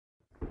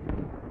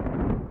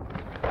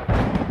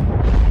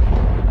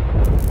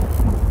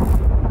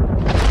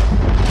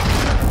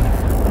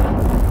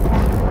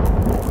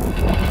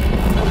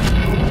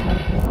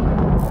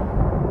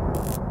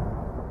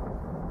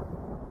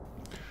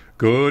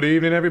Good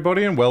evening,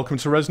 everybody, and welcome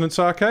to Resonance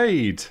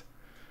Arcade.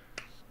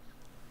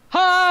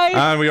 Hi!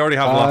 And we already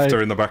have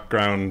laughter in the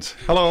background.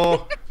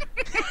 Hello!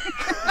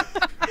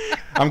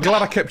 I'm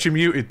glad I kept you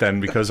muted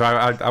then, because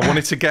I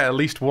wanted to get at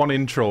least one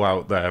intro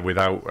out there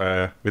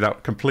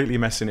without completely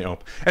messing it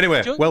up.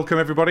 Anyway, welcome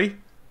everybody.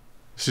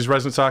 This is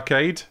Resonance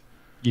Arcade.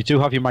 You do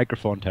have your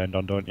microphone turned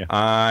on, don't you?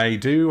 I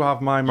do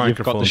have my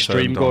microphone turned on. You've got the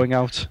stream going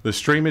out. The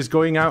stream is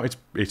going out.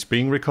 It's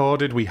being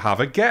recorded. We have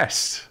a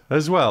guest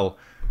as well.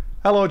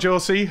 Hello,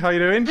 Josey. How you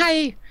doing?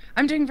 Hi.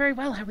 I'm doing very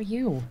well. How are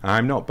you?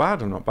 I'm not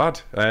bad. I'm not bad.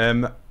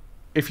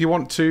 If you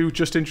want to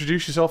just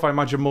introduce yourself, I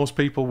imagine most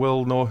people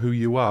will know who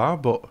you are,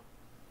 but...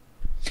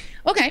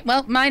 Okay,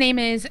 well, my name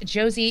is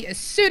Josey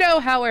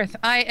Pseudo Howarth.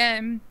 I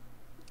am,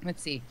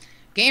 let's see,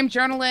 game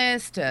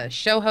journalist,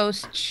 show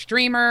host,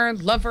 streamer,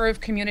 lover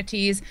of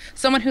communities,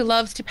 someone who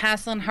loves to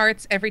pass on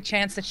hearts every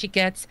chance that she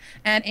gets,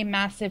 and a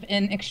massive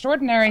and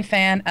extraordinary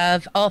fan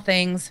of all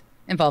things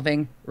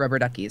involving rubber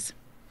duckies.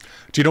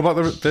 Do you know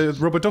about the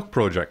Rubber Duck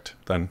Project,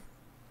 then?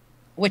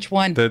 Which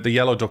one? The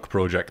Yellow Duck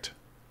Project.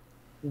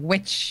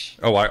 Which?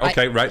 Oh,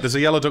 okay, right. There's a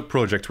Yellow Duck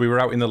Project. We were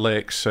out in the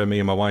lakes, me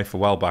and my wife, a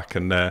while back,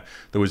 and there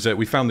was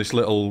we found this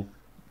little.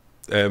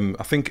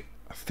 I think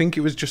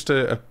it was just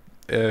a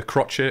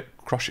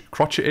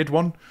crocheted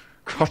one.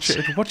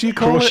 Crocheted. What do you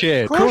call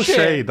it?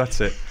 Crocheted.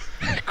 That's it.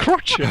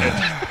 Crocheted.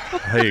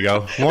 There you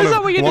go.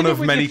 One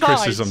of many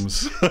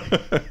criticisms.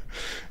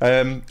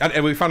 And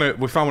we found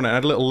one. It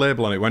had a little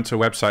label on it. Went to a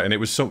website, and it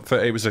was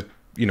it was a.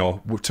 You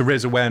know, to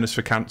raise awareness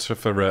for cancer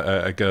for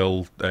a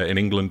girl in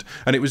England,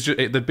 and it was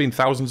there'd been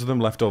thousands of them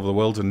left over the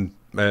world, and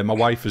my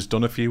wife has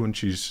done a few, and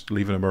she's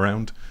leaving them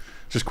around.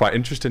 Just quite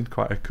interesting,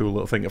 quite a cool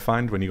little thing to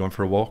find when you're going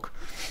for a walk.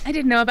 I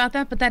didn't know about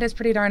that, but that is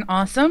pretty darn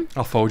awesome.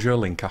 I'll forward you a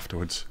link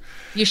afterwards.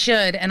 You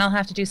should, and I'll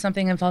have to do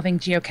something involving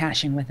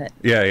geocaching with it.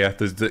 Yeah.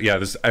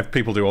 There's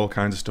people do all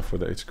kinds of stuff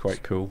with it. It's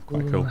quite cool,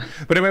 cool.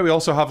 But anyway, we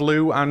also have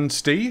Lew and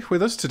Ste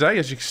with us today,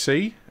 as you can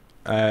see.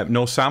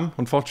 No Sam,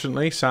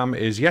 unfortunately. Sam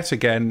is yet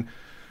again.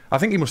 I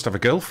think he must have a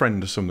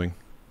girlfriend or something.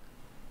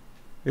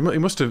 He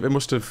must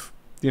have,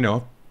 you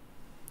know,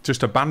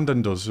 just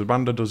abandoned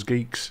us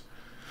geeks.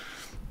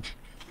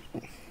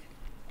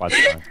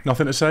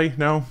 Nothing to say?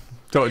 No?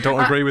 Don't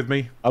agree with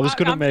me? I was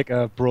going to make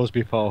a bros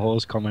before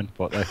hoes comment,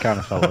 but I kind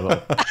of fell a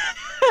little.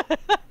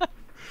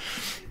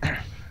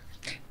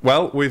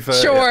 Well, we've...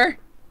 Sure.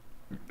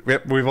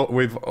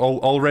 We've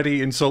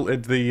already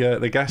insulted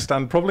the guest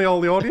and probably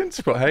all the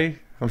audience, but hey...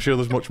 I'm sure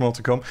there's much more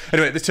to come.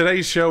 Anyway,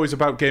 today's show is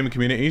about gaming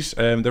communities.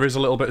 There is a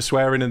little bit of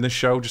swearing in this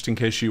show, just in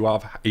case you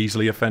are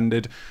easily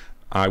offended.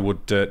 I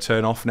would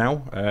turn off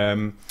now.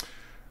 And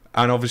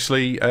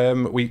obviously,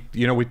 we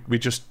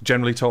just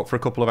generally talk for a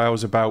couple of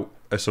hours about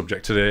a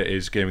subject. Today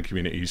is gaming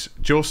communities.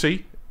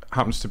 Josey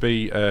happens to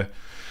be a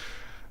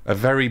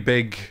very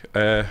big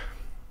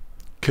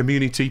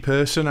community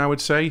person, I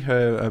would say.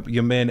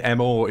 Your main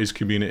MO is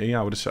community.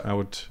 I would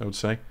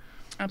say.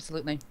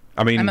 Absolutely.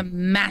 I mean, I'm a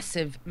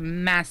massive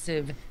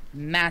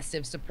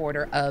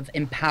supporter of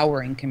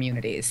empowering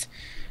communities.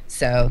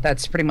 So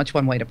that's pretty much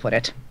one way to put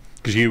it.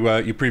 Because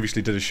you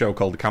previously did a show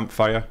called The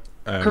Campfire.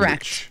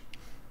 Correct.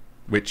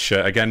 Which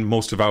again,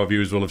 most of our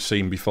viewers will have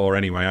seen before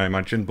anyway, I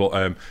imagine.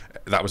 But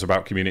that was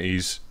about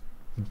communities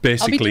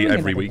basically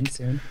every week.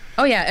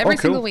 Oh yeah, every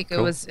single week. Cool.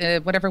 It was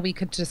whatever we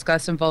could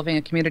discuss involving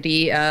a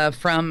community,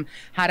 from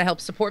how to help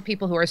support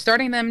people who are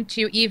starting them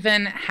to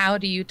even how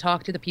do you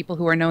talk to the people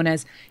who are known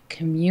as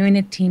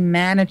community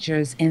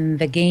managers in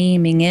the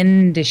gaming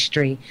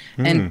industry.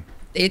 And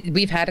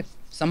we've had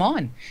some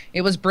on.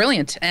 It was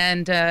brilliant.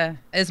 And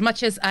as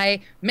much as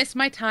I miss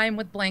my time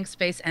with Blank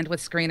Space and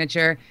with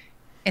Screenager,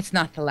 it's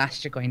not the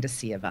last you're going to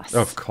see of us.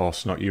 Of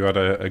course not. You had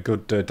a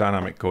good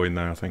dynamic going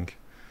there, I think.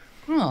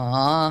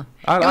 Aww.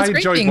 It was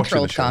great being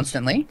trolled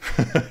constantly.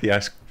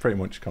 Yes, pretty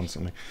much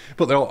constantly.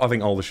 But I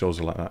think all the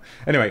shows are like that.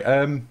 Anyway,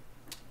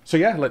 so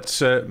yeah,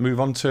 let's move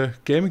on to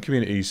gaming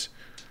communities.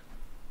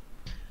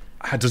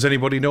 Does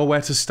anybody know where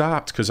to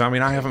start? Because, I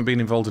mean, I haven't been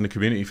involved in a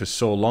community for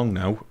so long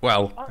now.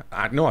 Well,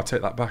 no, I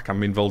take that back.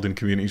 I'm involved in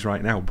communities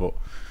right now, but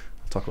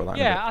I'll talk about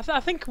that in a bit. I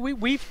think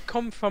we've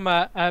come from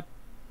a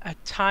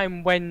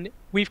time when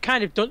we've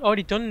kind of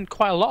already done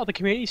quite a lot of the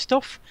community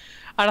stuff.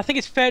 And I think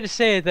it's fair to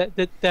say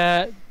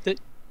that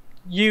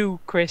you,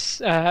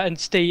 Chris, and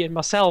Ste, and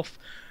myself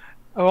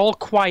are all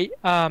quite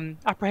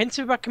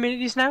apprehensive about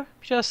communities now,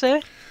 should I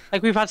say?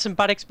 Like, we've had some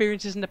bad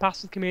experiences in the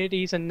past with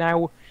communities, and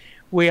now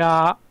we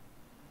are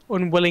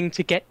unwilling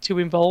to get too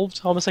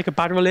involved, almost like a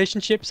bad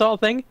relationship sort of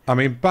thing. I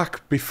mean,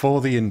 back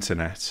before the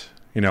internet,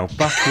 you know,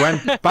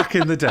 back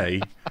in the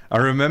day, I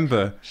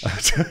remember.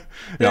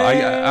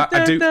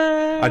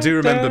 I do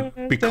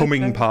remember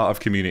becoming part of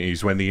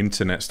communities when the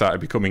internet started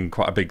becoming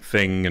quite a big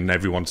thing, and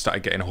everyone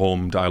started getting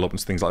home dial-up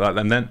and things like that.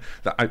 And then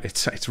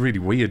it's really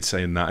weird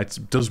saying that.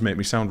 It does make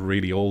me sound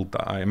really old.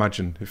 That I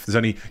imagine if there's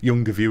any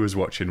younger viewers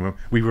watching,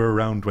 we were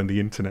around when the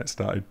internet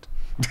started.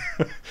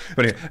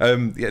 But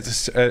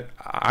anyway,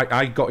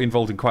 I got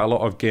involved in quite a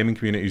lot of gaming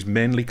communities,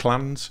 mainly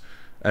clans,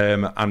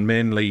 and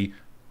mainly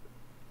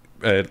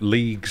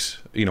leagues,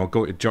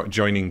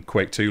 joining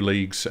Quake 2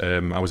 leagues.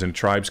 I was in a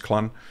tribes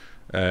clan.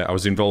 I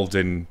was involved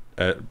in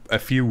a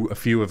few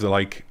of the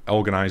like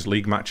organised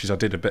league matches. I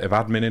did a bit of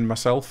admin in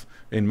myself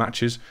in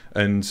matches,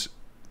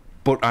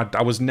 but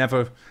I was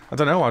never. I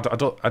don't know.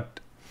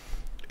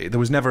 There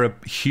was never a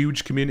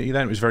huge community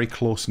then. It was very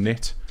close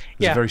knit. It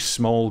was a very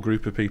small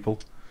group of people.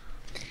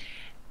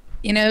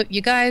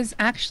 You guys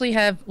actually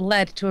have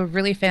led to a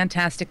really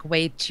fantastic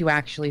way to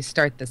actually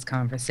start this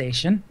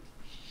conversation.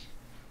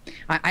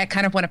 I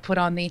kind of want to put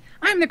on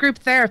I'm the group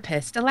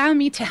therapist. Allow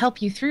me to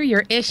help you through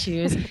your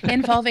issues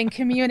involving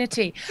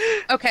community.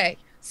 Okay,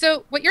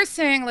 so what you're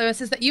saying,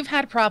 Lewis, is that you've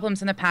had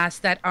problems in the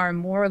past that are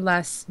more or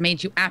less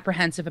made you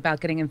apprehensive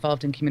about getting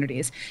involved in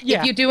communities. Yeah.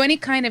 If you do any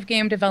kind of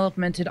game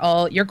development at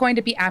all, you're going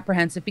to be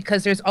apprehensive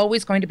because there's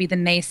always going to be the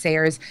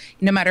naysayers,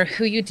 no matter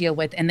who you deal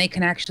with, and they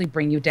can actually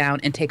bring you down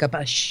and take up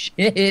a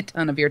shit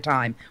ton of your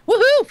time.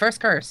 Woohoo! First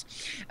curse.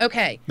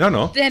 Okay.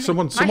 No.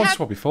 Someone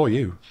swore before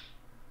you.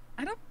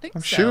 I don't think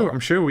I'm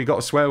sure we got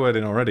a swear word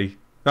in already.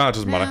 No, it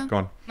doesn't matter. Go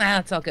on. Nah,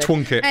 it's all good.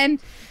 Twunk it. And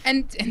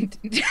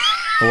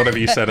or whatever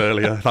you said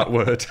earlier, that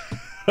word.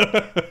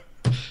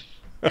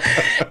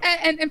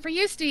 and for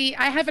you, Ste,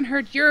 I haven't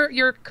heard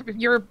your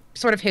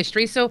sort of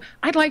history, so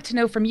I'd like to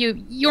know from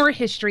you your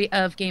history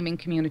of gaming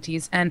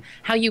communities and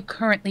how you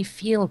currently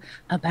feel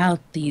about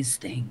these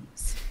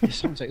things. It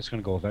sounds like it's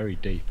going to go very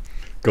deep.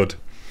 Good.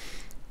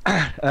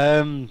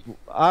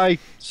 I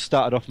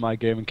started off my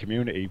gaming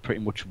community pretty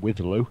much with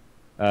Lew.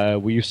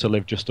 We used to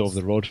live just over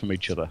the road from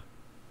each other.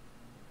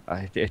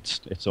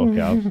 It's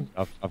okay.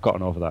 I've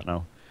gotten over that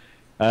now.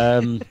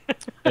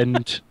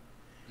 And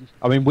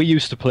I mean, we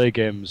used to play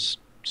games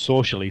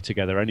socially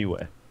together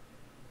anyway.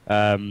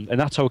 And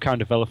that's how it kind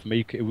of developed for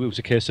me. It was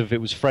a case of it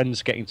was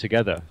friends getting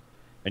together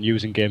and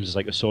using games as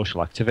like a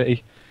social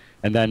activity.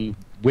 And then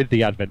with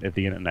the advent of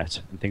the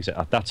internet and things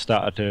like that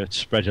started to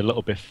spread a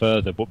little bit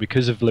further. But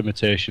because of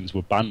limitations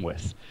with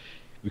bandwidth,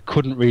 we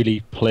couldn't really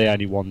play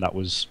anyone that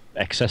was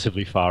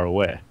excessively far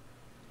away.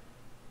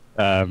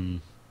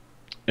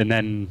 And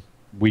then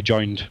we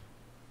joined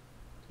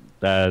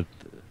a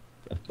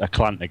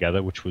clan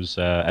together, which was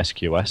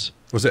SQS.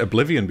 Was it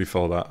Oblivion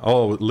before that?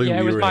 Oh, Lew, yeah,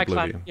 you was were my in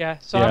Oblivion. Clan. Yeah,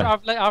 so yeah.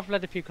 I've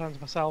led a few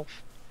clans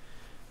myself.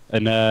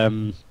 And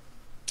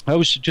I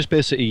was just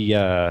basically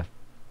early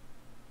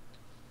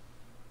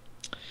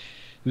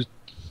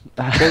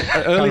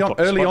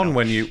on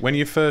when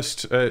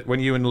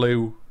you and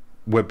Lew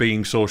were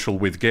being social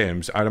with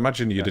games, I'd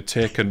imagine you'd have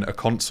taken a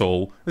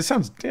console. This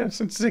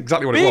it's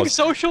exactly what it was. Being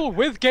social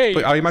with games.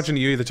 But I imagine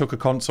you either took a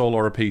console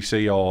or a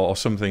PC or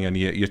something, and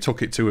you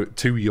took it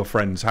to your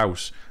friend's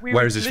house.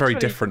 Whereas it's very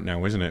different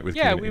now, isn't it? With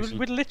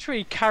we'd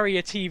literally carry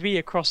a TV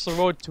across the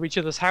road to each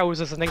other's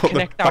houses and then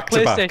connect our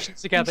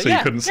PlayStations together. So you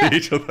couldn't see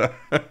each other.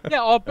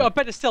 Or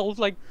better still,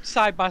 like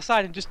side by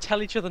side and just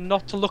tell each other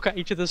not to look at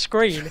each other's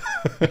screen.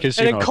 Because,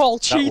 and then call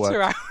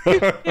cheater out.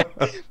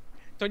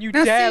 Don't you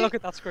dare look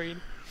at that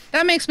screen.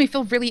 That makes me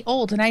feel really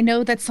old, and I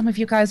know that some of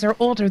you guys are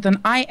older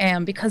than I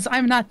am because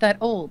I'm not that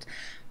old.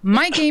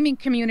 My gaming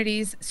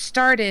communities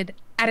started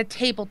at a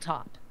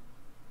tabletop.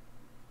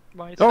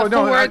 Right.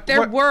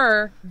 There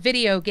were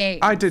video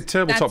games. I did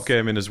tabletop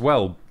gaming as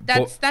well.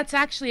 That's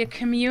actually a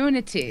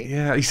community.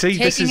 Yeah, you see,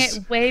 taking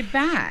it way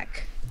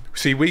back.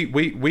 See,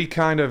 we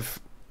kind of,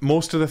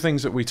 most of the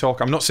things that we talk,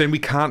 I'm not saying we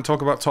can't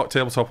talk about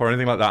tabletop or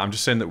anything like that. I'm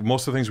just saying that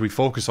most of the things we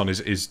focus on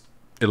is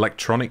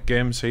electronic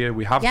games here.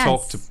 We have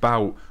talked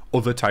about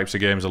other types of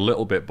games a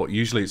little bit, but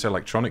usually it's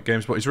electronic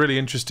games. But it's really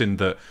interesting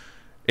that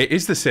it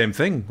is the same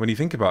thing when you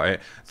think about it.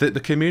 The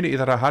community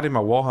that I had in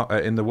my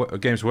in the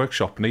Games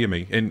Workshop near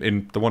me,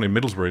 in the one in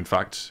Middlesbrough, in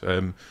fact,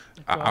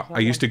 I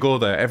used to go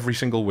there every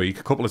single week,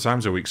 a couple of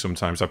times a week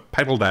sometimes. I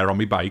pedalled there on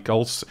my bike,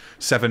 all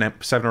 7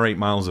 or 8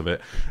 miles of it,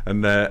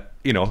 and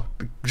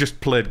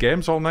just played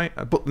games all night.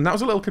 And that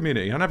was a little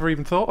community. I never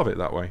even thought of it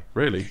that way,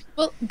 really.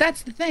 Well,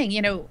 that's the thing,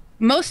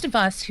 most of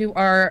us who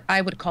are,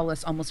 I would call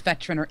us almost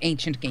veteran or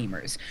ancient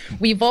gamers,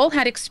 we've all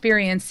had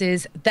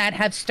experiences that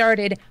have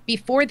started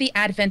before the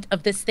advent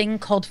of this thing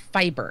called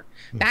fiber.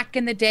 Back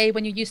in the day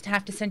when you used to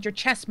have to send your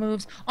chess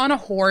moves on a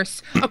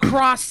horse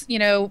across,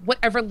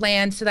 whatever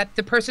land so that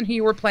the person who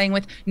you were playing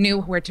with knew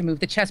where to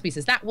move the chess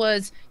pieces. That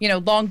was,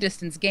 long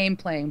distance game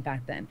playing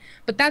back then.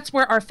 But that's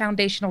where our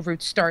foundational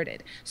roots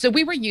started. So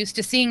we were used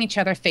to seeing each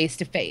other face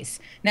to face.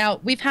 Now,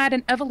 we've had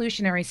an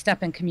evolutionary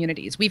step in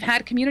communities. We've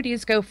had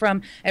communities go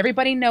from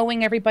everybody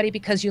knowing everybody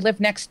because you lived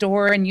next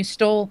door and you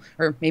stole,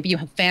 or maybe you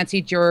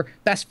fancied your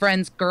best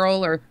friend's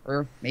girl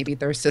or maybe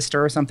their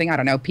sister or something. I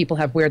don't know. People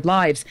have weird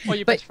lives. Or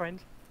your best friend.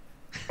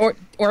 Or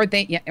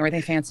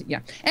they fancy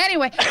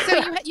Anyway,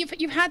 so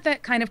you've had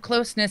that kind of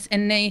closeness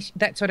and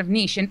that sort of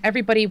niche, and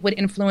everybody would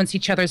influence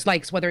each other's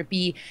likes, whether it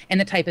be in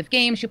the type of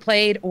games you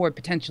played or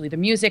potentially the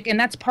music, and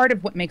that's part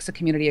of what makes a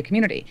community a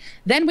community.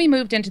 Then we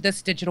moved into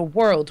this digital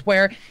world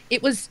where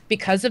it was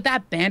because of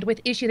that bandwidth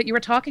issue that you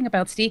were talking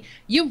about, Steve.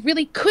 You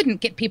really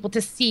couldn't get people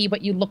to see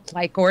what you looked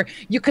like, or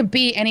you could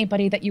be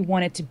anybody that you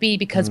wanted to be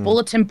because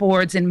bulletin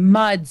boards and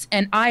MUDs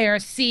and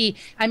IRC.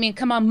 I mean,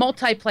 come on,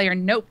 multiplayer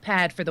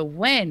notepad for the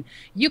win.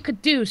 You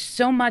could do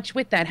so much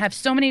with that, have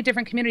so many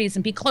different communities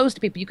and be close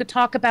to people. You could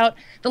talk about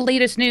the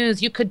latest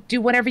news. You could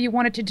do whatever you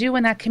wanted to do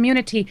in that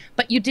community,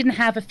 but you didn't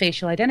have a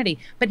facial identity.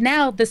 But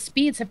now the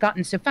speeds have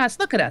gotten so fast.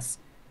 Look at us.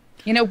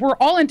 You know, we're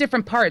all in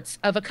different parts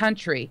of a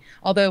country,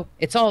 although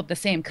it's all the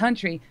same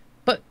country.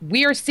 But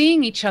we are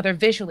seeing each other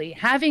visually,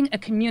 having a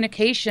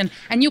communication,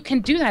 and you can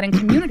do that in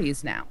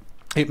communities now.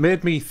 It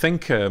made me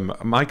think,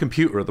 my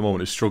computer at the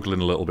moment is struggling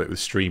a little bit with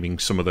streaming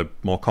some of the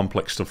more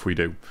complex stuff we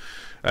do.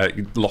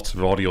 Lots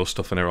of audio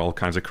stuff and there are all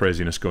kinds of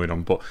craziness going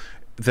on. But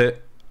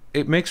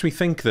it makes me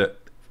think that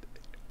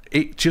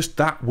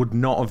that would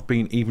not have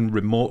been even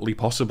remotely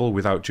possible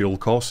without dual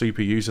core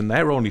CPUs, and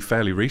they're only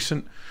fairly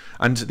recent.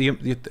 And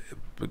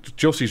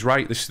Josey's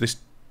right, this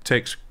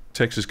takes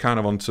us kind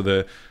of onto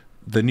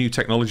the new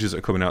technologies that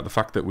are coming out. The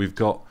fact that we've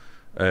got,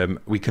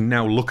 we can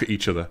now look at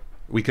each other.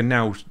 We can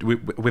now,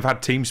 we've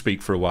had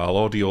TeamSpeak for a while.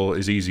 Audio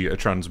is easier to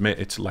transmit,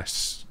 it's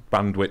less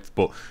bandwidth,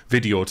 but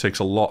video takes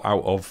a lot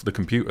out of the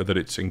computer that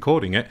it's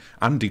encoding it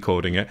and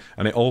decoding it,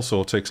 and it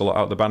also takes a lot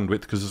out of the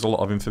bandwidth because there's a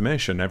lot of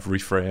information. Every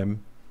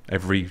frame,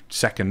 every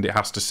second, it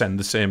has to send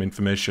the same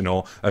information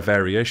or a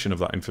variation of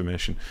that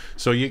information.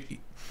 So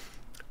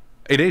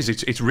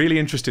it's really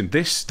interesting.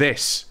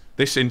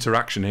 This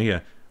interaction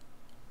here,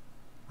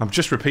 I'm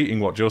just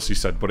repeating what Josey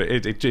said, but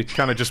it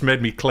kind of just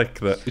made me click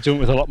that. You're doing it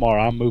with a lot more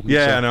arm movement.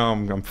 Yeah, so. No,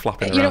 I'm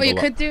flapping around. You know what you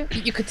could do?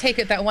 You could take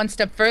it that one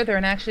step further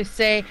and actually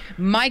say,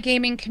 my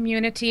gaming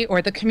community,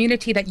 or the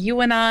community that you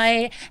and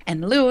I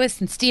and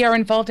Lewis and Ste are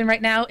involved in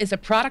right now, is a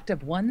product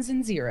of ones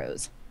and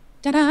zeros.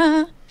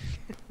 Ta-da!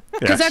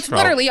 Because that's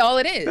literally all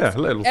it is.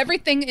 Yeah,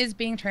 everything is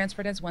being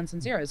transferred as ones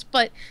and zeros.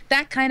 But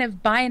that kind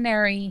of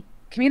binary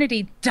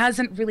community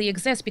doesn't really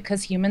exist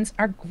because humans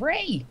are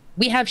gray.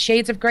 We have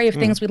shades of gray of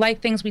things we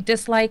like, things we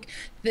dislike,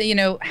 you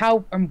know,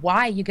 how and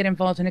why you get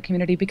involved in a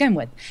community to begin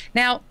with.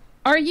 Now,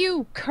 are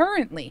you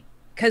currently,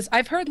 because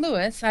I've heard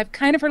Lewis, I've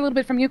kind of heard a little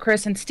bit from you,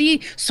 Chris, and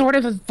Ste sort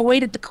of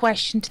avoided the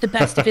question to the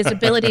best of his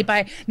ability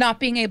by not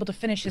being able to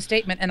finish his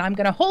statement, and I'm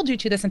going to hold you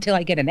to this until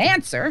I get an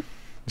answer.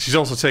 She's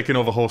also taken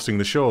over hosting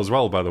the show as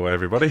well, by the way,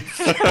 everybody.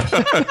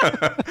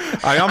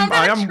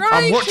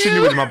 I'm watching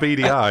you with my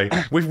beady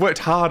eye. We've worked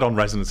hard on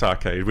Resonance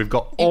Arcade. We've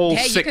got all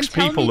 6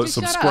 people that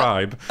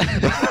subscribe.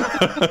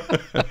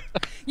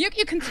 You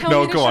can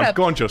tell me to shut up.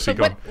 Go on, Josey,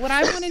 go on. What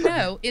I want to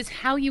know is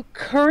how you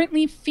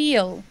currently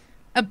feel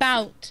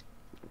about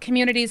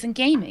communities and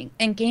gaming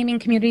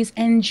communities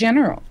in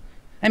general.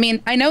 I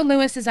mean, I know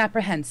Lewis is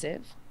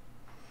apprehensive.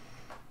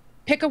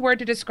 Pick a word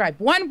to describe.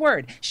 One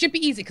word. Should be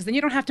easy, because then you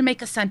don't have to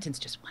make a sentence.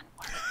 Just one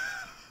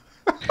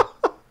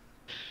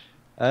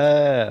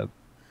word.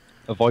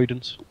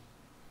 Avoidance.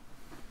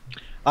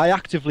 I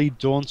actively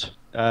don't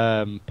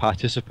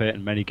participate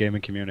in many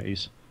gaming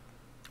communities.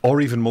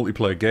 Or even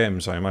multiplayer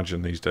games, I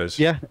imagine, these days.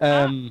 Yeah.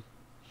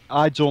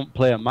 I don't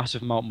play a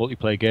massive amount of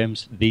multiplayer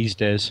games these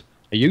days.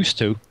 I used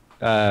to,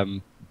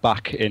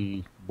 back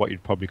in what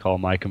you'd probably call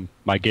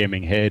my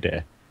gaming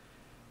heyday.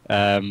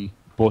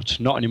 But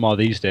not anymore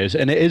these days,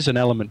 and it is an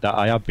element that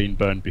I have been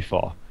burned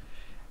before.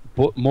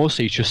 But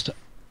mostly, it's just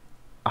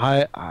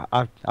I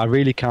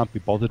really can't be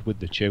bothered with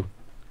the chew.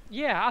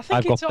 Yeah, I think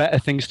I've got better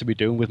things to be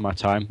doing with my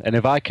time, and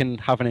if I can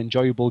have an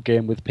enjoyable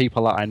game with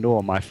people that I know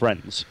are my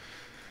friends,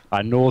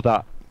 I know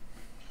that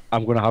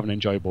I'm going to have an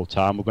enjoyable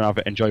time. We're going to have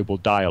an enjoyable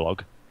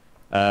dialogue.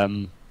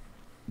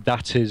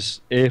 That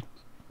is a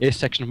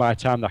section of my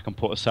time that I can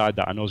put aside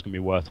that I know is going to be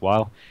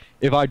worthwhile.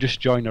 If I just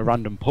join a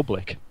random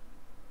public,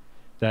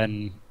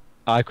 then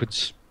I could,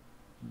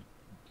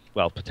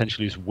 well,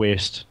 potentially just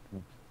waste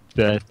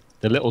the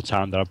little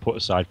time that I put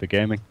aside for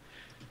gaming.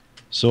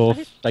 So,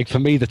 like, for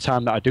me, the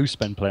time that I do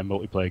spend playing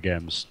multiplayer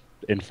games,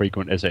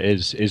 infrequent as it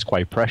is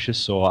quite precious.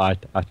 So I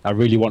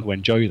really want to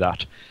enjoy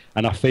that,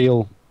 and I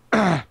feel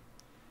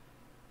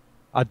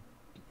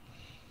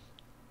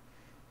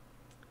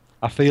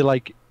I feel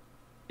like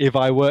if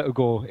I were to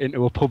go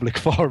into a public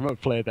forum and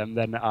play them,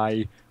 then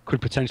I could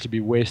potentially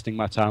be wasting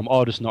my time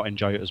or just not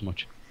enjoy it as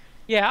much.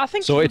 Yeah, I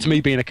think so. It's me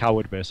being a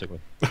coward, basically.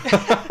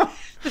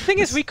 The thing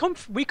is, we come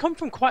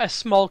from quite a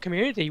small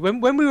community.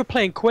 When we were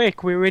playing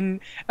Quake, we were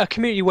in a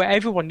community where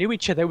everyone knew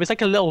each other. It was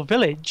like a little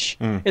village.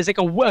 It was like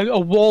a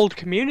walled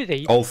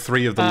community. All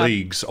 3 of the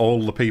leagues,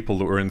 all the people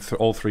that were in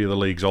all 3 of the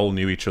leagues, all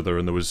knew each other,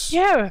 and there was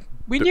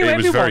we knew everyone.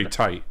 It was very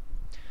tight.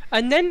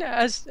 And then,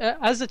 as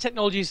the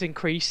technology's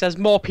increased, as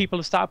more people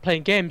have started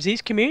playing games,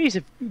 these communities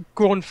have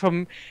grown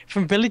from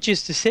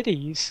villages to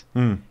cities.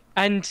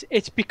 And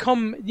it's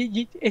become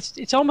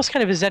it's almost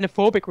kind of a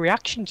xenophobic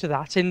reaction to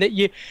that, in that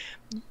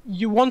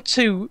you want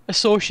to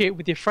associate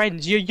with your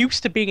friends. You're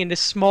used to being in this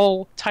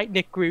small,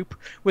 tight-knit group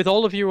with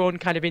all of your own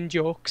kind of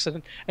in-jokes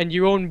and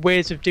your own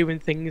ways of doing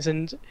things,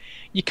 and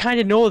you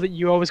kind of know that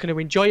you're always going to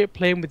enjoy it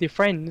playing with your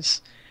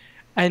friends.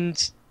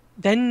 And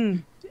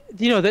then,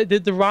 you know,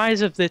 the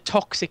rise of the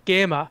toxic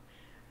gamer,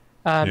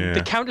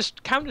 the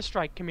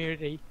Counter-Strike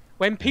community,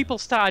 when people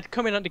started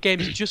coming onto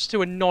games just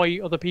to annoy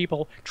other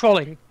people,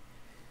 trolling.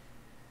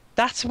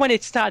 That's when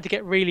it started to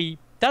get really.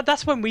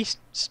 That's when we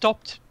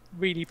stopped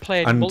really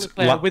playing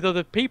multiplayer with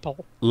other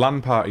people.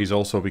 LAN parties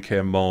also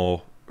became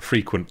more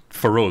frequent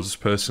for us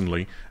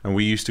personally, and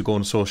we used to go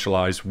and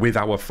socialise with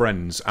our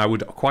friends. I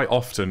would quite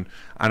often,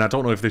 and I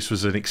don't know if this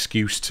was an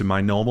excuse to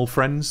my normal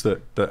friends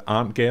that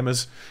aren't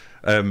gamers,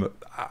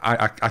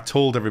 I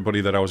told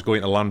everybody that I was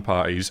going to LAN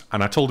parties,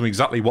 and I told them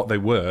exactly what they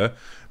were,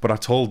 but I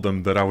told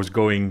them that I was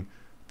going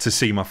to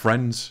see my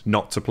friends,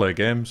 not to play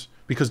games,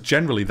 because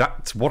generally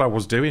that's what I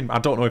was doing. I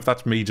don't know if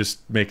that's me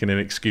just making an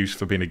excuse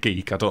for being a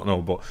geek, I don't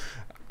know, but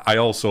I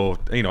also,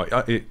 you know,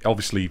 it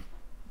obviously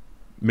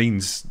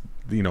means,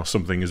 you know,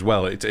 something as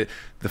well.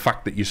 The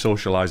fact that you're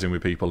socialising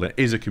with people, there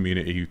is a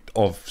community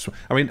of,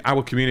 I mean,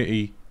 our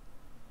community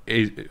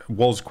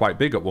was quite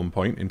big at one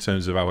point in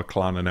terms of our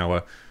clan and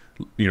our,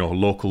 you know,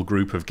 local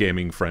group of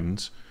gaming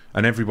friends,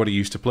 and everybody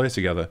used to play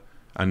together,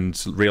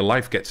 and real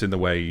life gets in the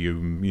way.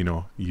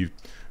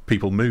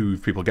 People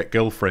move, people get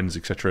girlfriends,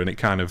 etc., and it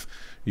kind of,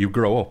 you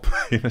grow up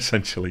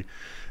essentially,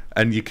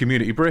 and your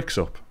community breaks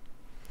up,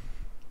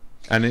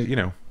 and you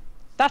know,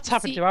 that's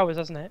happened to ours,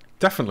 hasn't it?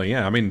 Definitely,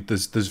 yeah. I mean,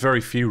 there's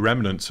very few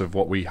remnants of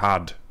what we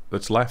had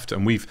that's left,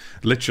 and we've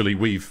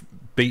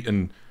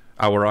beaten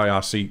our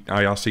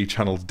IRC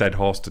channel's dead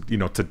horse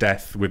to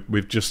death.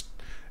 We've just,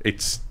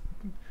 it's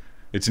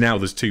now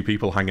there's 2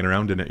 people hanging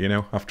around in it, you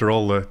know. After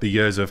all the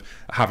years of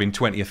having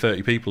 20 or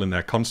 30 people in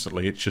there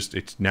constantly,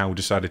 it's now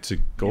decided to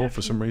go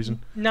for some reason.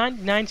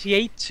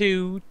 98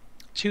 to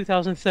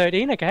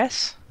 2013, I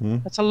guess.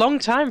 That's a long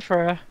time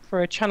for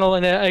a channel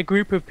and a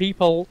group of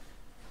people.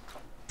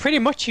 Pretty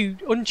much an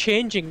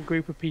unchanging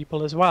group of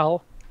people as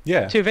well.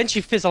 Yeah. To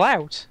eventually fizzle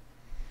out.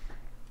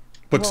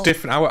 But it's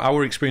different.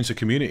 Our experience of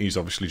communities,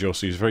 obviously,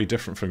 Josie, is very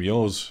different from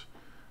yours.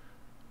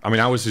 I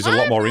mean, ours is a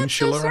lot more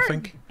insular, I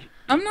think.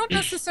 I'm not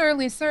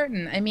necessarily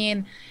certain. I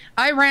mean,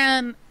 I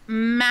ran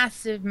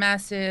massive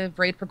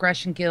raid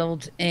progression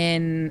guild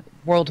in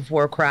World of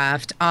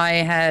Warcraft. I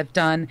have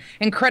done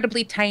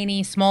incredibly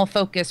tiny, small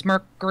focus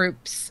merc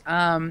groups.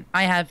 I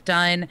have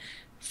done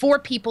 4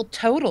 people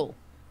total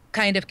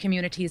kind of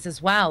communities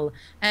as well,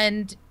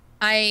 and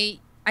I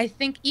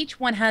think each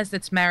one has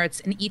its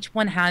merits and each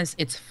one has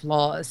its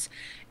flaws.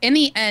 In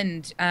the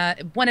end,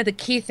 one of the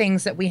key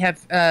things that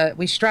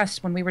we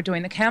stressed when we were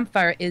doing the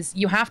campfire is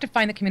you have to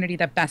find the community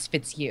that best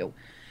fits you.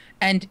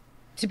 And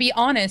to be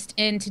honest,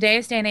 in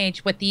today's day and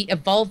age, with the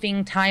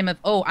evolving time of,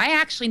 I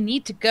actually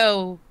need to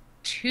go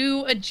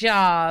to a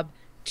job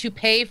to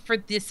pay for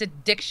this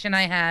addiction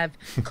I have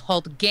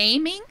called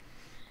gaming.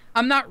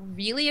 I'm not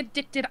really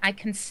addicted. I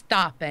can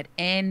stop at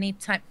any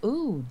time.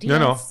 Ooh,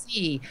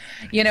 DLC.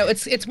 No. You know,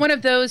 it's one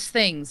of those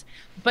things.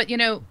 But, you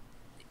know,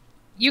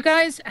 you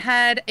guys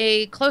had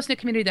a close-knit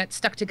community that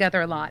stuck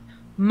together a lot.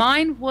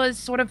 Mine was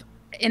sort of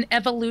an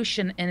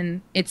evolution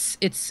in its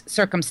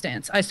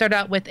circumstance. I started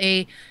out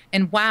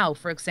in WoW,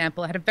 for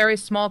example. I had a very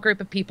small group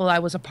of people. I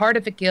was a part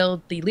of a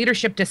guild. The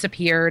leadership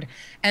disappeared.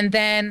 And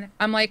then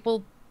I'm like,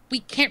 well, we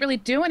can't really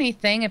do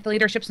anything if the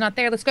leadership's not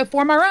there. Let's go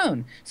form our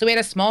own. So we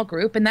had a small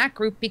group, and that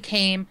group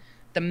became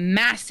the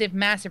massive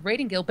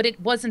raiding guild, but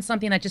it wasn't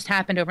something that just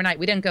happened overnight.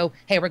 We didn't go,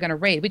 hey, we're going to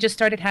raid. We just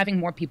started having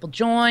more people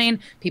join,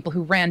 people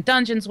who ran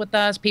dungeons with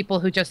us, people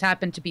who just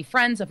happened to be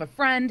friends of a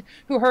friend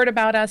who heard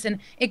about us, and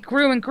it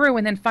grew,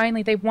 and then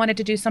finally they wanted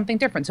to do something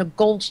different. So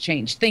goals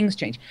changed, things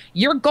changed.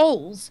 Your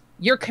goals,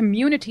 your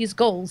community's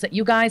goals that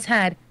you guys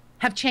had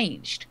have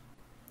changed.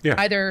 Yeah.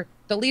 Either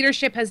the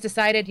leadership has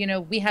decided, you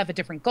know, we have a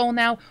different goal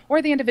now,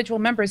 or the individual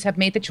members have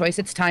made the choice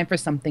it's time for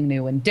something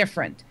new and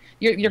different.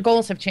 Your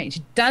goals have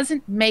changed.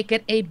 Doesn't make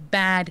it a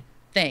bad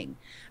thing.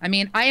 I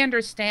mean, I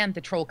understand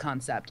the troll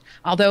concept.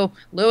 Although,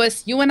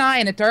 Lewis, you and I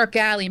in a dark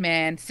alley,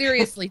 man,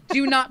 seriously,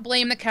 do not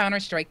blame the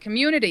Counter-Strike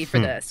community for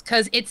this,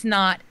 because it's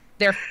not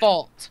their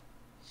fault.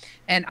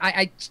 And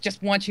I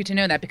just want you to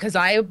know that, because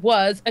I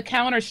was a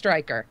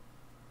Counter-Striker.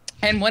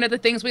 And one of the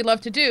things we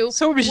love to do...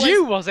 So it was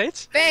you, was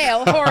it?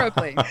 Fail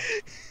horribly.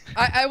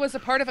 I was a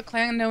part of a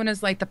clan known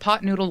as, like, the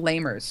Pot Noodle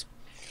Lamers.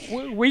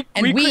 We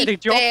created a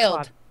joke failed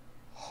clan.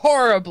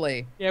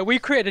 Horribly. Yeah, we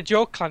created a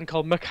joke clan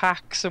called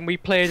Macaques, and we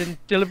played and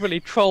deliberately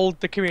trolled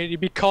the community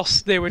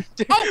because they were...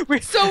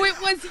 So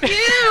it was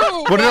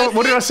you!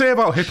 What did I say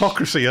about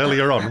hypocrisy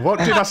earlier on? What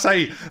did I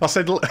say? I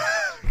said...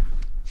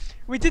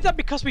 We did that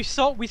because we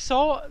felt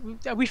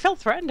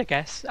threatened, I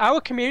guess. Our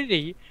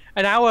community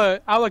and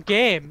our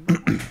game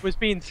was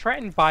being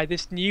threatened by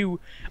this new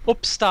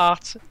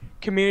upstart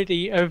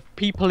community of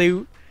people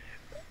who,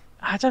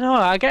 I don't know,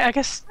 I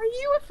guess... Are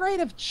you afraid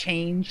of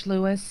change,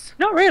 Lewis?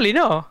 Not really,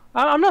 no.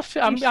 I'm not.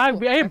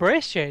 I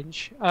embrace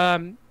change,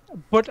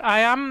 but I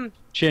am...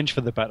 Change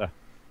for the better.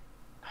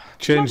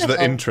 Change that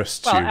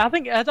interests you.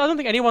 I don't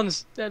think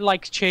anyone's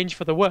likes change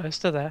for the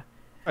worst, are there?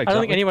 Exactly. I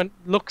don't think anyone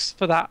looks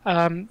for that.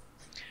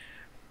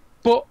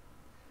 But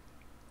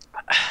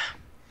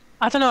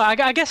I don't know.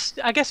 I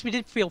guess we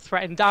did feel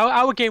threatened.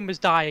 Our game was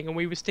dying, and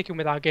we were sticking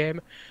with our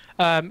game.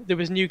 There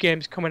was new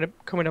games coming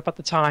up at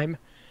the time,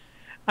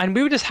 and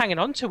we were just hanging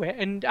on to it.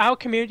 And our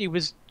community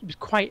was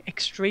quite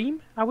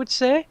extreme, I would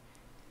say.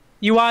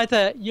 You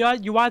either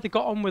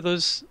got on with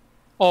us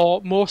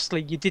or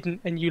mostly you didn't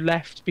and you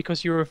left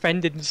because you were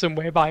offended in some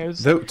way by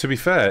us? Though, to be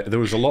fair, there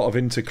was a lot of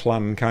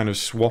inter-clan kind of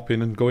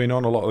swapping and going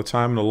on a lot of the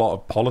time, and a lot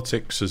of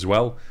politics as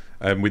well,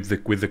 with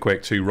the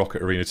Quake 2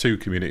 Rocket Arena 2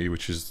 community,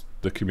 which is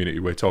the community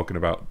we're talking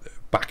about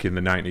back in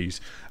the 90s.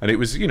 And it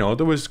was, there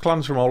was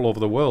clans from all over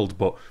the world,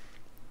 but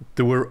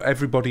there were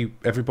everybody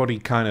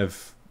kind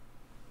of,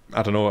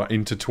 I don't know,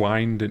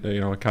 intertwined,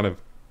 kind of.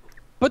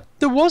 But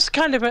there was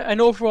kind of an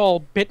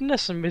overall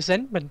bitterness and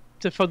resentment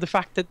for the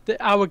fact that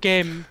our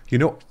game,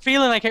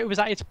 feeling like it was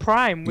at its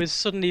prime, was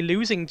suddenly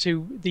losing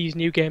to these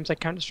new games like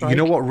Counter-Strike. You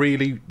know what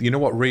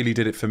really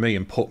did it for me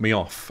and put me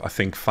off, I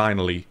think,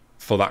 finally,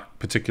 for that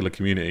particular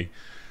community,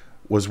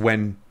 was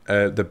when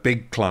the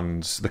big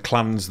clans, the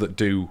clans that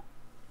do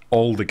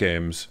all the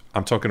games,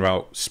 I'm talking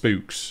about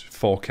Spooks,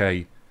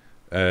 4K,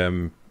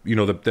 there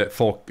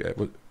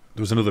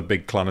was another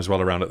big clan as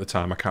well around at the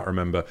time, I can't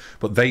remember.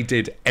 But they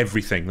did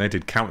everything. They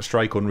did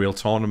Counter-Strike, Unreal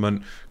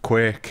Tournament,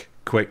 Quake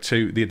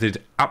 2. They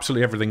did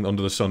absolutely everything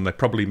under the sun. They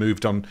probably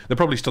moved on. They're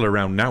probably still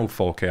around now,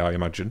 4K, I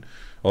imagine.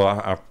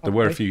 Well, there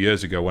were a few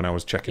years ago when I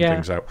was checking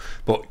things out.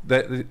 But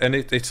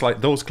it's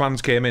like those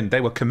clans came in.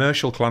 They were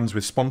commercial clans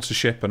with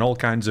sponsorship and all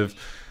kinds of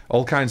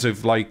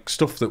like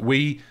stuff that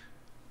we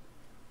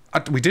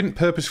didn't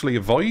purposefully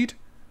avoid.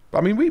 I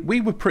mean, we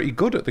were pretty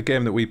good at the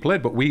game that we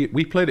played, but we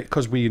played it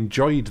because we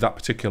enjoyed that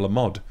particular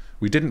mod.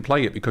 We didn't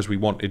play it because we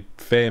wanted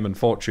fame and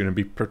fortune and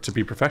to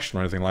be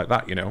professional or anything like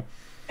that,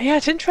 Yeah,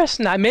 it's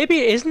interesting that maybe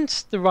it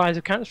isn't the rise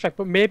of Counter-Strike,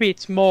 but maybe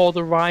it's more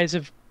the rise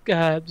of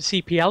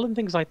CPL and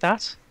things like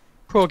that,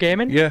 pro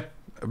gaming. Yeah,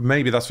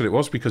 maybe that's what it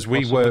was, because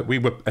we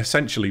were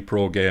essentially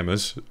pro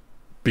gamers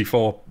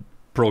before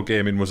pro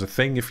gaming was a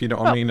thing, if you know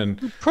what I mean.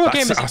 And pro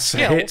gamers,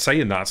 I hate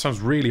saying that. It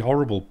sounds really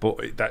horrible,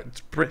 but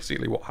that's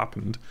basically what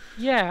happened.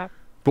 Yeah.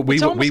 But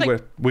we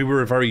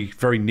were a very,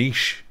 very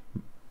niche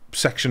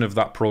section of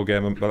that pro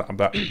gamer,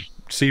 that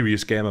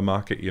serious gamer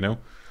market,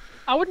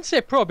 I wouldn't say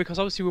pro, because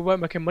obviously we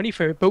weren't making money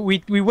for it, but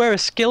we were a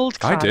skilled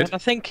clan. I did.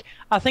 And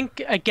I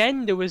think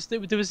again there was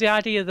the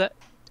idea that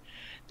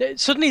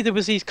suddenly there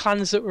was these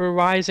clans that were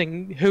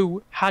arising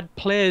who had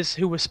players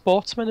who were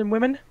sportsmen and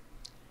women.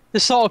 The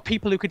sort of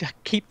people who could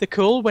keep the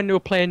cool when they were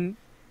playing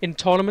in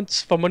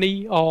tournaments for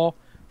money or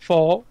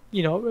for,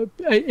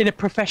 in a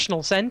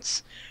professional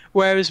sense,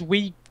 whereas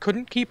we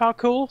couldn't keep our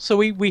cool. So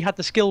we had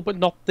the skill but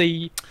not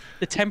the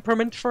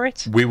temperament for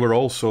it. We were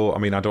also, I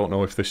mean, I don't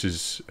know if this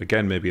is,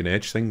 again, maybe an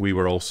age thing, we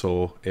were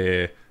also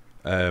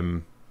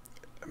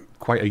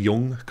quite a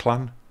young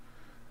clan.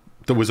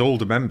 There was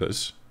older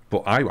members, but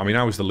I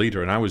was the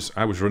leader, and I was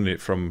running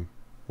it from,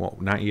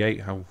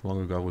 98? How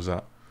long ago was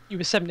that? You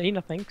were 17,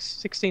 I think.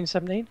 16,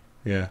 17.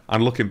 Yeah.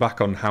 And looking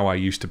back on how I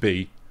used to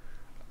be,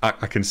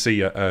 I can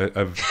see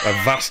a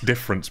vast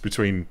difference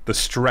between the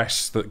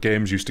stress that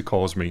games used to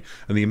cause me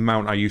and the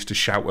amount I used to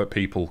shout at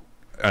people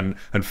and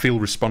feel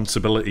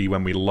responsibility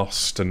when we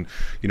lost, and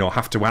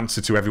have to answer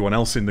to everyone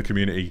else in the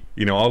community.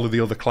 All of the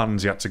other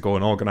clans, you had to go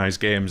and organise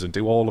games and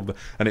do all of the...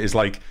 And it is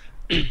like,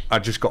 I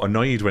just got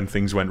annoyed when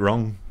things went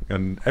wrong,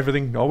 and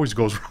everything always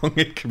goes wrong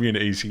in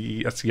communities.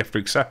 You have to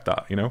accept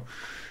that,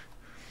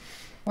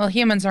 Well,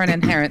 humans aren't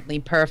inherently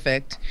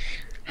perfect.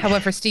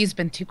 However, Steve's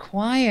been too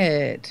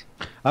quiet.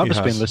 I've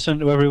just been listening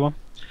to everyone.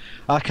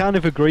 I kind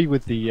of agree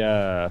with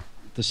the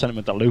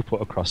sentiment that Lew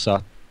put across,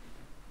 that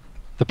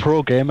the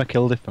pro gamer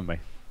killed it for me,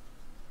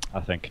 I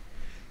think.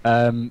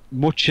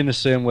 Much in the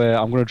same way,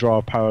 I'm going to draw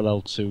a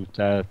parallel to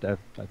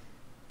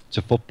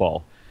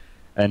football.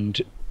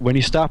 And when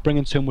you start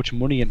bringing too much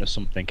money into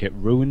something, it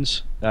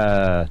ruins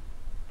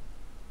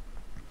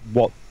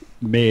what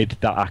made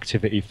that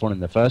activity fun in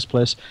the first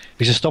place,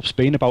 because it stops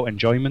being about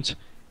enjoyment.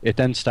 It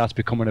then starts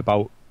becoming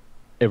about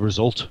a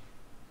result.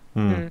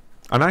 And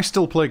I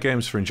still play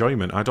games for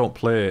enjoyment. I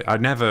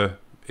never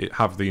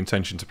have the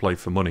intention to play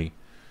for money.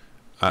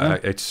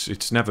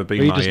 It's never been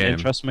my aim. It doesn't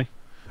interest me.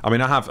 I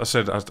mean, I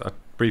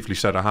briefly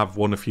said I have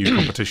won a few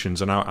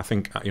competitions, and I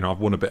think I've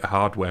won a bit of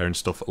hardware and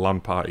stuff at LAN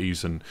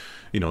parties and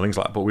things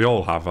like that. But we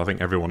all have. I think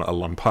everyone at a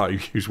LAN party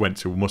who's went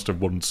to must have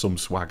won some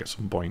swag at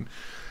some point.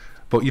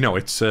 But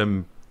it's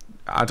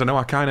I don't know.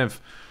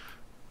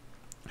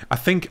 I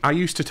think I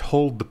used to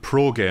hold the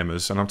pro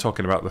gamers, and I'm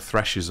talking about the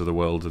Threshers of the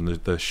world and the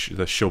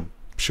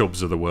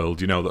Shubs of the world.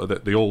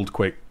 The old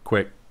Quake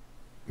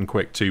and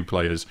Quake 2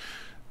 players.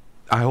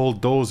 I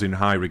hold those in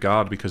high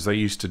regard because they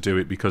used to do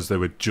it because they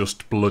were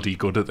just bloody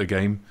good at the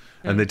game,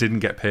 and they didn't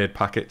get paid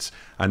packets.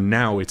 And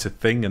now it's a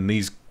thing, and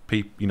these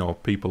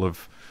people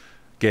of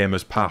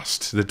gamers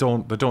past,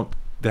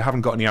 they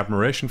haven't got any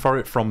admiration for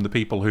it from the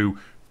people who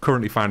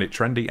currently find it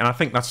trendy. And I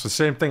think that's the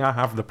same thing. I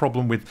have the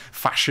problem with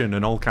fashion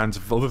and all kinds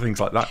of other things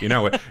like that.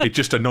 It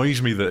just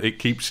annoys me that it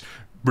keeps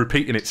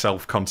repeating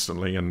itself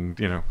constantly, and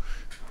you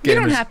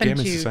don't happen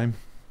to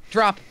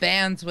drop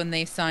bands when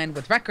they sign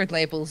with record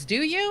labels,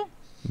 do you?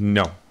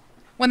 No.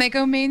 When they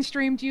go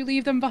mainstream, do you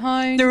leave them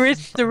behind? There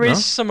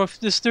is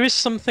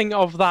something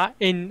of that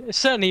in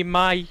certainly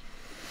my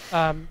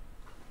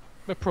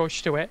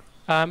approach to it.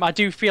 I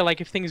do feel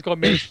like if things go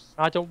mainstream,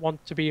 I don't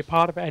want to be a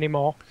part of it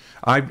anymore.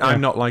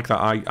 I'm not like that.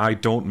 I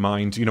don't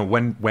mind. You know,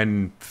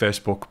 when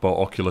Facebook bought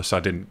Oculus, I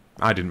didn't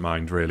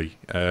mind really.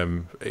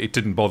 It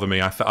didn't bother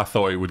me. I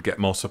thought it would get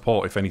more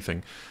support, if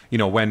anything. You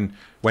know,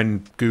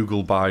 when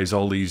Google buys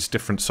all these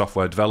different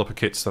software developer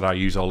kits that I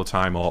use all the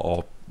time,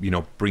 or you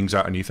know, brings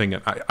out a new thing,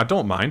 I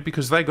don't mind,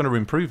 because they're going to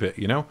improve it.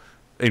 You know,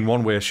 in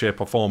one way,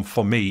 shape, or form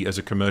for me as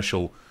a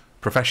commercial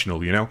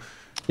professional. You know.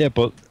 Yeah,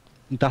 but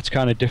that's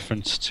kind of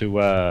different to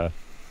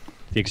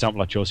the example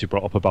that Josie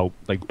brought up about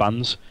like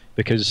bands,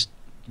 because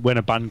when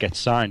a band gets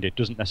signed, it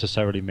doesn't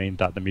necessarily mean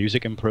that the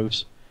music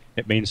improves.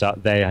 It means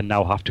that they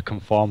now have to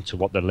conform to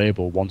what the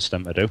label wants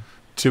them to do.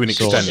 To an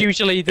extent, it's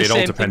usually the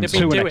same thing they've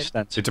been doing.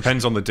 It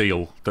depends on the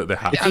deal that they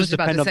have. I was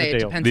about to say it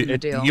depends on the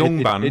deal.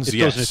 Young bands, it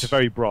yes, does, it's a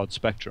very broad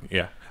spectrum.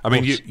 Yeah, I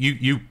mean,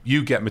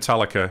 you get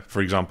Metallica,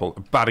 for example.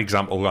 A bad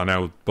example, I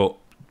know, but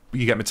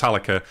you get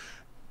Metallica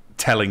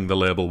telling the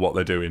label what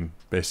they're doing,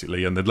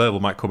 basically, and the label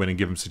might come in and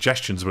give them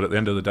suggestions, but at the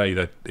end of the day,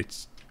 they've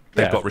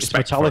got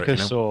respect it's Metallica, for it. You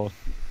know? So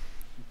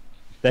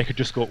they could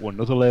just go to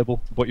another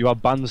label. But you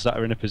have bands that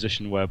are in a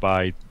position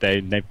whereby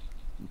they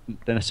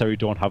necessarily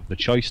don't have the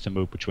choice to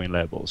move between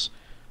labels.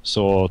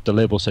 So the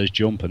label says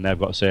jump, and they've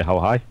got to say how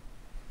high.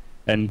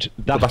 And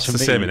that's the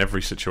same in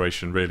every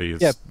situation, really.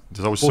 There's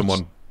always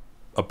someone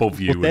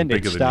above you and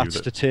bigger than you. But then it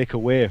starts to take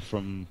away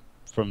from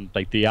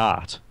like the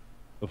art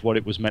of what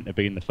it was meant to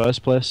be in the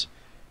first place.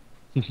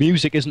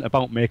 Music isn't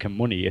about making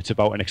money, it's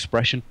about an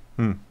expression.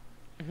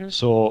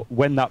 So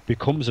when that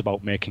becomes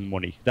about making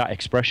money, that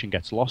expression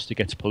gets lost, it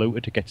gets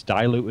polluted, it gets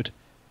diluted.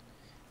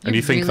 And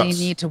you really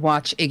need to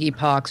watch Iggy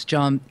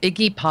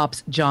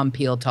Pop's John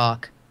Peel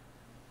talk.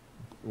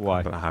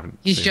 Why? I haven't.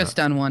 He's just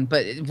done one,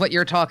 but what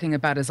you're talking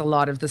about is a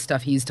lot of the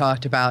stuff he's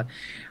talked about.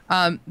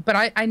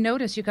 But I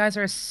notice you guys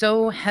are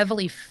so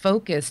heavily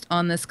focused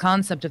on this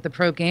concept of the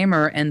pro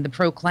gamer and the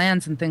pro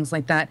clans and things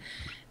like that.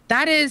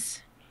 That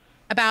is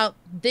about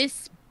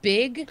this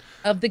big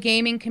of the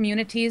gaming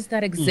communities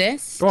that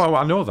exist. Oh,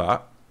 I know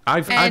that.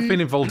 I've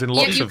been involved in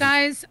lots of. You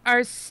guys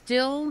are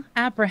still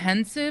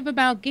apprehensive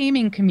about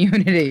gaming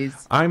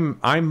communities.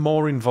 I'm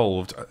more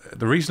involved.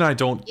 The reason I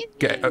don't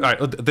get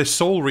the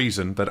sole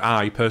reason that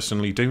I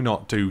personally do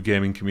not do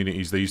gaming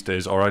communities these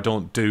days, or I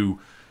don't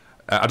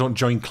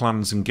join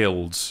clans and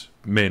guilds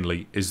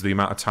mainly, is the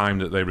amount of time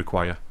that they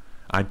require.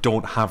 I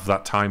don't have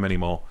that time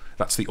anymore.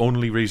 That's the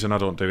only reason I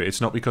don't do it.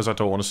 It's not because I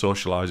don't want to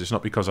socialise. It's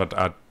not because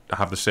I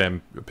have the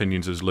same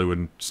opinions as Lew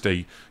and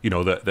Ste. You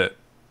know that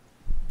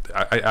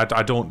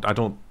I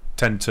don't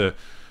tend to.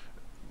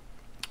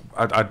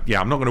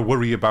 I'm not going to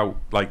worry about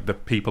like the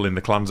people in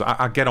the clans.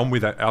 I get on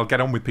with it. I'll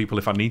get on with people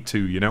if I need to.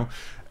 You know.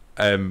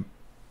 I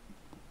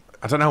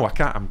don't know. I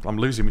can't. I'm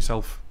losing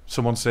myself.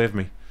 Someone save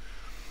me.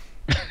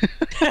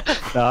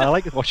 No, I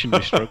like watching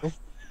you struggle.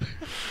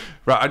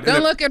 Right,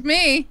 don't look at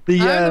me. I'm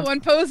the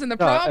one posing the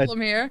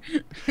problem here.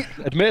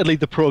 Admittedly,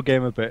 the pro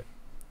gamer bit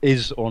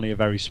is only a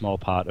very small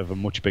part of a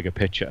much bigger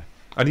picture.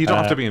 And you don't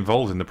have to be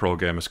involved in the pro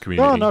gamers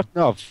community.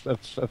 No,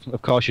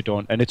 of course you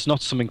don't. And it's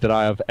not something that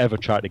I have ever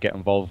tried to get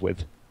involved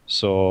with.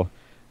 So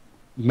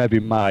maybe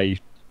my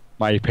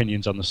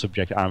opinions on the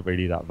subject aren't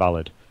really that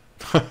valid.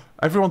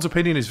 Everyone's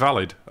opinion is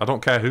valid. I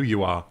don't care who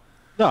you are.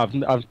 No,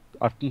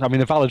 I mean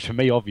they're valid for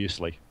me,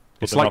 obviously.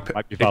 It's like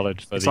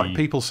like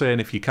people saying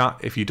if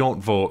you don't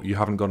vote, you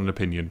haven't got an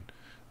opinion.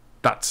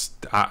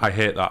 I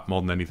hate that more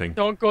than anything.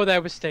 Don't go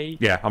there with Steve.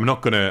 Yeah, I'm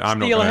not gonna.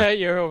 He'll hurt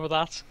you over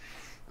that.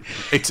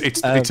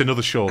 It's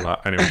another show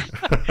that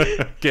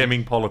anyway.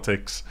 Gaming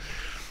politics.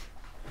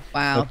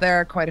 Wow, there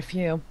are quite a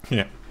few.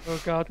 Yeah.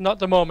 Oh God, not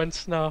the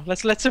moment. No,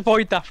 let's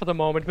avoid that for the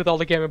moment with all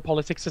the gaming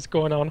politics that's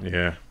going on.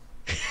 Yeah.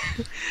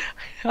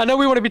 I know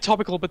we want to be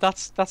topical, but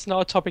that's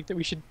not a topic that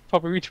we should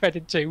probably retread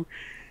into.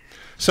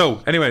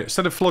 So, anyway,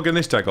 instead of flogging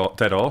this dead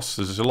horse,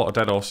 there's a lot of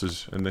dead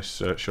horses in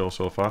this show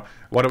so far.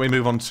 Why don't we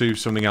move on to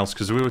something else?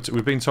 Because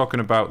we've been talking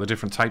about the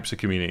different types of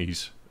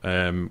communities,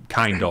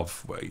 kind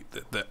of.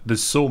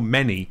 There's so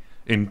many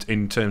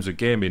in terms of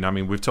gaming. I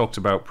mean, we've talked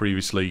about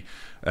previously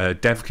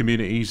dev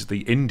communities,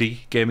 the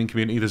indie gaming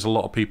community. There's a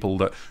lot of people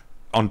that,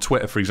 on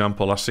Twitter, for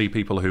example, I see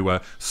people who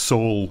are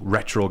sole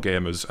retro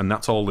gamers, and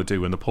that's all they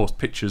do, and they post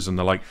pictures, and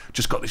they're like,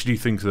 just got this new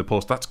thing to the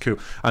post, that's cool.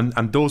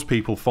 And those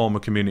people form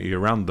a community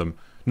around them.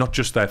 Not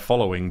just their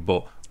following,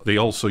 but they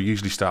also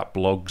usually start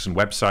blogs and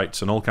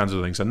websites and all kinds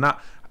of things. And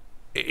that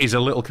is a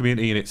little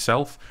community in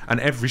itself. And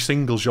every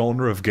single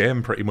genre of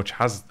game pretty much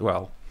has,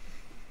 well,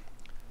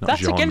 that's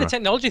genre. Again a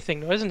technology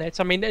thing, though, isn't it?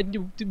 I mean,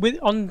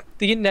 on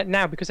the internet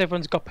now, because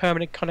everyone's got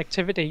permanent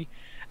connectivity,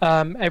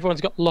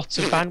 everyone's got lots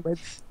of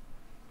bandwidth.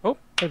 Oh,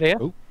 they're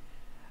there. Oh.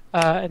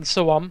 And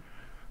so on.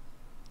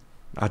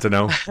 I don't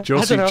know.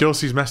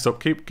 Josie's messed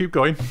up. Keep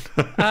going.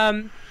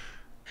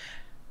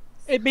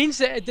 It means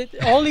that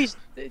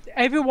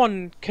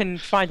everyone can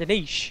find a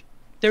niche.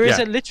 There is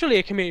literally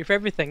a community for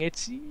everything.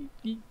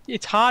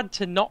 It's hard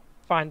to not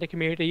find a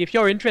community if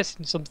you're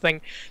interested in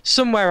something.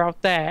 Somewhere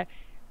out there,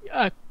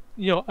 a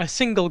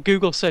single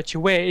Google search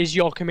away is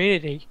your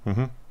community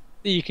that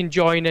you can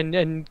join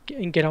and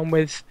get on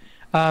with.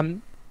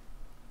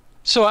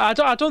 So I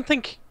don't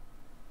think.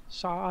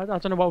 So I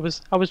don't know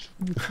what I was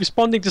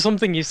responding to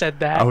something you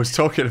said there. I was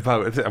talking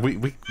about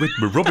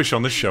we're rubbish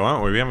on this show,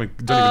 aren't we? We don't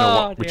even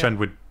know which end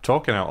we're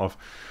talking out of.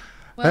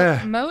 Well,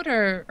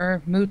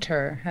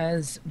 Mooter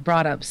has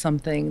brought up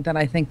something that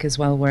I think is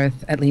well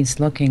worth at least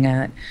looking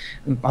at.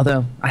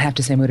 Although I have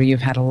to say, Mooter,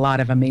 you've had a lot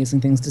of amazing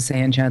things to say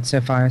in chat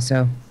so far.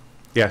 So.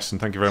 Yes,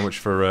 and thank you very much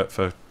for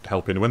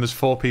helping. When there's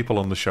 4 people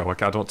on the show,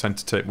 I don't tend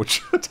to take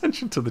much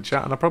attention to the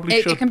chat, and I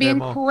probably should. It can be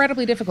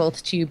incredibly difficult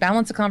to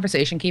balance a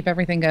conversation, keep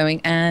everything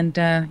going, and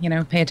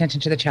pay attention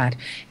to the chat.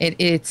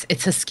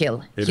 It's a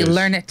skill. You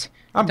learn it.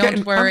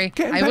 Don't worry.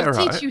 I will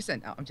teach you.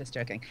 No, I'm just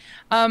joking.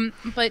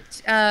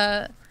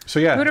 So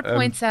yeah, Mooter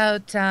points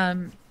out.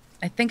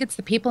 I think it's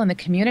the people in the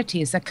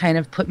communities that kind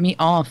of put me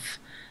off,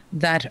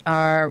 that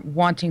are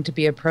wanting to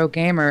be a pro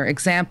gamer.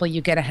 Example,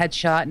 you get a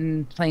headshot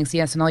and playing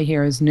CS and all you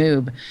hear is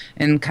noob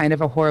and kind of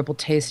a horrible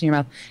taste in your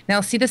mouth. Now,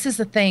 see, this is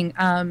the thing.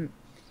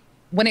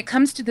 When it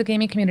comes to the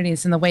gaming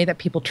communities and the way that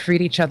people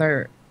treat each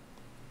other,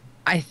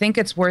 I think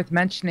it's worth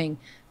mentioning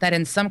that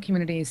in some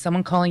communities,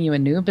 someone calling you a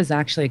noob is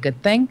actually a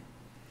good thing.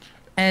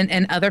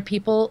 And other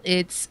people,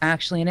 it's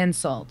actually an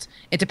insult.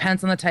 It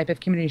depends on the type of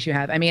communities you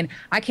have. I mean,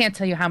 I can't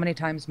tell you how many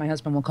times my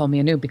husband will call me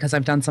a noob because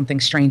I've done something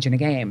strange in a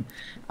game.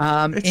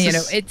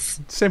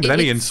 It's same with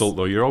any insult,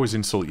 though. You always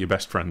insult your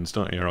best friends,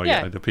 don't you?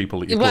 Or the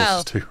people that you're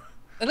closest to.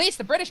 At least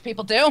the British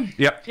people do.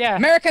 Yep. Yeah.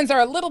 Americans are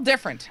a little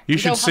different. You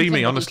should see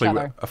me, honestly,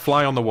 a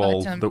fly on the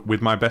wall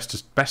with my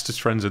bestest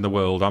friends in the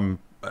world. I'm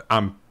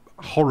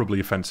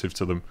horribly offensive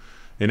to them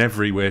in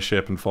every way,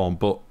 shape, and form.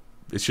 But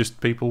it's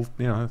just people,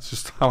 it's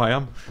just how I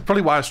am.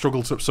 Probably why I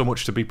struggle so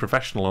much to be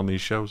professional on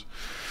these shows.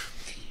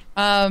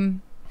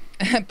 Poor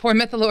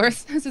Mythalor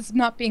says it's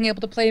not being able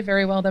to play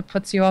very well that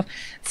puts you off.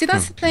 See,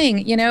 that's the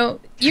thing.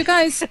 You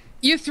guys,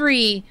 you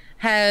 3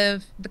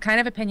 have the kind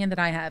of opinion that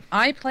I have.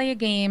 I play a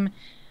game.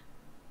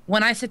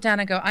 When I sit down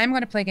and go, I'm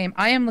going to play a game,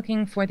 I am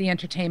looking for the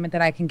entertainment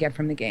that I can get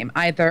from the game.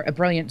 Either a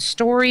brilliant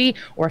story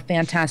or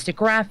fantastic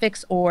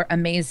graphics or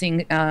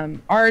amazing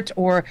art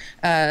or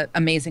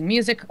amazing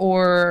music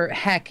or,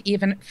 heck,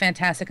 even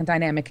fantastic and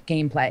dynamic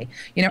gameplay.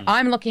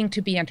 I'm looking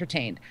to be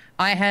entertained.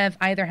 I have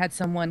either had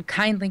someone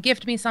kindly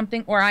gift me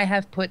something or I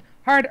have put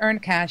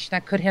hard-earned cash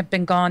that could have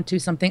been gone to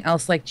something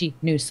else like,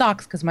 new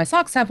socks, because my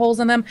socks have holes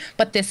in them,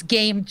 but this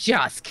game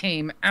just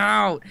came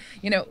out.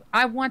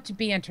 I want to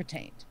be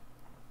entertained.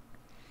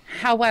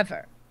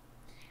 However,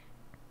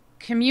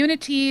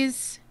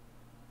 communities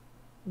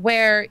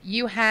where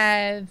you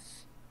have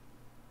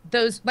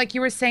those, like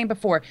you were saying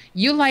before,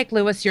 you like,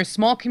 Lewis, your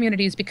small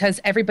communities because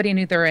everybody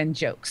knew they were in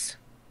jokes.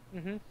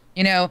 Mm-hmm.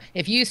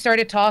 If you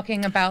started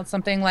talking about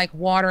something like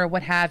water or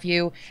what have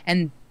you,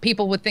 and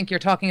people would think you're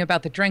talking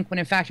about the drink when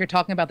in fact you're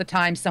talking about the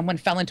time someone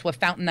fell into a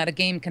fountain at a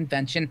game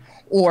convention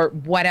or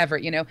whatever.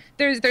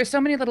 There's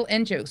so many little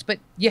in-jokes, but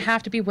you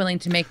have to be willing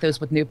to make those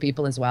with new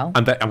people as well.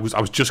 And I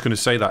was just going to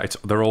say that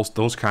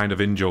those kind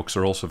of in-jokes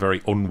are also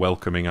very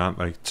unwelcoming, aren't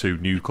they, to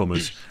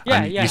newcomers?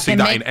 You see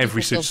that in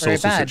every social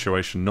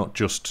situation, not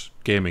just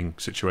gaming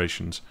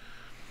situations.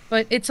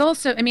 But it's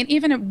also,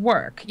 even at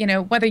work,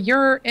 whether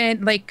you're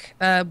in, I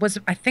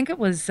think it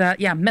was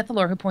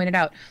Mythalor who pointed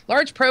out,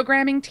 large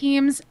programming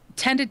teams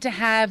tended to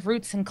have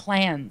roots in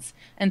clans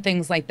and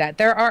things like that.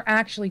 There are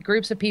actually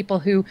groups of people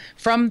who,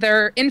 from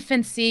their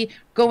infancy,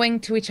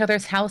 going to each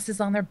other's houses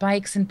on their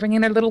bikes and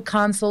bringing their little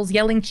consoles,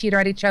 yelling cheater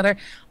at each other.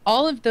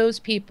 All of those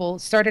people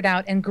started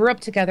out and grew up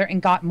together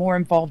and got more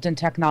involved in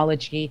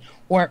technology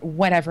or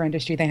whatever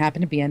industry they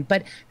happen to be in.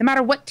 But no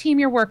matter what team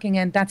you're working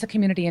in, that's a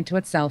community into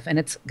itself, and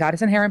it's got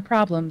its inherent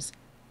problems.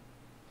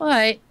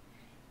 But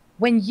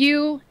when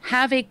you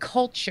have a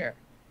culture,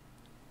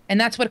 and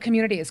that's what a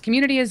community is.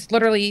 Community is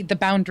literally the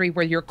boundary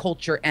where your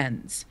culture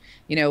ends.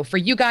 For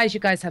you guys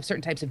have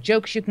certain types of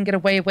jokes you can get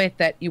away with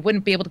that you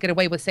wouldn't be able to get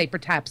away with, say,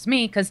 perhaps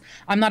me, because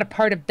I'm not a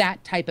part of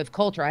that type of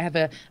culture. I have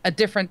a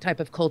different type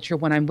of culture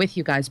when I'm with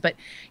you guys. But,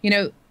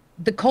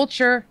 the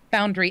culture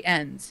boundary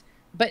ends.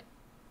 But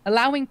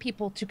allowing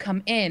people to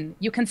come in,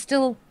 you can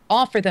still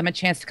offer them a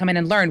chance to come in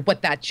and learn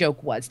what that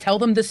joke was. Tell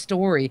them the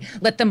story.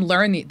 Let them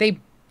learn.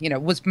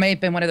 May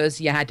have been one of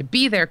those you had to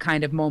be there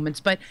kind of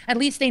moments, but at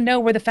least they know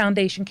where the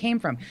foundation came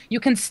from. You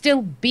can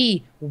still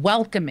be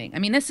welcoming.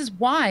 This is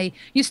why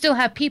you still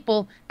have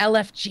people,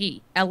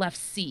 LFG,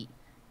 LFC.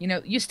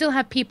 You still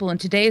have people in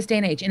today's day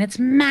and age, and it's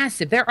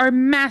massive. There are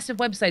massive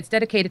websites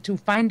dedicated to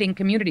finding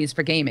communities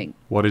for gaming.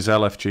 What is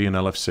LFG and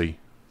LFC?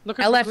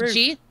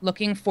 LFG,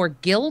 looking for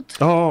guild.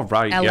 Oh,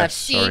 right, LFC, yes,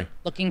 sorry.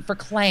 Looking for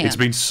clan. It's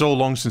been so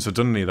long since I've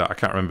done any of that, I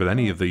can't remember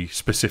any of the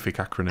specific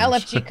acronyms.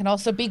 LFG can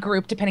also be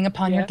group, depending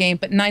upon your game,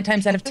 but 9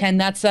 times out of 10,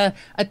 that's a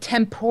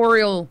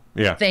temporal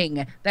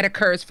thing that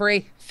occurs for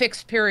a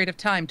fixed period of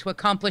time to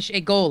accomplish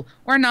a goal,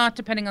 or not,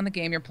 depending on the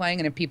game you're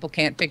playing, and if people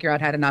can't figure out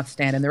how to not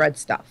stand in the red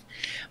stuff.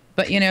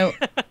 But,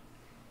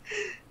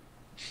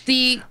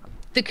 the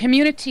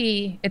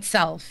community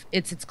itself,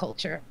 it's its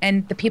culture,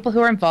 and the people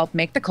who are involved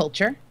make the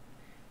culture.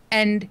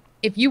 And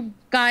if you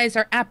guys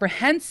are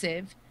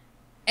apprehensive,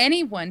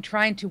 anyone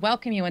trying to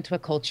welcome you into a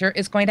culture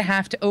is going to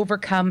have to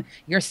overcome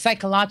your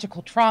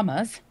psychological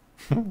traumas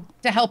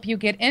to help you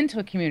get into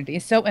a community.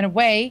 So in a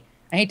way,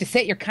 I hate to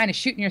say it, you're kind of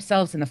shooting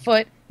yourselves in the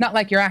foot. Not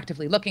like you're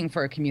actively looking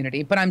for a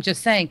community, but I'm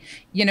just saying,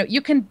 you know,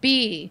 you can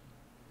be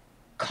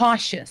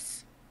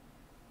cautious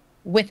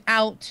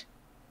without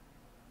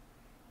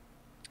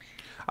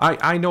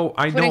I know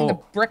putting the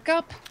brick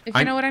up, if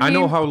you know what I mean. I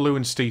know how Lew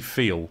and Ste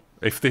feel.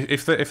 If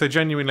they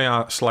genuinely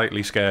are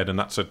slightly scared, and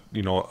that's an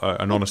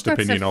honest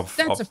opinion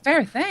that's a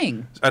fair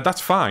thing.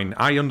 That's fine.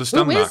 I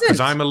understand that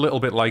because I'm a little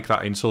bit like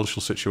that in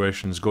social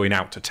situations. Going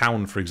out to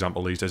town, for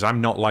example, these days,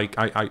 I'm not like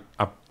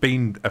I've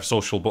been a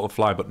social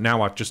butterfly, but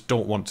now I just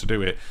don't want to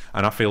do it,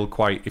 and I feel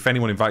quite. If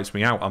anyone invites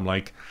me out, I'm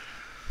like,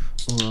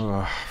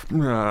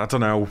 I don't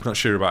know, not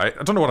sure about it.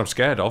 I don't know what I'm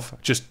scared of.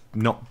 Just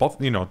not,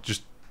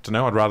 just don't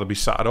know. I'd rather be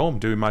sat at home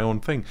doing my own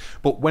thing.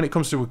 But when it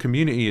comes to a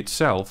community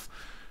itself,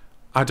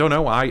 I don't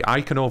know,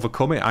 I can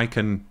overcome it. I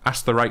can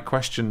ask the right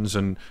questions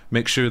and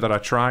make sure that I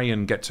try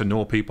and get to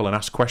know people and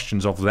ask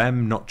questions of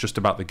them, not just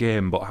about the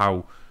game, but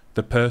how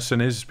the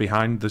person is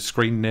behind the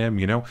screen name,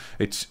 you know?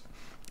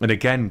 And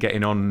again,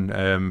 getting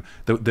on,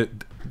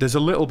 there's a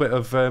little bit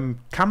of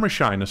camera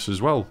shyness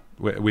as well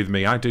with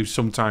me. I do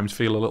sometimes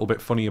feel a little bit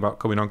funny about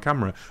coming on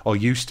camera, or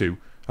used to.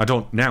 I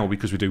don't now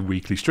because we do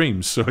weekly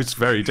streams, so it's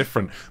very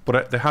different.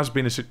 But there has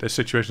been a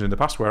situation in the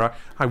past where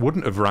I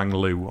wouldn't have rang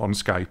Lew on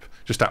Skype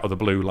just out of the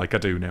blue like I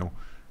do now,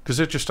 because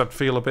I'd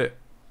feel a bit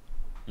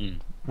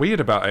weird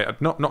about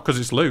it. Not because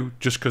it's Lew,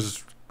 just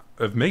because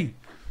of me.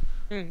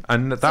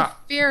 And so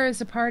fear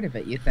is a part of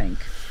it, you think?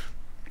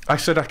 I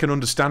said I can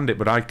understand it,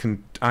 but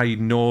I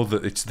know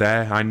that it's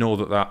there. I know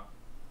that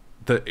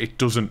it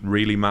doesn't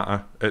really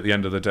matter at the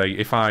end of the day.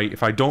 If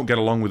I don't get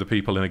along with the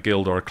people in a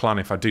guild or a clan,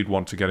 if I did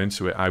want to get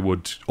into it, I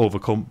would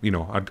overcome.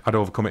 I'd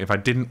overcome it. If I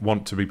didn't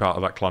want to be part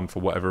of that clan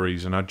for whatever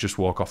reason, I'd just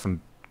walk off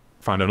and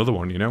find another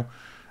one.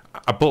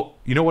 But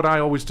you know what I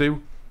always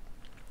do?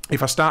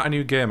 If I start a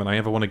new game and I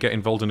ever want to get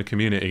involved in a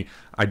community,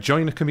 I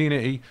join a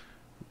community,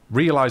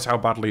 realize how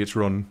badly it's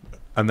run,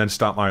 and then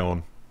start my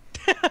own.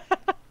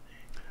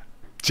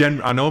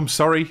 I know I'm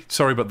sorry,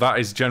 but that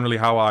is generally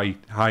how I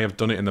have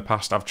done it in the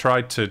past. I've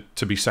tried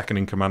to be second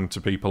in command to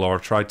people, or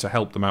I've tried to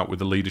help them out with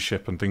the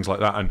leadership and things like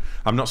that. And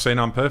I'm not saying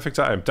I'm perfect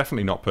at it. I'm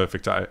definitely not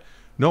perfect at it.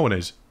 No one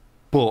is.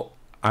 But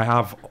I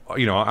have,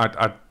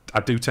 I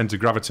do tend to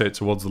gravitate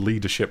towards the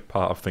leadership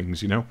part of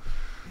things,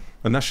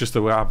 And that's just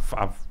the way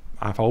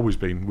I've always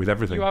been with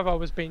everything. You have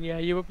always been, yeah.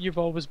 You've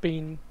always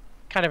been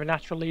kind of a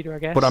natural leader, I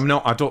guess. But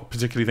I don't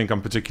particularly think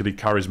I'm particularly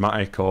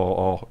charismatic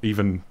or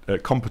even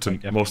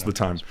competent most of the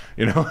time,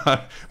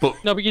 But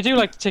no, but you do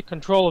like to take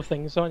control of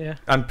things, don't you?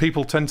 And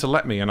people tend to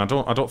let me, and I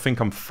don't think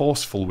I'm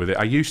forceful with it.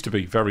 I used to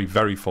be very,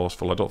 very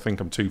forceful. I don't think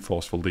I'm too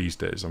forceful these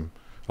days. I'm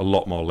a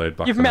lot more laid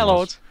back. You've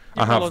mellowed.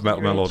 I have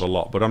mellowed a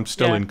lot, but I'm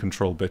still in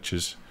control,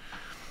 bitches.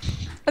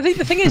 I think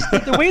the thing is,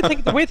 the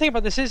weird thing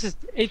about this is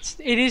it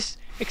is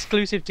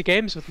exclusive to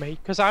games with me,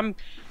 because I'm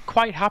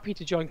quite happy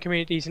to join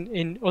communities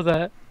in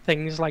other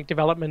things like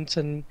development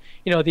and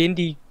the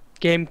indie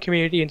game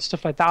community and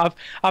stuff like that.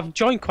 I've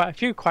joined quite a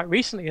few quite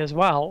recently as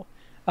well,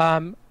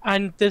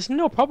 and there's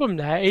no problem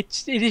there.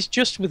 It is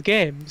just with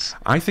games.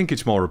 I think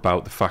it's more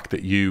about the fact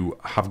that you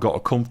have got a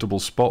comfortable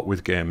spot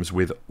with games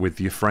with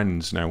your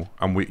friends now,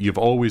 and you've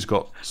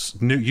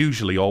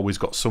usually always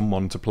got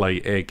someone to play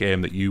a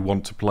game that you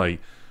want to play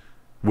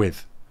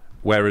with,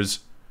 whereas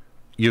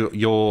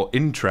your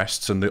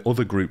interests and the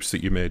other groups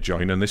that you may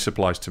join, and this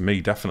applies to me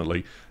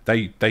definitely,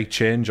 they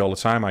change all the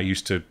time. I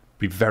used to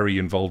be very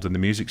involved in the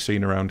music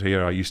scene around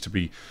here. I used to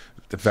be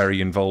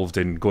very involved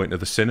in going to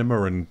the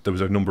cinema, and there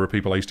was a number of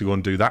people I used to go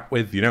and do that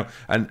with,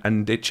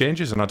 and it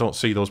changes, and I don't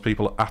see those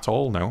people at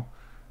all now.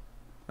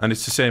 And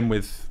it's the same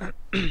with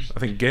I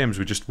think games.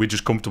 We're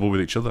just comfortable with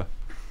each other.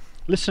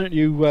 Listening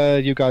to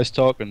you guys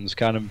talking has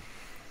kind of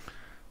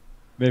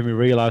made me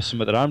realise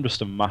something, that I'm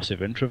just a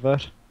massive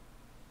introvert.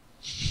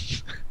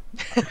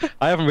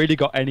 I haven't really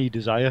got any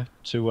desire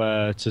to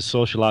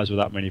socialise with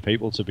that many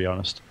people, to be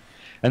honest,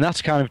 and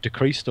that's kind of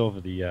decreased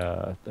over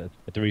the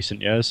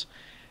recent years.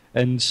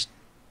 And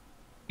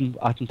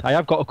I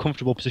have got a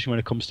comfortable position when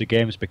it comes to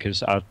games,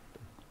 because I've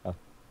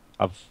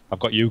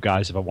got you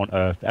guys if I want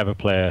to ever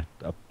play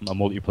a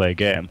multiplayer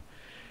game.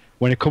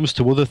 When it comes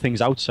to other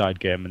things outside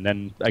game, and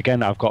then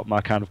again I've got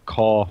my kind of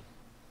core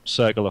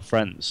circle of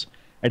friends.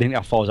 Anything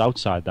that falls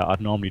outside that, I'd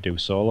normally do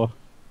solo.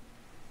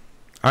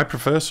 I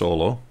prefer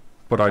solo,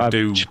 but I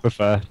do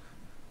prefer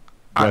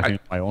working on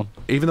my own.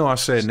 Even though I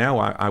say now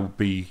I would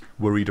be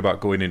worried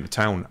about going into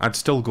town, I'd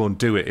still go and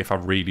do it if I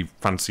really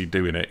fancied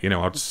doing it.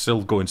 I'd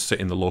still go and sit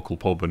in the local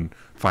pub and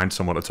find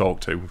someone to talk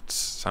to. It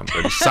sounds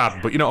really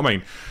sad, but you know what I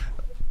mean?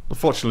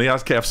 Unfortunately,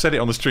 I've said it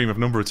on the stream a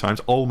number of times,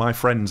 all my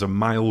friends are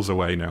miles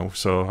away now,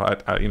 so I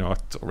don't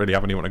really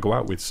have anyone to go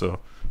out with, so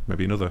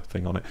maybe another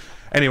thing on it.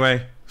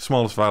 Anyway,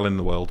 smallest violin in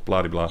the world,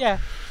 blah, blah, blah. Yeah,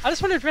 I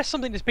just want to address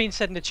something that's been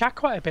said in the chat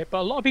quite a bit, but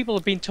a lot of people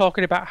have been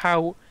talking about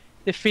how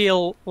they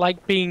feel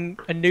like being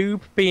a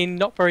noob, being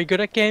not very good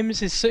at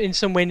games, is in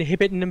some way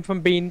inhibiting them from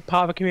being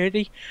part of a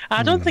community. And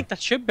I don't think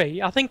that should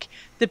be. I think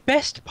the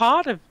best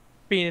part of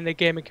being in a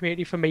gaming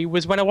community for me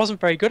was when I wasn't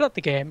very good at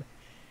the game.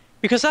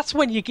 because that's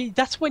when you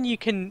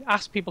can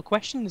ask people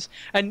questions,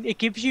 and it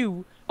gives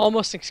you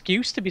almost an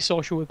excuse to be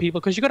social with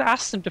people, because you've got to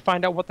ask them to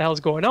find out what the hell's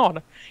going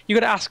on. You've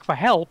got to ask for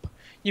help.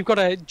 You've got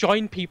to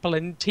join people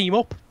and team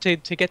up to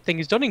get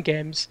things done in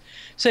games.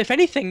 So if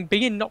anything,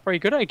 being not very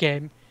good at a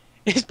game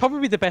is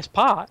probably the best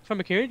part from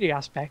a community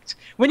aspect.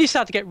 When you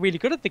start to get really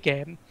good at the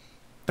game,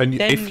 then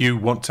if you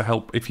want to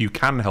help, if you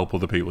can help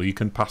other people, you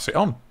can pass it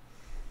on.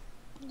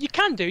 You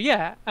can do,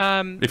 yeah.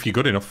 If you're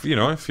good enough, you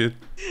know. If you,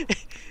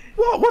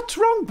 what's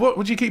wrong? What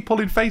would you keep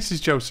pulling faces,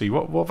 Josie?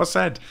 What have I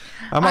said?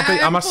 Am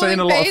I saying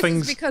a lot of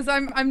things? Because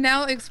I'm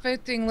now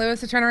expecting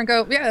Lewis to turn around and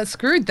go, yeah,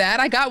 screwed that.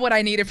 I got what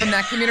I needed from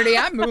that community.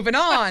 I'm moving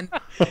on.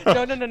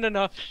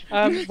 No.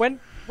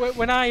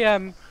 When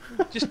I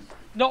just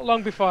not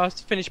long before I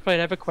finished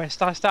playing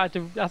EverQuest, I started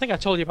to. I think I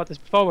told you about this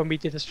before when we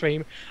did a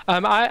stream.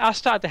 I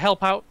started to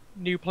help out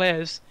new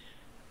players.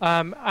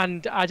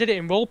 And I did it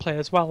in roleplay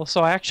as well,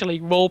 so I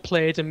actually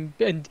roleplayed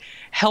and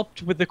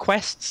helped with the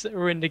quests that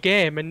were in the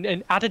game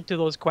and added to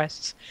those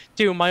quests,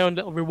 doing my own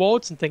little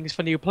rewards and things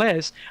for new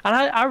players, and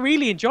I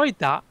really enjoyed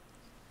that.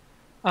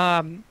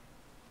 But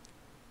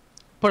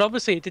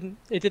obviously it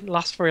didn't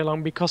last very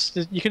long, because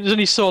there's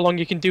only so long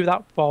you can do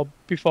that for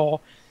before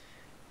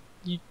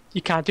you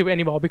can't do it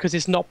anymore, because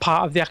it's not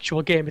part of the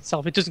actual game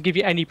itself. It doesn't give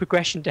you any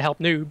progression to help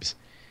noobs.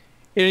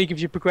 It only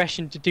gives you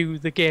progression to do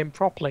the game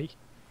properly.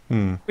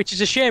 Which is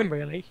a shame,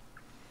 really.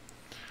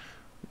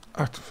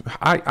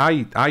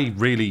 I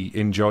really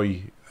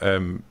enjoy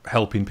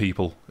helping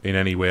people in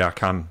any way I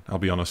can. I'll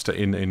be honest.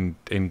 In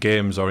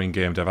games or in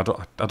game dev,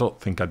 I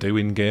don't think I do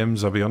in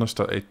games. I'll be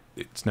honest.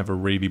 It's never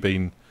really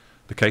been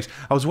the case.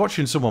 I was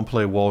watching someone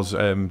play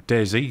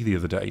DayZ the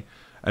other day,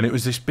 and it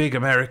was this big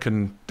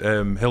American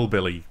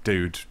hillbilly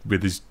dude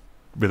with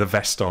a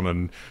vest on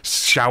and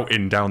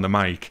shouting down the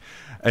mic.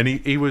 And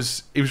he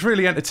was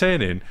really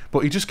entertaining, but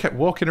he just kept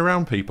walking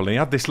around people. And he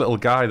had this little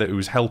guy that he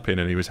was helping,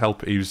 and he was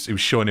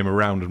showing him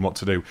around and what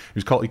to do.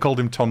 He called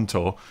him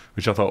Tonto,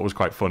 which I thought was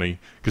quite funny,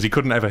 because he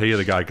couldn't ever hear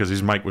the guy because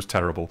his mic was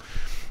terrible.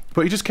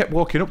 But he just kept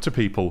walking up to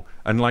people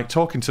and like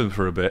talking to them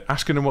for a bit,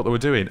 asking them what they were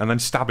doing, and then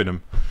stabbing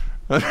them.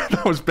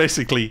 That was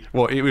basically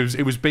what it was.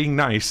 It was being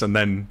nice and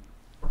then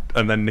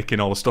nicking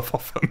all the stuff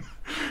off them.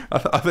 I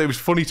thought it was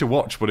funny to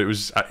watch, but it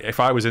was,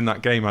 if I was in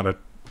that game, I'd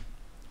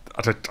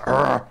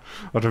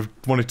have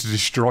wanted to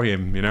destroy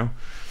him, you know?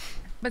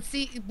 But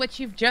see, what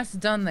you've just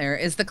done there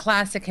is the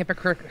classic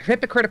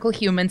hypocritical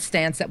human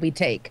stance that we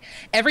take.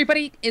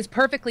 Everybody is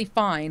perfectly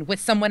fine with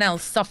someone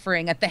else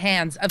suffering at the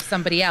hands of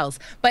somebody else,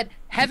 but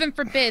heaven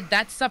forbid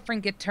that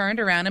suffering get turned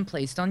around and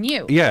placed on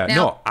you. Yeah,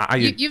 now,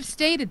 you've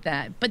stated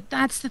that, but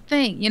that's the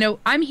thing. You know,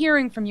 I'm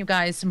hearing from you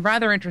guys some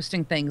rather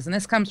interesting things, and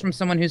this comes from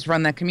someone who's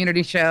run that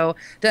community show,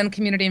 done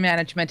community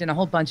management, and a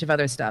whole bunch of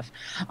other stuff.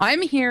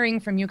 I'm hearing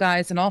from you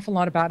guys an awful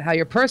lot about how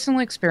your personal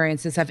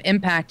experiences have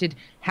impacted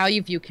how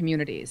you view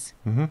communities.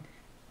 Mm-hmm.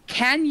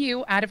 Can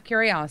you, out of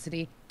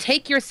curiosity,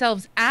 take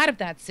yourselves out of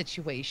that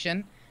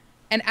situation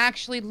and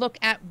actually look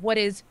at what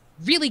is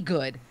really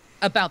good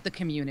about the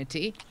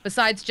community,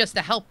 besides just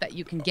the help that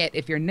you can get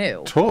if you're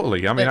new?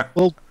 Totally. I mean,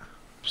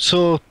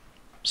 so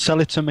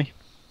sell it to me.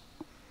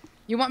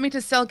 You want me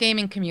to sell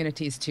gaming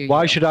communities to you?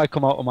 Why should I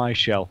come out of my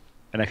shell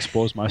and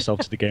expose myself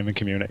to the gaming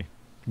community?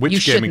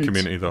 Which gaming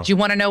community, though? Do you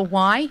want to know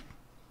why?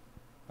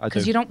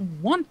 Because you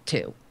don't want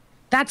to.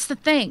 That's the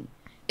thing.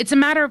 It's a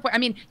matter of, I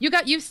mean,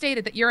 you've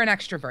stated that you're an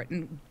extrovert,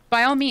 and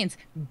by all means,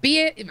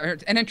 or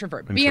an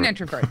introvert. Be an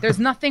introvert. There's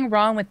nothing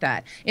wrong with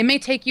that. It may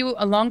take you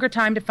a longer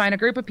time to find a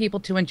group of people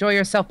to enjoy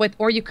yourself with,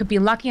 or you could be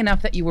lucky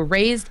enough that you were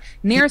raised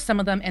near some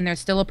of them and they're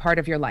still a part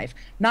of your life.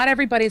 Not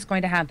everybody's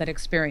going to have that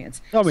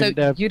experience. So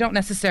you don't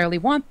necessarily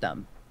want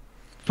them.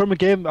 From a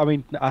game, I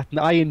mean,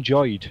 I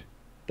enjoyed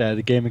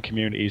the gaming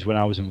communities when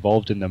I was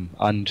involved in them,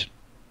 and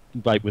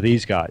like with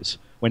these guys,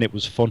 when it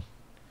was fun.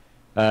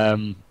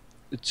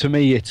 To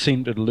me, it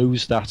seemed to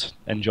lose that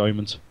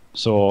enjoyment,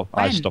 so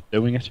I stopped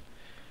doing it.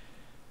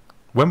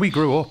 When we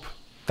grew up,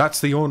 that's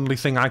the only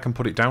thing I can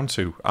put it down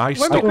to. I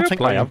don't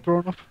think I have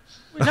grown up.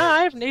 No,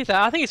 I haven't either.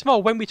 I think it's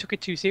more when we took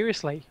it too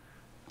seriously.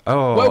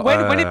 Oh,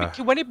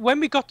 when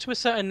we got to a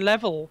certain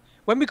level,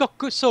 when we got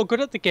so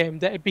good at the game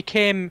that it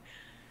became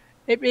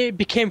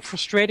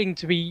frustrating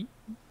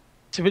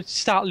to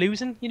start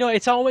losing. You know,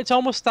 it's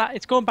almost that.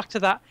 It's going back to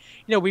that.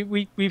 You know,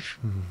 we've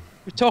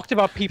talked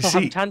about people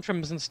having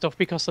tantrums and stuff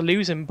because they're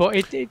losing, but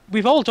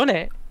we've all done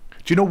it.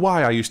 Do you know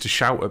why I used to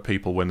shout at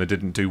people when they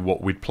didn't do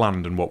what we'd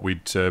planned and what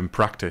we'd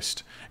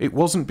practiced? It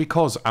wasn't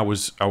because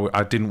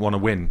I didn't want to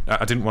win.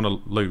 I didn't want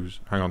to lose.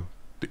 Hang on.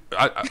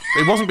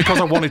 It wasn't because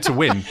I wanted to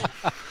win.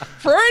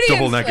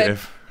 Double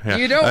negative. Yeah.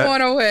 You don't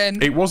want to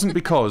win. It wasn't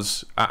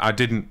because I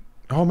didn't...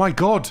 Oh my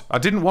God. I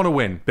didn't want to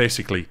win,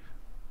 basically.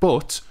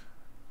 But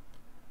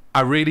I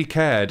really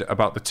cared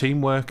about the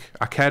teamwork.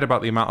 I cared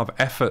about the amount of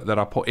effort that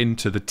I put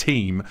into the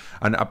team,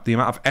 and the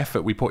amount of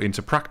effort we put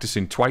into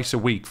practicing twice a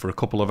week for a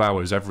couple of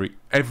hours every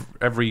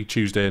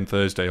Tuesday and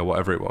Thursday or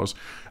whatever it was.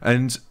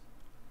 And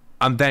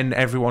and then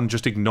everyone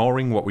just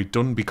ignoring what we'd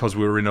done because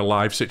we were in a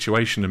live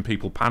situation and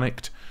people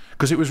panicked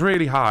because it was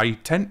really high.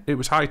 It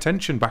was high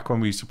tension back when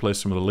we used to play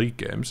some of the league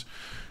games.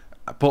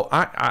 But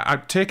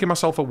I've taken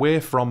myself away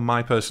from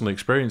my personal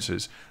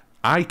experiences.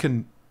 I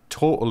can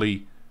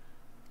totally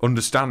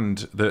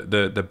understand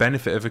the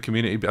benefit of a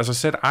community. As I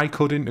said, I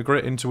could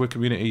integrate into a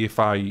community if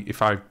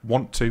I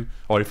want to,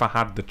 or if I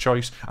had the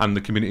choice, and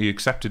the community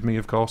accepted me,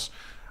 of course.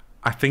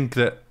 I think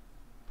that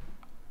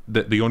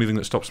the only thing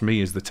that stops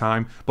me is the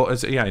time.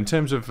 But in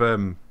terms of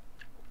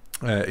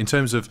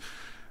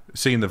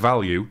seeing the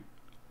value,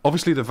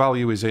 obviously the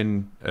value is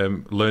in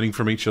learning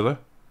from each other.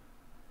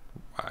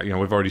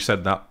 We've already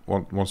said that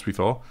once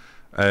before.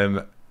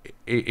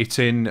 It's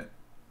in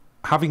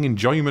having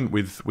enjoyment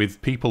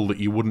with people that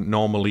you wouldn't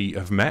normally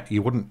have met.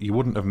 You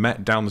wouldn't have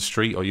met down the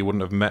street, or you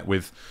wouldn't have met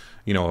with,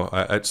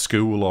 at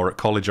school or at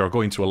college or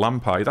going to a LAN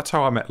party. That's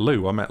how I met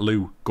Lew. I met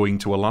Lew going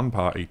to a LAN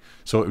party.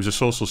 So it was a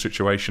social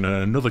situation and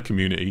another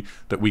community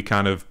that we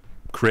kind of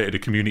created a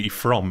community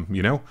from,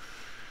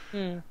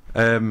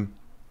 And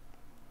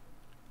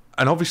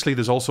obviously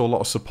there's also a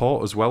lot of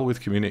support as well with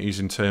communities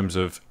in terms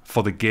of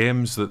for the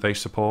games that they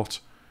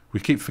support. We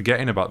keep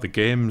forgetting about the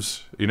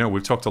games.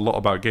 We've talked a lot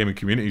about gaming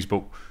communities,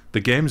 but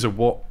the games are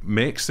what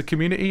makes the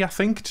community, I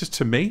think, just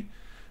to me.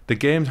 The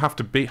games has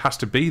to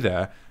be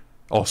there,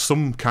 or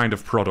some kind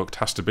of product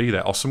has to be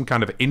there, or some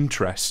kind of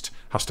interest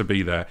has to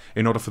be there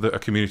in order for a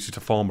community to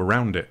form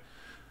around it.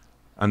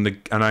 And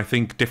I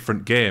think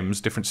different games,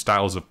 different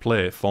styles of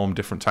play form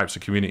different types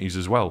of communities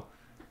as well.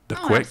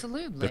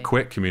 Absolutely. The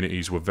Quake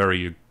communities were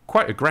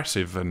quite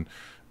aggressive and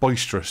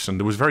boisterous, and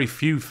there was very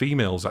few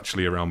females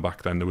actually around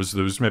back then. There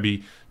was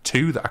maybe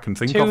two that I can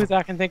think of. Two that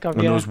I can think of,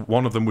 and there was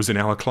one of them was in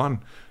our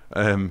clan.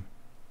 The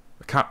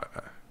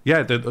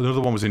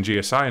other one was in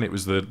GSI, and it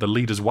was the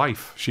leader's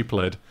wife. She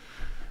played.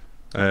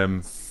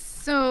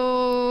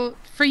 So,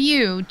 for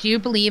you, do you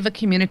believe a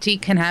community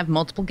can have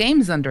multiple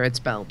games under its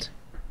belt?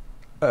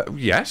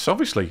 Yes,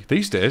 obviously.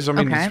 These days,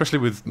 especially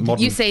with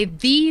modern... You say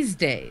these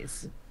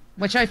days,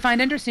 which I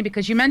find interesting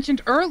because you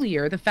mentioned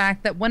earlier the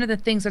fact that one of the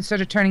things that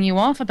started turning you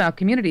off about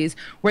communities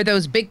were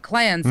those big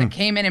clans that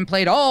came in and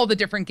played all the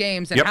different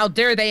games, and how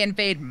dare they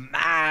invade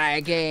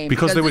my game?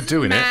 Because they were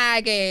doing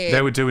it. Game.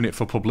 They were doing it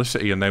for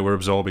publicity, and they were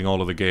absorbing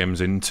all of the games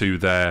into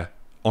their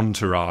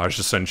entourage,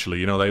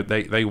 essentially.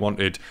 They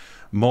wanted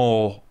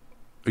more...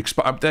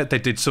 They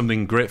did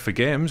something great for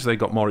games. They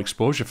got more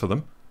exposure for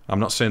them. I'm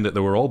not saying that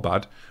they were all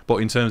bad, but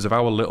in terms of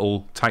our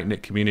little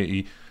tight-knit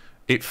community,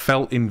 it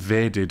felt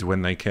invaded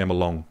when they came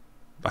along.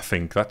 I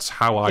think that's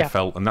how I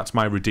felt, and that's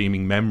my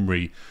redeeming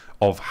memory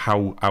of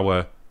how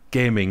our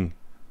gaming,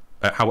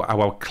 how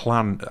our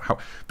clan, how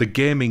the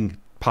gaming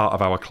part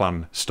of our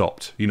clan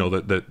stopped.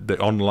 The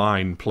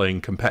online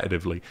playing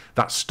competitively,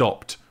 that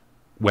stopped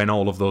when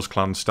all of those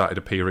clans started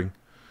appearing.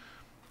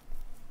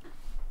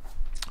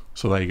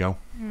 So there you go.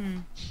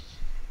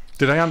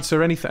 Did I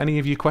answer any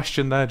of your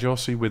question there,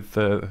 Josey? With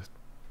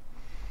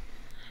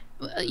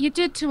you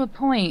did to a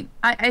point.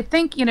 I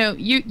think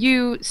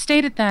you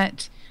stated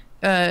that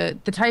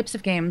the types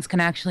of games can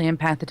actually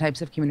impact the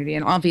types of community,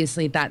 and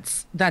obviously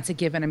that's a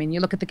given. I mean, you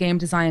look at the game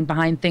design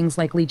behind things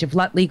like League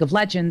of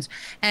Legends,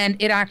 and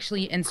it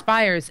actually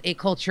inspires a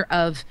culture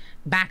of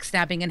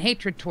backstabbing and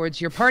hatred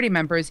towards your party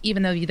members,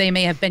 even though they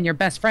may have been your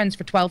best friends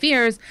for 12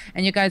 years,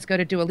 and you guys go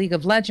to do a League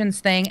of Legends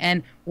thing,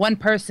 and one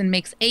person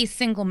makes a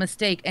single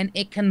mistake, and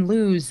it can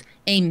lose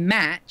a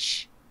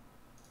match.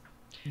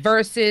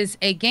 Versus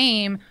a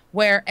game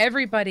where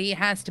everybody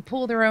has to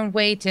pull their own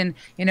weight, and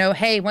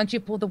hey, once you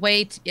pull the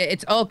weight,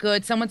 it's all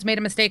good. Someone's made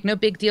a mistake, no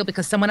big deal,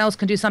 because someone else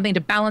can do something to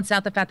balance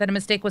out the fact that a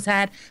mistake was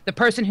had. The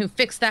person who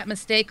fixed that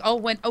mistake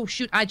oh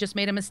shoot, I just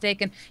made a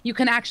mistake, and you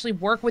can actually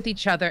work with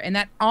each other, and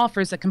that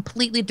offers a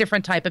completely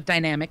different type of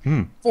dynamic,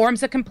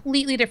 forms a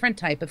completely different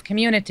type of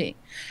community.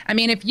 I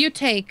mean, if you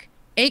take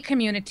a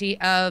community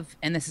of,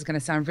 and this is going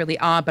to sound really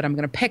odd, but I'm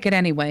going to pick it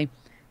anyway.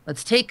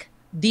 Let's take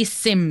the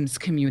Sims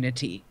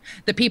community,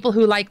 the people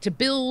who like to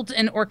build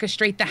and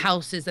orchestrate the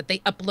houses that they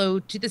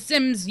upload to the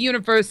Sims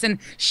universe and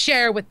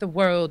share with the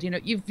world.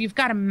 You've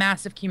got a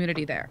massive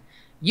community there.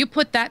 You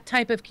put that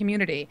type of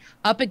community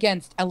up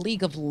against a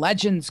League of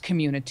Legends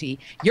community,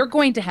 you're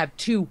going to have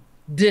two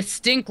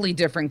distinctly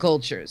different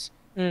cultures.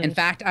 In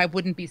fact, I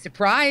wouldn't be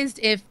surprised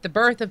if the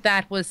birth of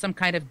that was some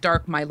kind of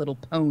dark My Little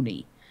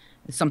Pony,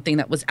 something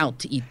that was out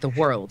to eat the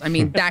world. I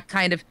mean, that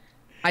kind of...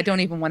 I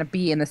don't even want to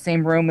be in the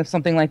same room if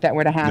something like that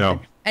were to happen.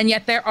 No. And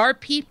yet there are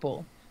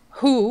people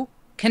who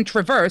can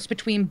traverse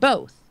between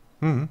both.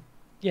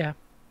 Yeah.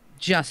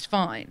 Just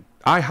fine.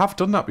 I have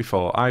done that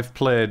before. I've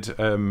played...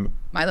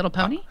 My Little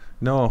Pony?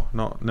 No,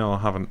 I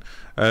haven't.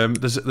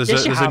 There's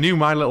a new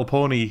My Little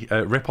Pony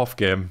rip-off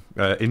game,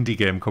 indie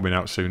game coming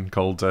out soon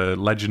called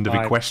Legend of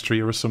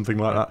Equestria or something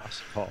like that. I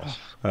suppose.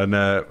 And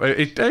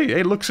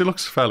it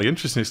looks fairly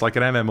interesting. It's like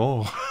an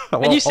MMO.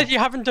 And you said you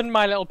haven't done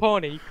My Little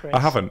Pony, Chris. I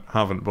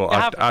haven't. But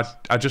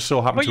I just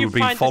so happened to have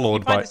been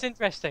followed by. It's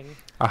interesting.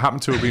 I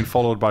happened to have been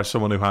followed by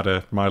someone who had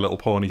a My Little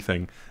Pony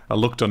thing. I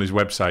looked on his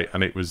website,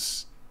 and it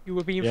was You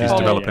were being Yeah. followed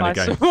Developing by a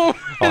game. someone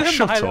Oh, with a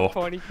shut My Little up.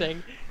 Pony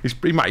thing.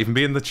 He might even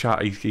be in the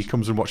chat. He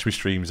comes and watches me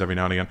streams every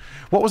now and again.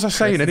 What was I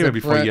saying Chris is anyway a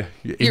before bro- you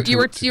You were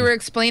interrupted me?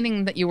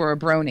 explaining that you were a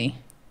brony.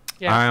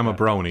 Yeah. I am a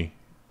brony.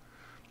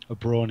 A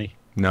brawny.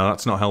 No,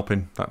 that's not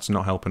helping. That's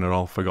not helping at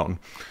all. Forgotten.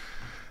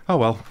 Oh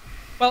well.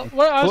 Well,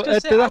 what I was Well,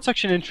 going to say. that's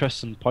actually an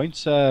interesting point.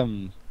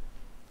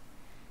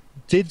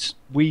 Did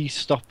we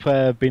stop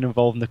being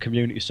involved in the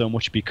community so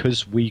much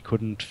because we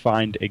couldn't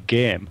find a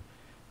game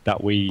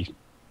that we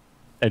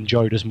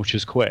enjoyed as much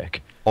as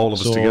Quake? All of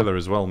us So- together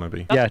as well,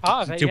 maybe. That's Yeah,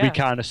 part of it, did we yeah.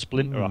 kind of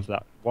splinter off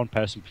that? One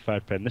person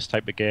preferred playing this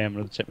type of game,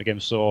 another type of game,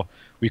 so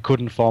we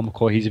couldn't form a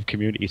cohesive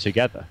community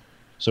together.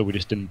 So we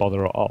just didn't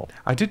bother at all.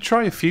 I did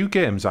try a few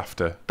games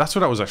after. That's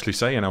what I was actually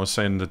saying. I was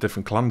saying the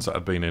different clans that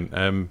I'd been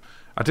in.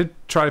 I did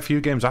try a few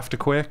games after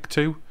Quake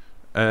too.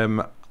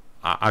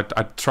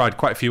 I tried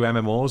quite a few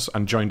MMOs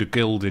and joined a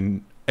guild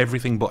in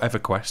everything but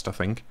EverQuest, I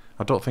think.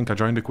 I don't think I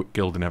joined a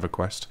guild in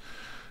EverQuest.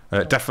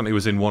 Definitely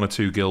was in one or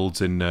two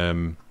guilds in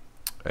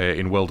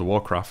World of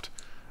Warcraft.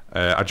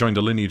 I joined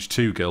a Lineage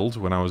 2 guild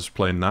when I was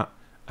playing that.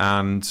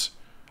 And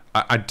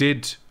I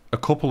did a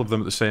couple of them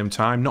at the same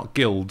time. Not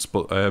guilds,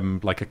 but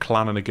like a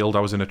clan and a guild. I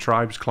was in a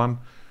tribes clan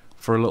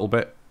for a little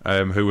bit,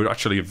 who were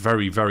actually a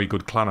very, very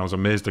good clan. I was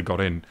amazed I got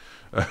in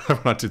when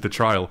I did the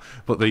trial.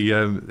 But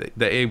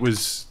it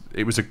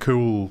was a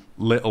cool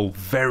little,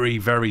 very,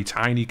 very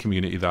tiny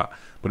community that.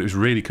 But it was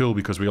really cool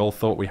because we all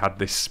thought we had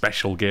this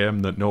special game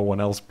that no one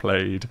else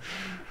played.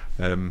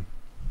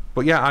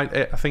 But yeah,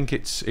 I think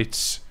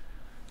it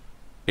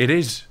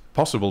is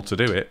possible to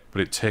do it,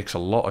 but it takes a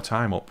lot of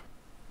time up.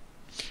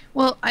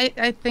 Well,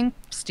 I think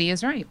Ste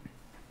is right.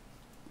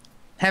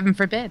 Heaven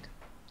forbid.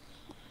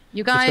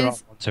 You It's going on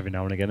guys, once every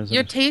now and again, isn't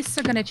your it? tastes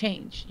are going to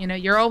change. You know,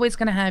 you're always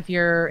going to have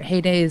your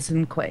heydays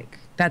in Quake.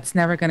 That's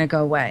never going to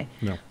go away.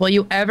 No. Will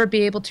you ever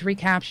be able to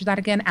recapture that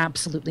again?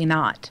 Absolutely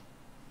not.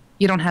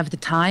 You don't have the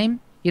time.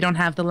 You don't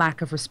have the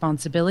lack of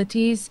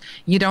responsibilities.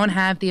 You don't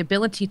have the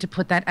ability to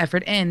put that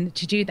effort in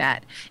to do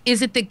that.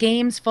 Is it the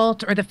game's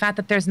fault or the fact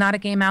that there's not a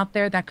game out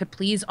there that could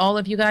please all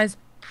of you guys?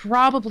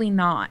 Probably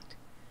not.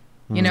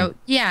 You know,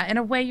 yeah, in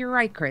a way, you're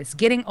right, Chris.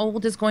 Getting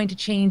old is going to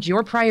change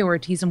your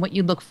priorities and what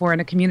you look for in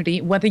a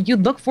community, whether you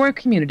look for a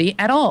community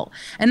at all.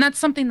 And that's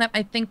something that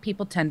I think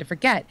people tend to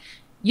forget.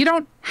 You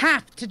don't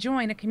have to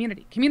join a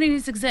community.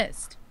 Communities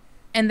exist.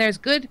 And there's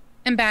good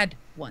and bad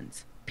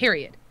ones,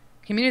 period.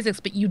 Communities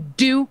exist, but you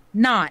do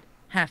not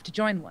have to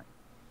join one.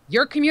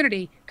 Your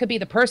community could be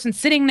the person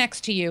sitting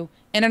next to you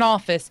in an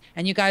office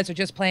and you guys are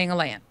just playing a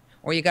LAN.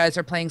 Or you guys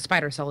are playing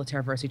Spider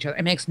Solitaire versus each other.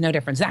 It makes no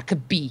difference. That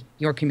could be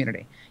your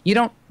community. You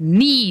don't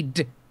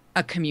need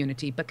a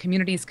community, but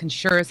communities can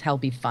sure as hell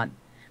be fun.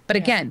 But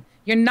again,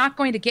 you're not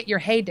going to get your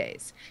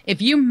heydays.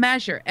 If you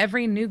measure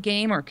every new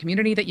game or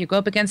community that you go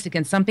up against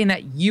something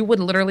that you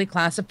would literally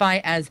classify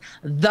as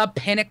the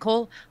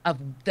pinnacle of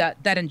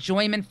that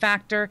enjoyment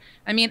factor,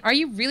 I mean, are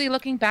you really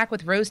looking back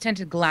with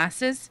rose-tinted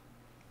glasses?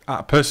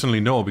 Personally,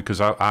 no,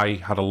 because I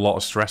had a lot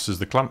of stress as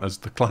the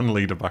clan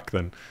leader back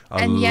then.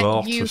 A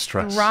lot you of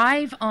stress.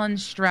 thrive on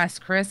stress,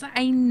 Chris.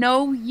 I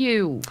know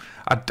you.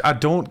 I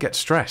don't get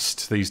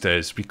stressed these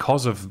days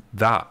because of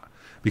that.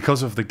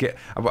 Because of the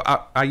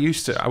I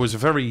used to. I was a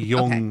very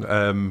young.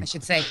 I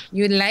should say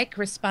you like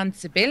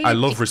responsibility. I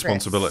love Chris.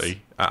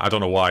 responsibility. I don't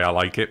know why I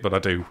like it, but I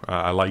do.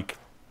 I like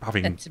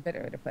having That's a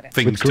better way to put it.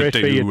 things With to great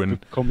fee, do, it and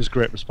becomes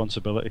great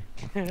responsibility.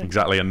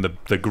 exactly. And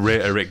the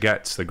greater it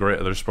gets, the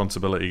greater the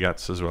responsibility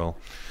gets as well.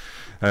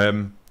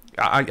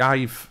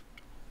 I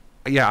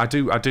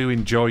do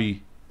enjoy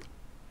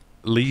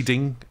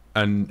leading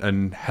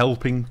and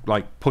helping,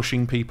 like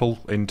pushing people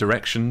in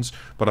directions,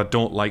 but I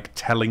don't like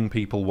telling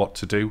people what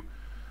to do,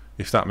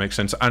 if that makes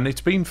sense. And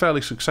it's been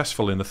fairly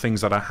successful in the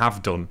things that I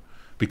have done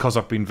because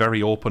I've been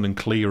very open and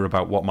clear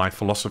about what my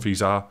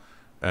philosophies are.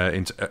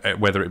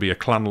 Whether it be a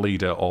clan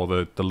leader or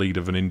the lead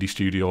of an indie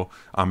studio,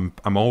 I'm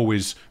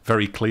always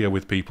very clear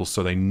with people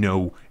so they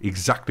know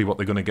exactly what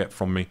they're going to get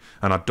from me,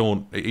 and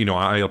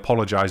I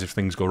apologize if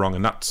things go wrong,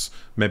 and that's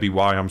maybe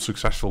why I'm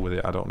successful with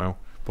it. I don't know,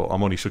 but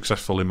I'm only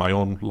successful in my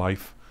own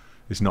life.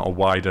 It's not a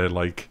wider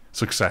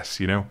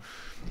success,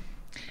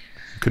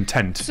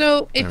 content.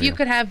 So, if you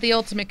could have the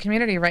ultimate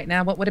community right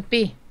now, what would it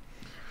be?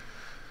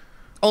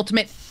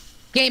 Ultimate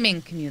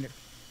gaming community.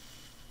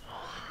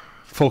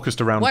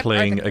 Focused around What are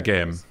playing the a game.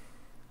 characters?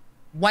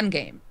 One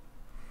game.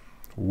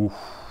 Oof.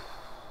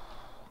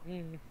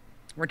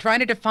 We're trying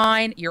to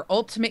define your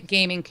ultimate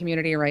gaming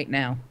community right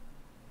now.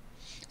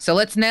 So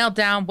let's nail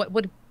down what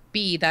would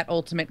be that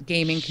ultimate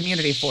gaming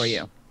community for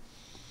you.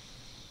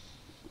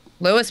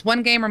 Lewis,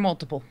 one game or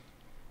multiple?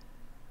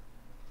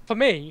 For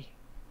me,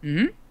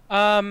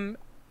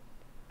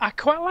 I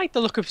quite like the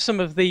look of some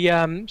of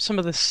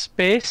the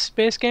space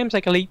games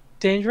like Elite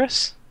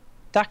Dangerous.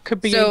 That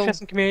could be an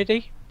interesting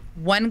community.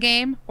 One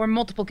game or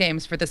multiple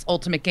games for this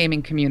ultimate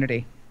gaming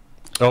community?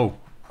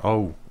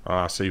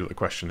 I see what the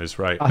question is,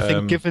 right. I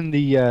think given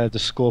the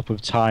scope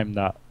of time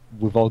that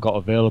we've all got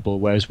available,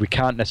 whereas we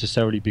can't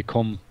necessarily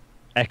become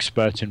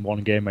experts in one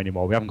game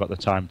anymore, we haven't got the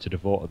time to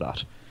devote to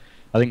that.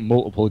 I think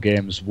multiple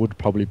games would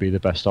probably be the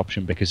best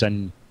option, because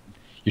then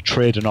you're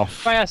trading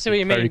off. I see what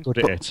you very mean. good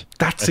at it.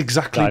 That's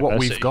exactly what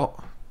we've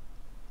got.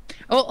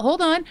 Oh,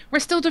 hold on. We're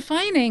still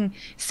defining.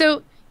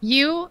 So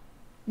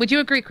would you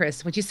agree,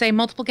 Chris? Would you say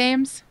multiple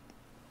games?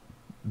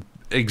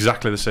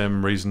 Exactly the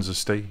same reasons as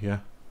Ste, yeah.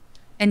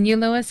 And you,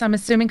 Lewis, I'm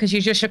assuming, because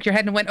you just shook your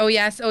head and went, oh,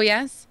 yes, oh,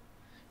 yes?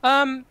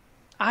 I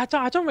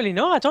don't really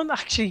know. I don't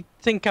actually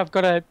think I've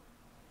got an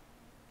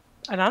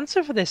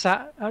answer for this.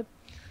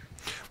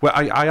 Well,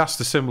 I asked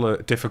a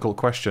similar difficult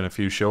question a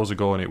few shows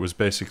ago, and it was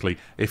basically,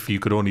 if you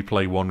could only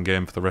play one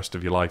game for the rest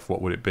of your life,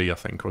 what would it be, I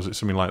think? Was it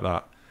something like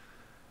that?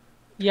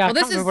 Yeah, well, I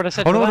can't remember what I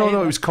said. Oh,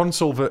 no, it was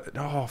console...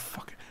 Oh,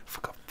 fuck.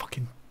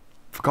 Fucking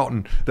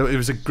forgotten. It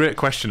was a great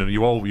question, and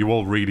you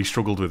all really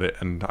struggled with it,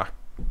 and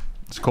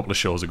it's a couple of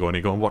shows ago, and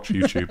you go and watch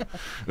YouTube.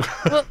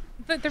 Well,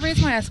 the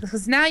reason why I ask is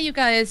because now you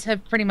guys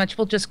have pretty much...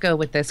 We'll just go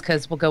with this,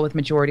 because we'll go with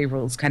majority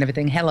rules kind of a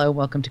thing. Hello,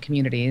 welcome to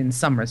community in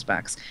some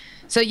respects.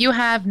 So you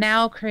have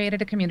now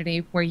created a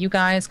community where you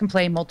guys can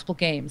play multiple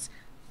games.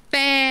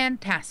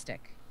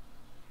 Fantastic.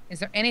 Is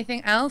there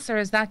anything else, or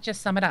is that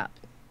just sum it up?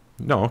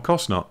 No, of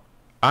course not.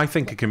 I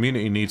think a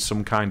community needs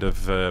some kind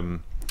of...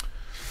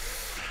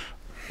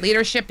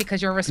 leadership,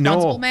 because you're a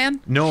responsible man?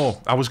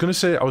 No, I was going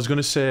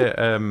to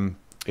say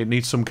it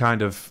needs some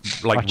kind of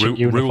like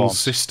rule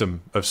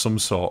system of some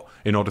sort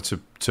in order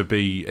to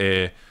be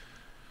a...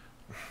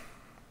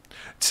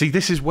 See,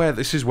 this is where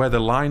the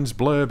lines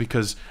blur,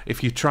 because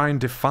if you try and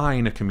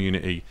define a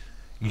community,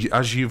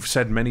 as you've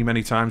said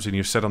many times, and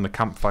you've said on the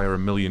campfire a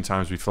million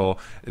times before,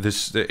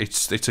 it's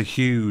a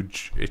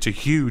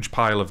huge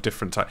pile of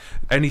different types.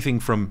 Anything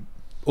from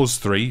us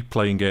three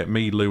playing game,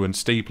 me, Lew, and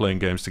Ste playing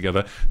games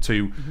together,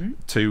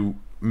 to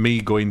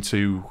me going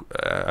to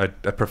a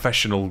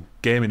professional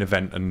gaming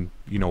event and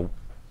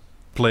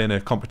playing a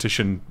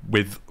competition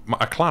with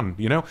a clan,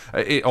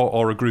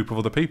 or a group of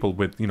other people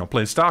with,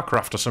 playing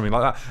StarCraft or something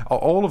like that.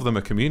 All of them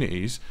are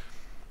communities.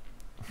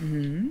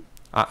 Mm-hmm.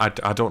 I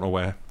don't know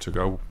where to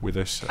go with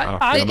this.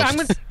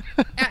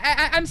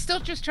 I'm still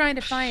just trying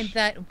to find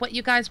that what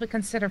you guys would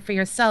consider for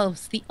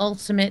yourselves the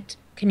ultimate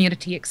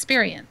community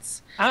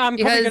experience. I'm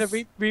probably going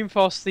to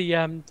reinforce the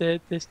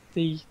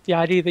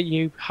idea that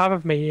you have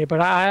of me here,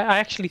 but I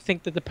actually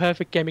think that the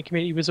perfect gaming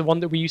community was the one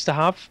that we used to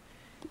have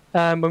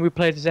when we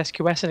played as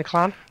SQS in a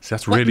clan. So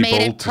that's really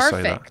bold to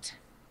say that.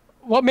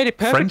 What made it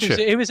perfect Friendship.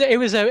 is it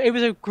was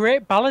a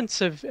great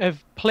balance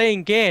of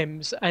playing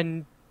games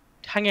and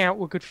hanging out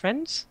with good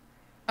friends.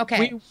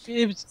 Okay.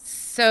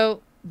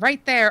 So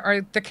right there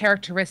are the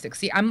characteristics.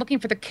 See, I'm looking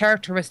for the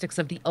characteristics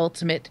of the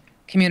ultimate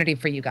community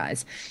for you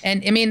guys.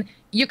 And I mean,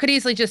 you could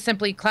easily just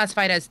simply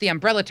classify it as the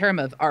umbrella term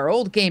of our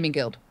old gaming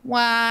guild.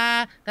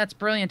 Wow, that's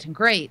brilliant and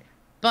great.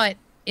 But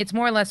it's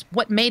more or less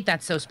what made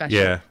that so special.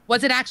 Yeah.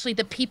 Was it actually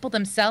the people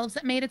themselves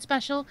that made it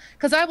special?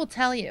 Because I will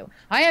tell you,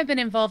 I have been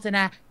involved in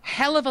a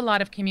hell of a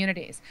lot of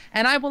communities.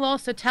 And I will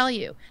also tell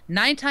you,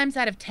 9 times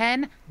out of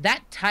 10,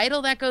 that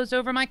title that goes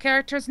over my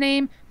character's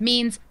name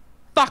means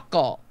fuck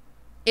all.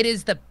 It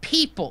is the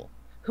people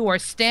who are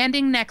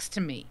standing next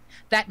to me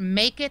that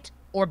make it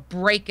or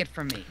break it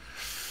for me.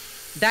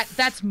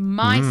 That's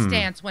my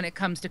stance when it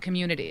comes to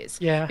communities.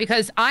 Yeah.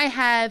 Because I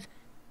have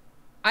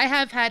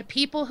had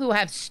people who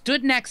have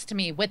stood next to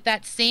me with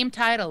that same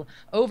title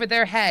over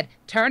their head,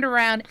 turned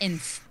around and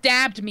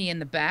stabbed me in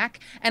the back.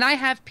 And I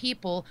have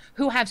people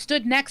who have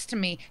stood next to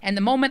me, and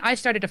the moment I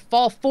started to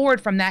fall forward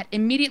from that,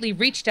 immediately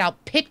reached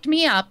out, picked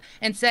me up,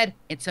 and said,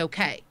 it's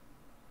okay.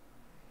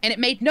 And it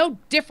made no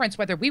difference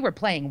whether we were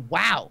playing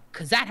WoW,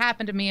 because that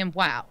happened to me in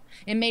WoW.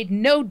 It made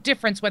no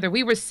difference whether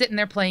we were sitting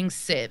there playing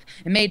Civ.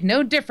 It made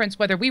no difference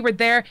whether we were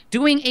there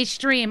doing a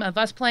stream of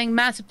us playing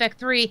Mass Effect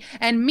 3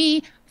 and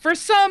me, for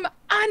some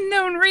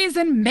unknown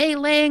reason,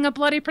 meleeing a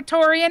bloody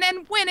Praetorian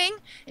and winning.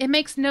 It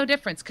makes no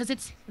difference, because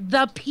it's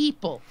the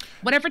people.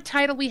 Whatever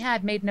title we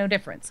had made no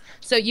difference.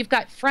 So you've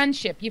got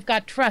friendship, you've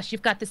got trust,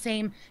 you've got the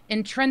same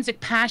intrinsic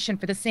passion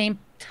for the same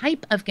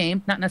type of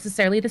game, not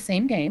necessarily the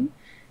same game.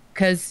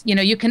 Because,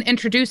 you can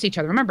introduce each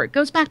other. Remember, it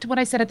goes back to what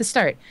I said at the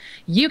start.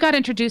 You got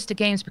introduced to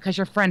games because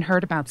your friend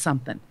heard about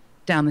something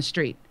down the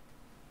street.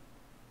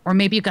 Or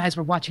maybe you guys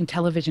were watching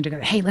television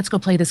together. Hey, let's go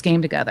play this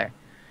game together.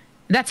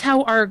 That's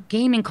how our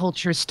gaming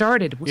culture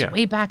started, was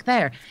way back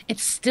there.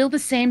 It's still the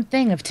same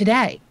thing of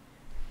today,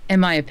 in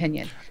my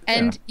opinion.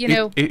 And, it if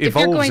you're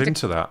evolves going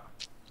into that.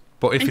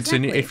 But if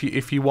Exactly.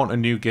 if you want a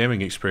new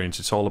gaming experience,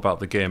 it's all about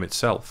the game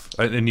itself.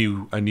 A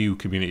new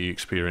community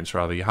experience,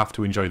 rather. You have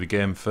to enjoy the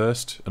game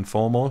first and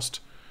foremost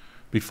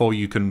before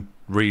you can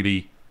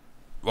really.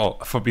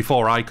 Well,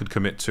 before I could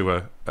commit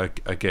to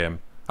a game,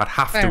 I'd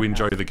have to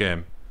enjoy the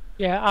game.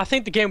 Yeah, I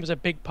think the game was a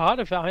big part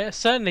of it. I mean,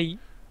 certainly.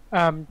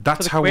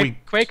 That's for the how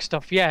Quake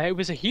stuff. Yeah, it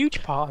was a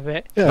huge part of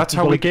it. Yeah, that's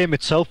how the game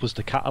itself was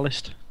the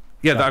catalyst.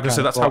 Yeah,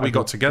 that's how we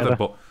got together.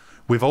 But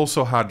we've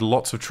also had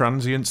lots of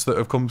transients that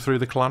have come through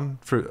the clan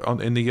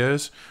in the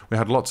years. We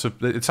had lots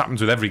of. It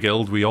happens with every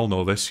guild. We all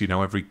know this.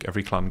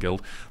 Every clan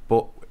guild.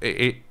 But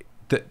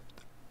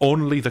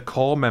only the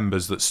core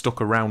members that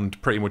stuck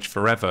around pretty much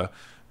forever,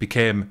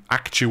 became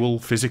actual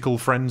physical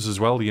friends as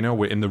well. You know,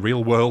 we're in the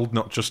real world,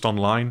 not just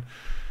online.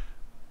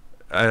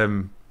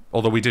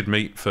 Although we did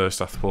meet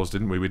first, I suppose,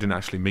 didn't we? We didn't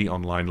actually meet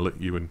online,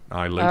 you and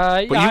I, Lew.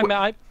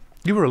 But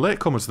you were a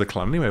latecomer to the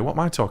clan anyway. What am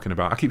I talking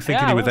about? I keep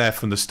thinking you were there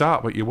from the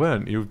start, but you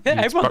weren't.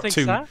 Everyone thinks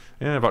that.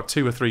 Yeah, about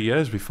 2 or 3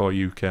 years before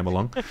you came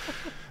along.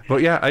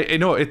 But yeah,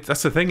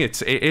 that's the thing.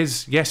 It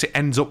is, it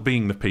ends up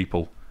being the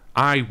people.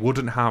 I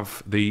wouldn't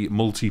have the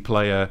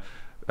multiplayer...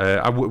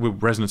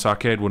 Resonance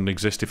Arcade wouldn't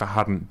exist if I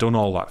hadn't done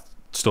all that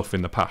stuff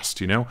in the past,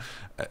 you know.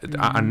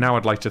 And now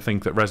I'd like to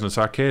think that Resonance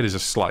Arcade is a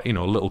slight, a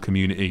little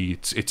community.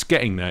 It's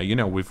getting there, you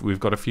know. We've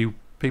got a few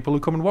people who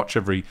come and watch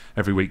every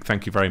week.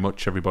 Thank you very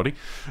much, everybody.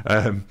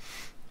 And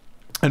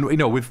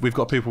we've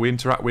got people we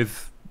interact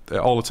with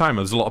all the time.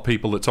 There's a lot of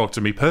people that talk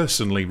to me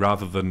personally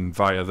rather than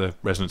via the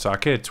Resonance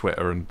Arcade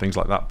Twitter and things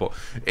like that. But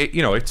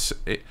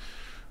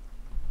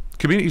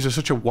communities are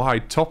such a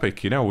wide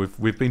topic, you know.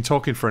 We've been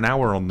talking for an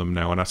hour on them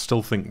now, and I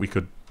still think we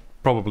could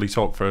probably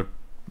talk for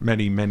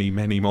many, many,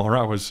 many more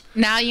hours.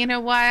 Now you know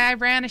why I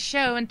ran a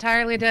show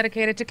entirely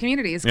dedicated to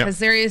communities, because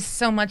there is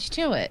so much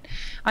to it.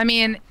 I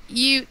mean,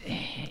 you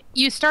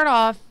start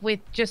off with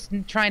just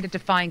trying to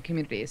define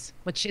communities,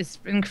 which is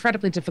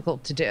incredibly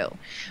difficult to do.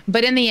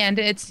 But in the end,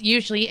 it's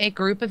usually a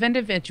group of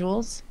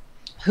individuals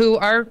who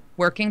are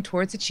working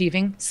towards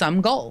achieving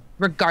some goal,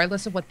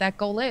 regardless of what that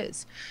goal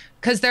is.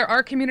 Because there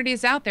are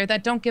communities out there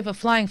that don't give a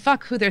flying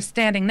fuck who they're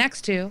standing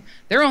next to.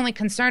 They're only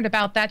concerned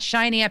about that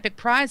shiny epic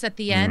prize at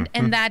the end,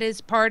 and that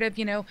is part of,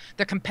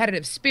 their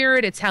competitive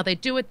spirit. It's how they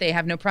do it. They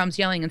have no problems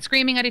yelling and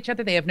screaming at each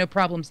other. They have no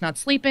problems not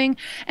sleeping.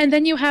 And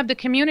then you have the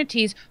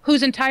communities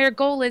whose entire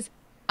goal is,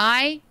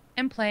 I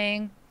am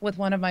playing with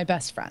one of my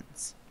best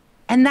friends.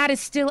 And that is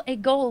still a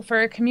goal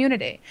for a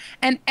community.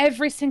 And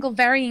every single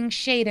varying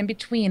shade in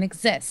between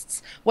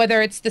exists,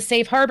 whether it's the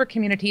safe harbor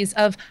communities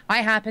of,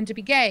 I happen to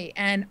be gay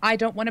and I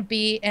don't want to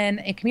be in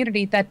a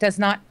community that does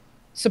not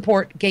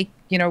support gay,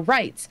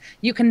 rights.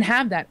 You can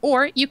have that.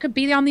 Or you could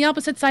be on the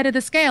opposite side of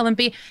the scale and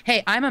be,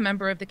 hey, I'm a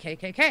member of the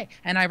KKK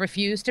and I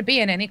refuse to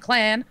be in any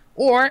clan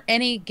or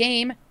any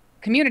game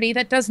community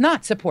that does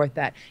not support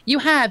that. You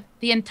have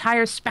the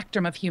entire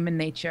spectrum of human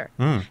nature.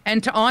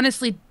 And to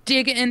honestly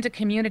dig into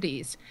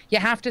communities, you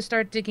have to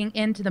start digging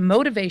into the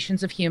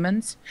motivations of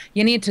humans.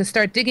 You need to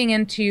start digging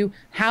into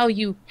how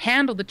you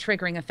handle the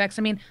triggering effects.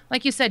 I mean,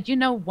 like you said, you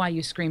know why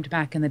you screamed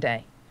back in the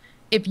day.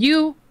 If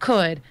you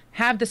could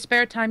have the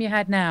spare time you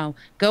had now,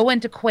 go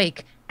into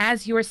Quake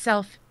as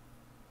yourself,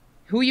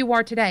 who you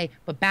are today,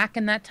 but back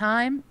in that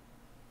time,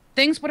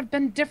 things would have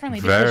been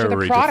differently because you're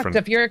the product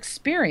of your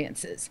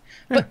experiences.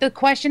 But the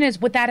question is,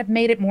 would that have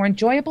made it more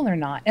enjoyable or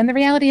not? And the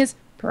reality is,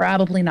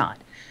 probably not.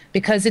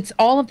 Because it's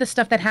all of the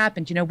stuff that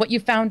happened, what you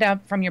found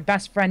out from your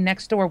best friend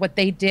next door, what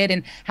they did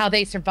and how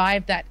they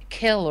survived that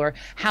kill, or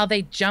how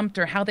they jumped,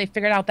 or how they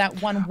figured out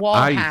that one wall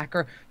hack,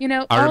 or,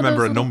 I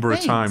remember a number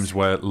of times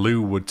where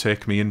Lew would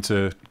take me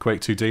into Quake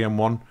 2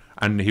 DM1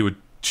 and he would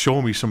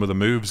show me some of the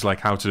moves, like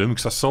how to do them,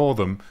 because I saw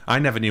them. I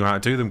never knew how to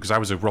do them because I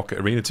was a Rocket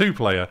Arena 2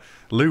 player.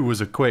 Lew was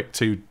a Quake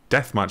 2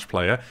 deathmatch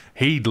player.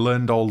 He'd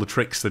learned all the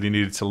tricks that he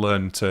needed to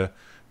learn to,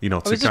 to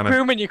kind of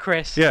grooming you,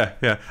 Chris. Yeah.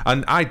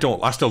 And I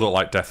still don't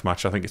like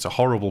deathmatch. I think it's a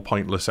horrible,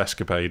 pointless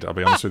escapade, I'll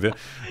be honest with you.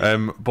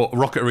 But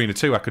Rocket Arena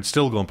 2, I could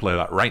still go and play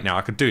that right now.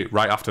 I could do it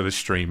right after this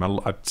stream.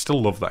 I still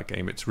love that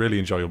game. It's really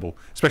enjoyable,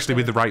 especially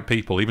with the right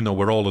people, even though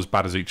we're all as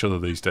bad as each other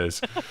these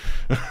days.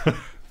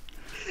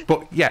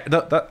 But yeah,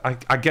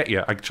 I get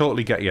you. I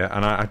totally get you,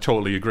 and I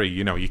totally agree.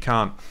 You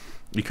can't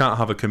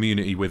have a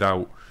community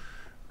without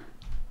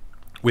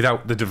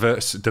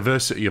the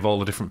diversity of all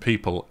the different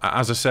people.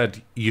 As I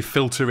said, you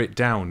filter it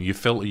down. You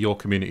filter your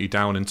community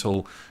down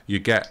until you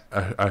get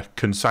a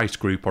concise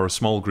group or a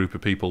small group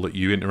of people that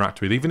you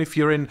interact with. Even if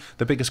you're in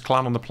the biggest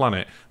clan on the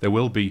planet, there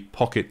will be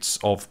pockets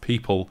of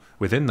people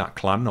within that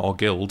clan or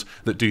guild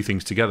that do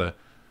things together.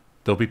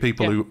 There'll be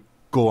people who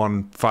go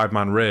on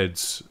 5-man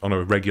raids on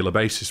a regular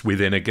basis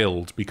within a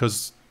guild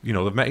because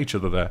they've met each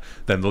other there.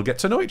 Then they'll get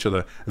to know each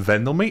other.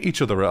 Then they'll meet each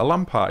other at a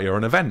LAN party or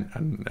an event,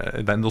 and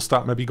then they'll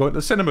start maybe going to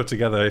the cinema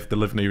together if they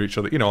live near each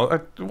other.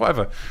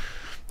 Whatever.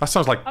 That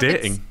sounds like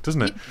dating,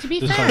 doesn't it? To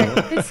be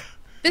fair,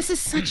 this is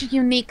such a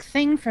unique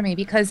thing for me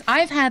because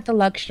I've had the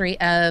luxury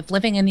of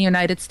living in the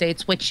United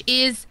States, which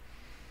is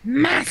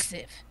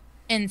massive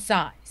in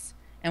size.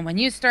 And when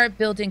you start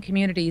building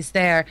communities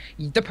there,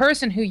 the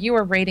person who you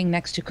are raiding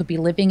next to could be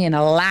living in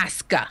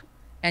Alaska,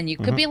 and you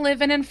could be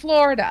living in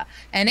Florida,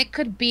 and it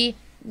could be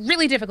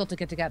really difficult to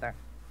get together.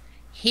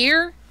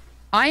 Here,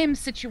 I am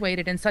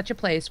situated in such a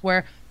place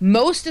where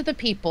most of the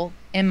people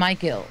in my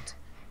guild,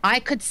 I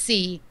could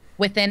see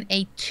within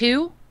a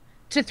 2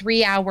 to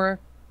 3 hour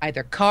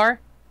either car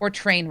or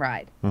train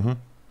ride.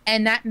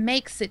 And that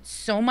makes it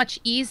so much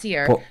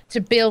easier to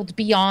build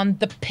beyond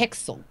the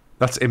pixel.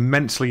 That's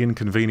immensely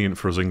inconvenient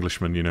for us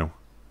Englishmen, 2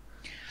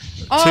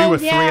 or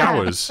 3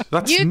 hours.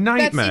 That's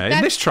nightmare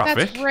in this traffic.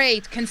 That's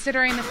great,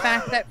 considering the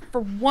fact that for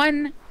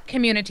one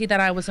community that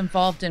I was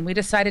involved in, we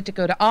decided to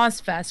go to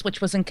Ozfest, which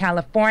was in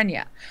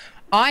California.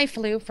 I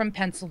flew from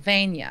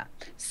Pennsylvania.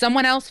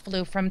 Someone else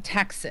flew from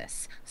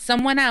Texas.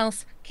 Someone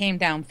else came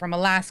down from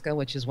Alaska,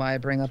 which is why I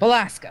bring up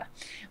Alaska.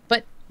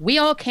 But we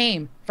all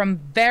came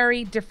from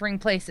very differing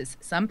places.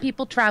 Some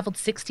people traveled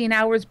 16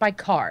 hours by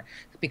car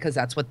because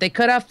that's what they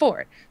could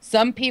afford.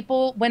 Some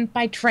people went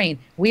by train.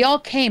 We all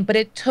came, but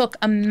it took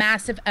a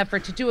massive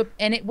effort to do it,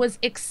 and it was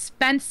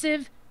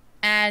expensive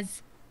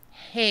as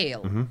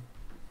hell. Mm-hmm.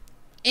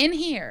 In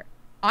here,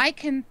 I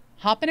can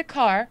hop in a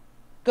car,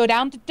 go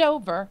down to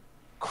Dover,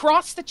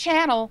 cross the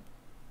channel,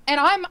 and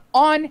I'm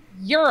on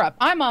Europe.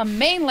 I'm on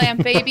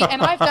mainland, baby,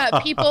 and I've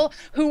got people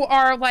who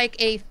are like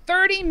a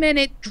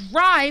 30-minute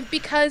drive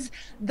because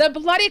the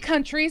bloody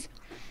countries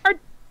are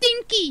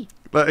dinky.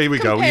 But here we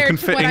go. You can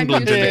fit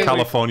England into to.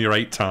 California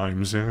 8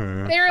 times.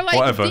 Yeah. They're like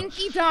whatever.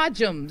 dinky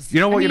dodgems.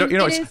 You know what? I mean, you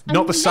know, it's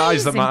not the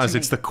size that matters. to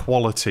It's me. the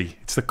quality.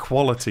 It's the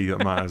quality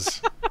that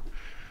matters.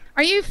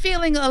 Are you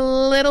feeling a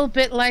little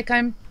bit like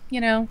I'm,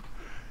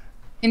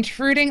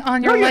 intruding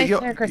on your life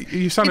there, Chris?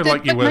 You sounded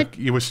like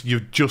you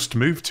just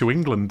moved to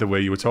England the way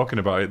you were talking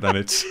about it. Then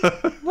it's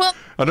well,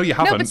 I know you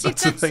haven't. No, but see,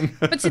 that's the thing.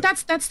 But see,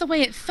 that's the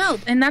way it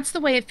felt, and that's the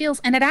way it feels,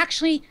 and it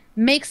actually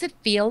makes it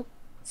feel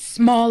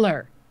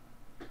smaller,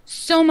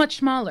 so much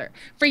smaller.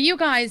 For you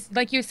guys,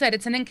 like you said,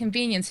 it's an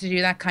inconvenience to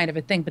do that kind of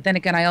a thing. But then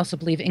again, I also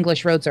believe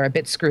English roads are a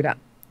bit screwed up.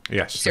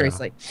 Yes,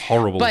 seriously,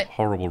 horrible road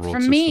for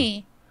system.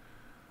 me,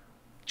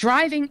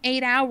 driving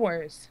 8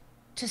 hours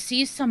to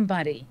see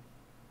somebody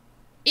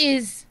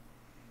is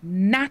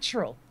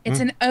natural.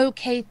 It's an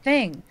okay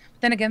thing.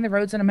 But then again, the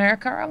roads in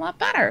America are a lot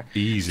better.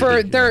 Easy.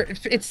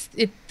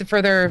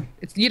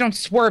 You don't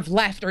swerve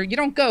left or you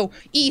don't go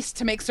east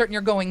to make certain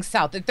you're going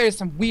south. There's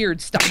some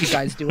weird stuff you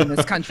guys do in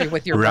this country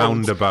with your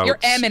roundabouts. Your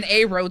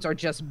M&A roads are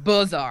just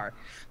bizarre.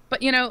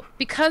 But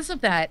because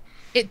of that,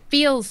 it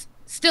feels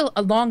still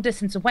a long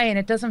distance away and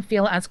it doesn't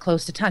feel as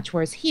close to touch.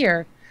 Whereas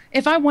here,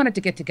 if I wanted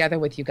to get together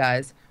with you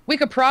guys, we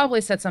could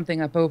probably set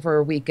something up over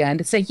a weekend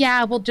and say,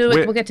 yeah, we'll do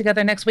it. We'll get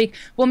together next week.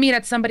 We'll meet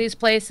at somebody's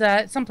place,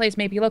 someplace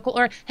maybe local,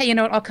 or, hey, you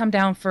know what, I'll come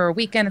down for a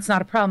weekend. It's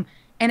not a problem.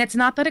 And it's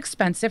not that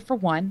expensive, for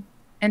one.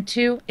 And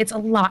two, it's a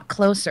lot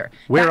closer.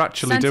 We're That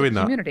actually sense of doing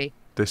that community.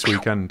 this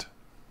weekend.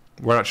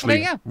 We're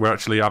actually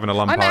having a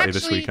LAN party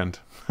this weekend.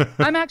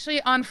 I'm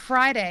actually on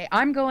Friday.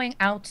 I'm going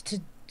out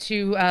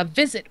to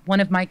visit one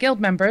of my guild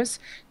members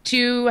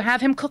to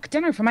have him cook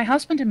dinner for my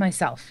husband and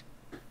myself.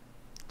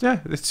 Yeah,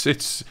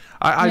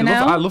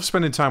 I love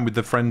spending time with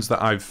the friends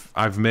that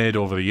I've made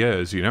over the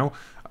years.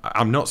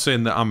 I'm not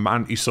saying that I'm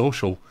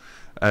antisocial.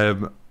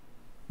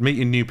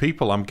 Meeting new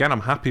people, I'm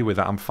happy with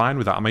that. I'm fine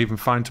with that. I'm even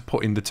fine to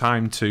put in the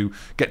time to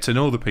get to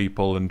know the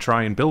people and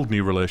try and build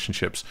new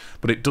relationships.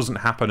 But it doesn't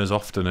happen as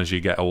often as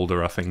you get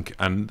older, I think.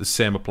 And the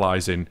same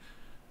applies in,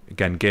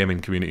 again, gaming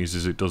communities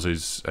as it does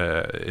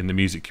in the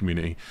music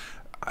community.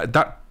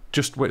 That.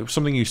 Just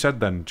something you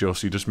said then,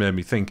 Josie, just made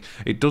me think.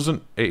 It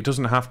doesn't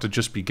have to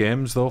just be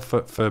games, though,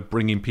 for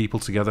bringing people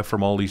together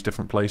from all these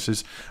different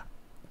places.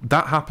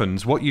 That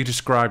happens. What you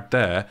described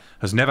there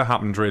has never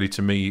happened really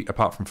to me,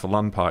 apart from for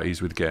LAN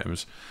parties with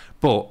games.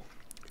 But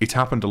it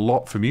happened a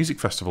lot for music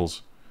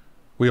festivals.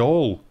 We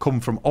all come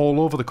from all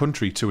over the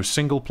country to a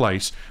single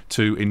place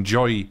to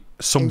enjoy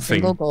something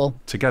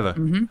together.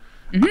 Mm-hmm.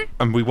 Mm-hmm.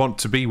 And we want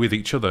to be with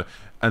each other.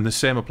 And the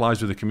same applies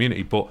with the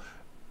community. But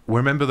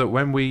remember that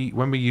when we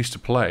used to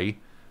play,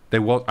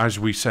 there was, as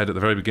we said at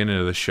the very beginning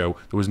of the show,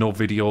 there was no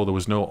video, there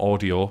was no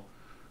audio.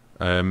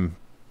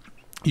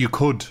 You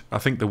could, I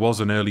think there was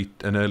an early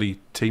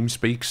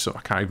TeamSpeak, so I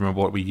can't even remember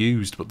what we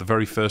used, but the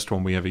very first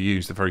one we ever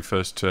used, the very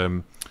first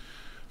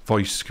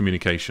voice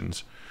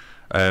communications.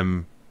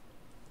 But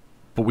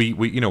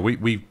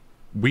we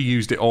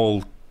used it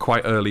all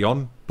quite early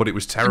on, but it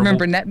was terrible.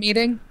 Remember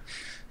NetMeeting?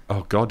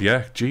 Oh God,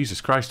 yeah, Jesus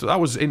Christ, that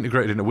was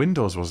integrated into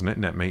Windows, wasn't it?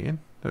 NetMeeting.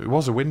 It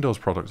was a Windows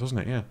product, wasn't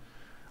it? Yeah.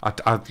 I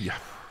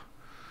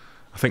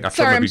think I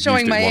Sorry, I'm used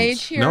showing it my once.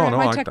 age here. No,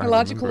 My I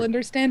technological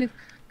understanding.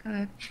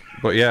 God.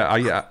 But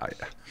yeah,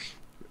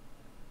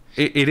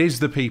 it is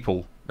the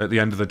people at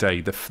the end of the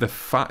day.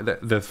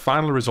 The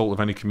final result of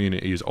any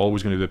community is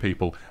always going to be the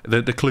people.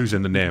 The clue's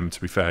in the name, to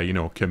be fair.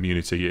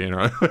 Community.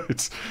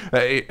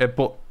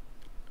 But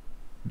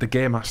the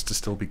game has to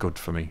still be good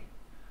for me.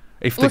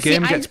 If the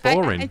game gets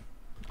boring,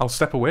 I'll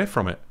step away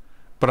from it.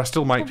 But I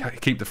still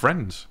might keep the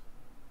friends.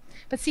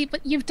 But see,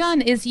 what you've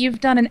done is you've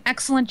done an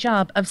excellent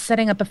job of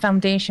setting up a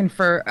foundation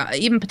for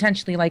even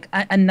potentially like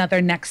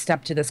another next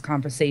step to this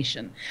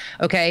conversation.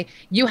 Okay?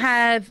 You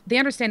have the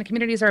understanding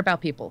communities are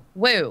about people.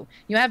 Woo!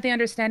 You have the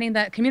understanding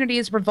that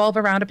communities revolve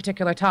around a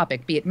particular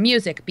topic, be it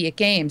music, be it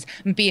games,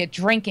 be it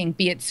drinking,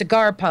 be it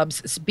cigar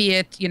pubs, be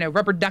it,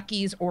 rubber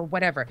duckies or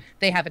whatever.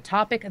 They have a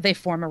topic, they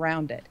form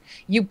around it.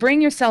 You bring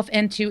yourself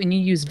into and you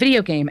use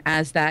video game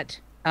as that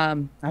I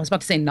was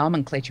about to say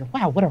nomenclature.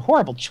 Wow, what a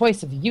horrible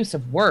choice of use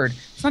of word.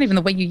 It's not even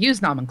the way you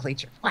use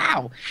nomenclature.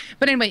 Wow.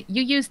 But anyway,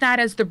 you use that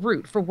as the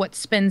root for what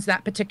spins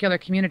that particular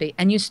community.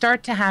 And you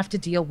start to have to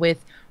deal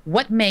with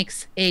what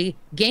makes a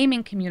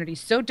gaming community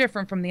so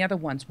different from the other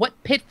ones.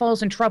 What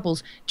pitfalls and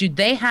troubles do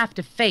they have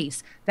to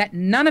face that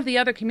none of the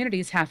other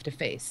communities have to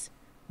face?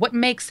 What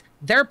makes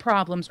their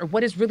problems, or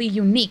what is really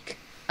unique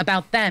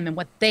about them and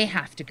what they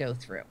have to go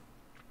through.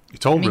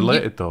 It's all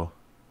related, though.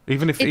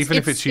 Even if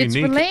it's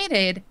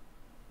unique.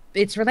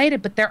 It's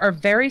related, but there are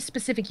very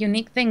specific,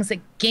 unique things that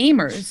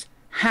gamers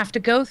have to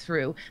go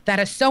through that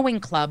a sewing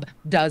club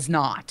does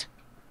not.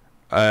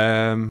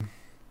 Yeah.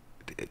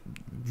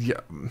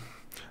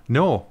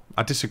 No,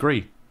 I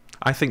disagree.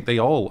 I think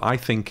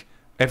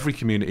every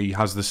community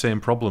has the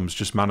same problems,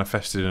 just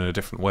manifested in a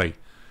different way.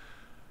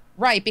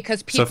 Right,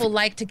 because people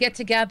like to get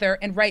together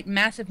and write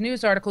massive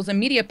news articles and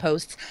media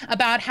posts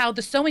about how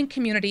the sewing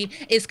community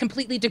is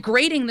completely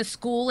degrading the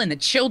school and the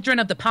children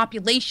of the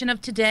population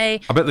of today.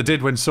 I bet they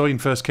did when sewing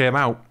first came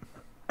out.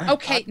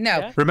 Okay,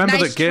 no. Remember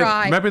nice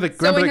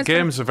that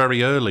games are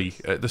very early.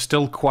 They're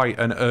still quite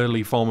an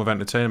early form of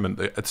entertainment.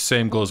 The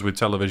same goes with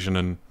television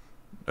and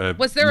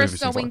was there a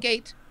sewing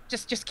gate?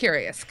 Just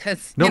curious,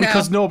 because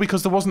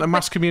because there wasn't a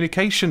mass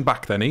communication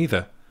back then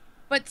either.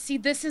 But see,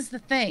 this is the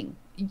thing.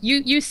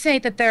 You say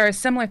that there are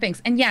similar things,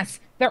 and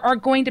yes, there are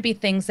going to be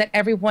things that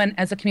everyone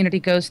as a community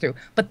goes through,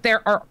 but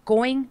there are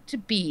going to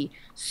be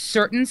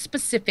certain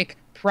specific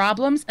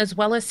problems as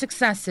well as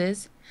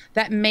successes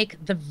that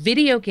make the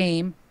video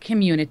game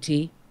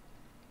community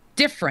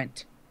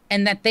different,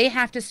 and that they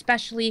have to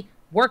specially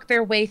work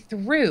their way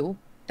through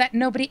that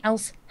nobody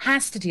else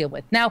has to deal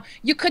with. Now,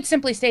 you could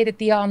simply say that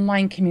the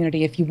online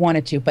community if you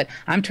wanted to, but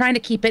I'm trying to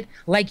keep it,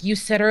 like you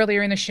said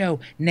earlier in the show,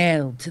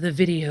 nailed to the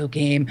video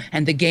game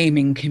and the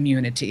gaming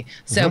community.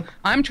 So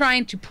I'm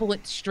trying to pull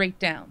it straight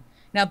down.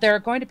 Now, there are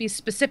going to be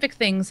specific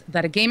things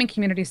that a gaming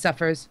community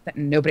suffers that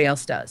nobody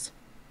else does,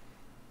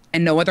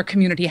 and no other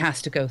community has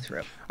to go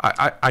through.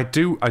 I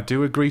do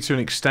agree to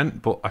an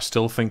extent, but I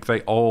still think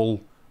they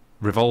all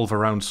revolve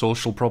around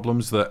social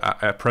problems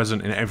that are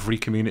present in every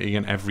community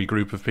and every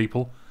group of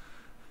people.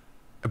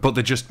 But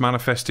they just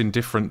manifest in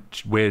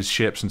different ways,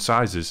 shapes, and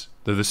sizes.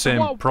 They're the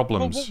same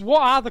problems.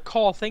 What are the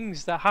core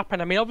things that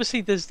happen? I mean,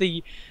 obviously, there's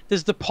the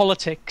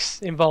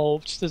politics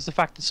involved. There's the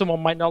fact that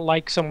someone might not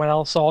like someone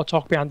else or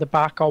talk behind the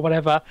back or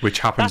whatever. Which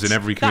happens in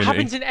every community. That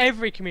happens in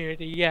every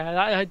community.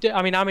 Yeah.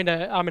 I mean, I'm in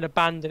a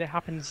band, and it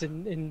happens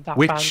in that band.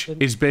 Which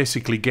is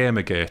basically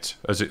Gamergate.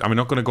 I'm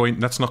not going to go in.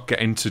 Let's not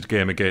get into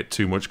Gamergate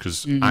too much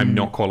because I'm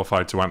not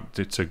qualified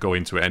to go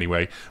into it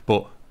anyway.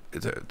 But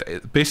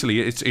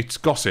basically it's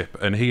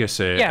gossip and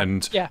hearsay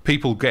and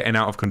people getting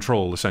out of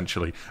control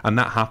essentially, and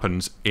that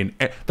happens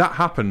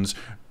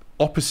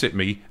opposite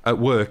me at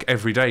work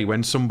every day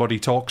when somebody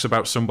talks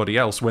about somebody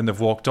else when they've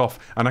walked off,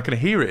 and I can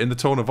hear it in the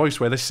tone of voice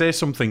where they say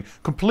something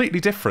completely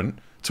different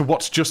to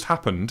what's just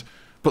happened,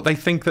 but they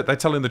think that they're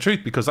telling the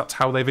truth because that's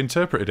how they've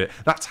interpreted it.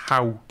 That's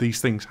how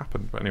these things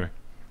happen. But anyway,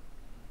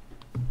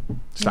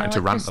 starting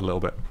to rant a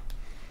little bit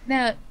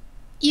now.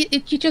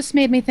 You just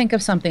made me think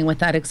of something with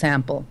that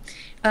example.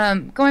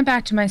 Going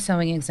back to my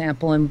sewing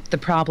example and the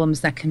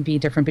problems that can be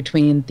different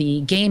between the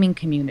gaming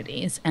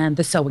communities and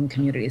the sewing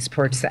communities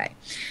per se.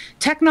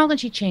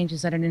 Technology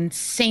changes at an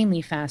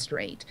insanely fast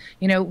rate.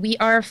 We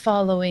are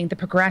following the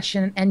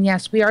progression, and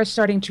yes, we are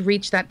starting to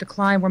reach that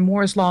decline where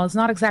Moore's Law is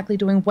not exactly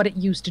doing what it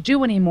used to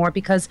do anymore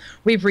because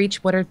we've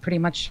reached what are pretty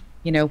much,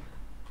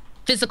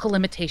 physical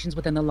limitations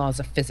within the laws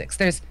of physics.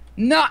 There's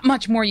not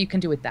much more you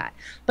can do with that.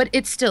 But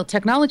it's still,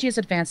 technology has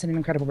advanced at an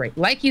incredible rate.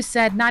 Like you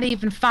said, not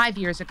even 5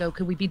 years ago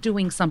could we be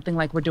doing something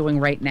like we're doing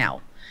right now.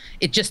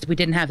 We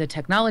didn't have the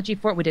technology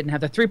for it, we didn't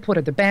have the throughput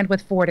or the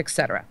bandwidth for it,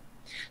 etc.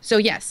 So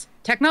yes,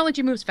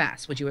 technology moves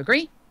fast. Would you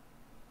agree?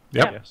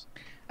 Yep. Yes.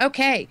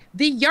 Okay,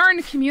 the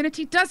yarn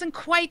community doesn't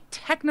quite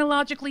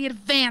technologically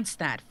advance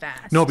that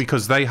fast. No,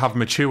 because they have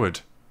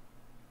matured.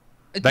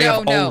 They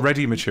have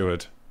already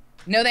matured.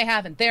 No, they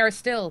haven't. There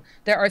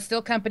are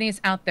still companies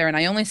out there, and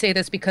I only say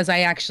this because I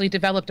actually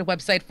developed a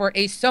website for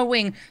a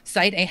sewing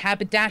site, a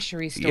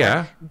haberdashery store.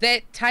 Yeah.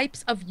 The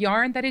types of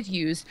yarn that is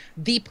used,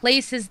 the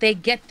places they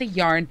get the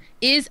yarn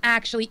is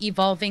actually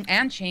evolving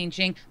and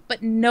changing,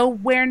 but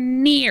nowhere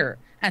near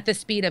at the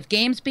speed of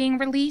games being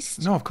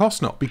released. No, of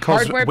course not,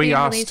 because we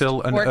are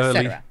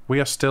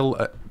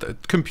still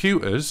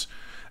computers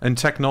and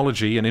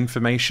technology and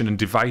information and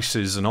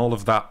devices and all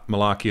of that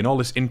malarkey and all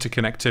this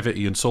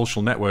interconnectivity and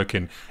social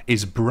networking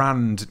is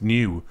brand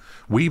new.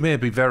 We may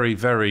be very,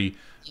 very,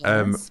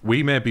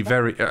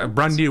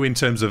 brand new in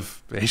terms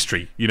of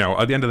history.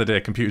 At the end of the day,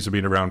 computers have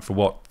been around for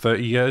what,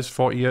 30 years,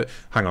 40 years?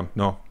 Hang on,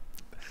 no.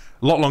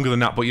 A lot longer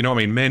than that, but you know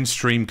what I mean?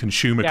 Mainstream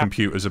consumer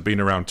computers have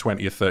been around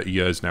 20 or 30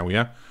 years now,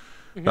 yeah?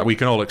 That we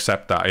can all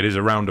accept that. It is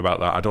around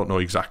about that. I don't know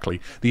exactly.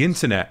 The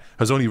internet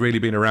has only really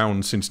been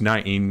around since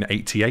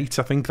 1988,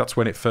 I think. That's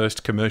when it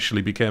first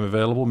commercially became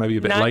available, maybe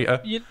a bit later.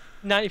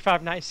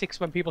 95, 96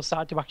 when people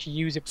started to actually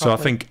use it properly.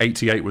 So I think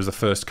 88 was the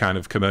first kind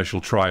of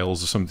commercial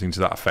trials or something to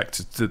that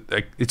effect.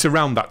 It's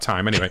around that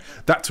time anyway.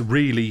 That's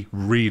really,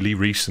 really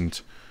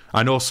recent.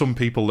 I know some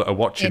people that are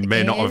watching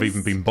may not have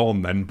even been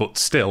born then, but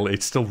still,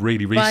 it's still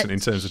really recent in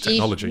terms of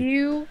technology. If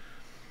you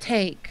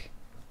take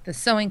the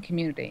sewing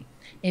community,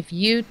 if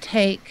you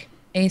take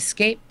a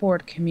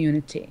skateboard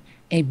community,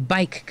 a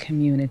bike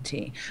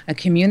community, a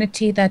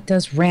community that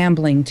does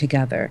rambling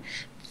together,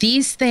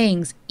 These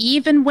things,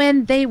 even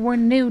when they were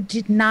new,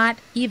 did not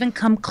even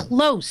come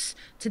close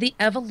to the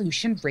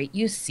evolution rate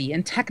you see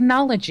in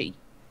technology.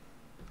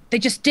 They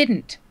just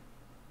didn't.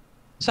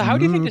 So how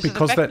do you think this is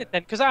affected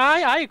then? Because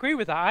I agree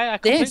with that. I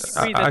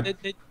completely agree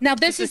that now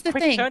this is the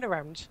thing.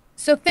 Turnaround.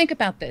 So think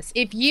about this.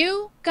 If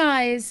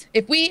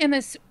we in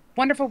this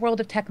wonderful world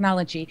of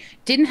technology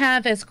didn't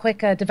have as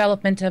quick a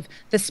development of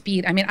the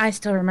speed. I mean, I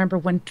still remember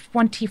when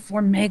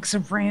 24 megs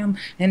of RAM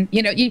and,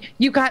 you know,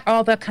 you got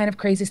all that kind of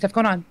crazy stuff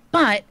going on.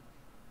 But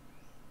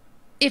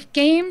if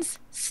games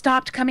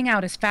stopped coming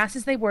out as fast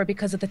as they were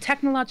because of the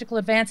technological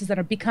advances that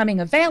are becoming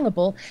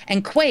available,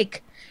 and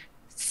Quake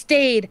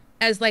stayed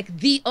as like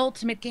the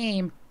ultimate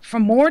game for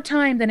more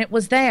time than it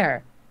was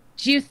there,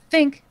 do you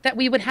think that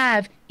we would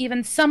have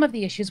even some of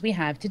the issues we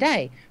have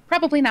today?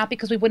 Probably not,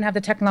 because we wouldn't have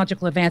the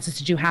technological advances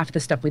to do half of the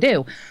stuff we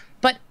do.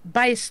 But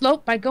by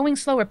going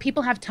slower,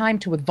 people have time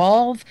to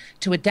evolve,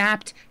 to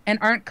adapt, and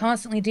aren't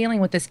constantly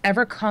dealing with this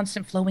ever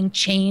constant flowing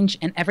change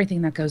and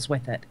everything that goes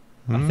with it.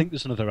 I think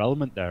there's another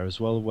element there as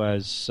well,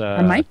 whereas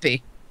there might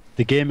be.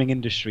 The gaming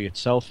industry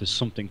itself is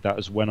something that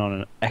has went on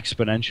an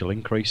exponential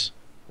increase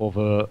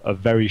over a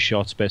very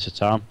short space of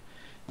time.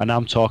 And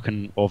I'm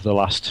talking over the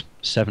last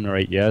 7 or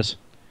 8 years.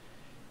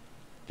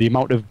 The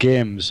amount of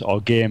games or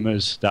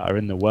gamers that are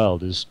in the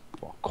world is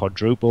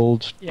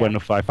quadrupled, went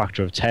up by a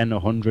factor of 10 or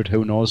 100,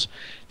 who knows.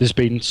 There's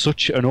been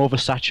such an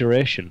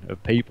oversaturation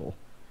of people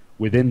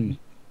within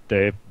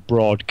the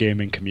broad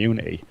gaming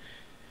community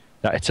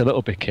that it's a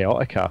little bit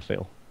chaotic, I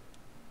feel.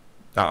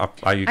 I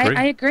agree.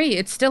 I agree.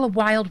 It's still a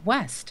wild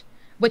west,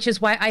 which is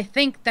why I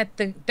think that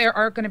there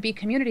are going to be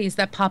communities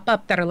that pop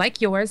up that are like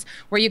yours,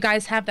 where you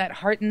guys have that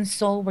heart and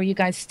soul, where you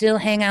guys still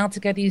hang out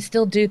together, you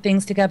still do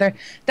things together.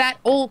 That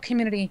old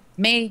community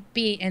may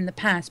be in the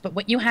past, but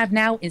what you have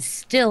now is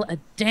still a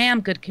damn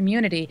good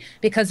community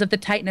because of the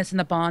tightness and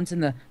the bonds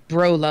and the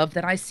bro love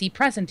that I see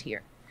present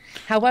here.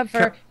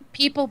 However,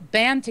 people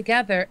band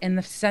together in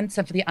the sense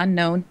of the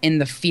unknown, in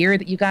the fear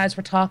that you guys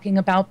were talking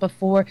about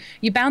before.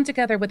 You bound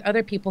together with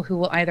other people who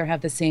will either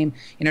have the same,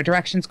 you know,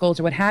 directions,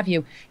 goals, or what have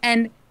you.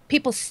 And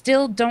people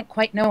still don't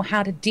quite know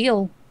how to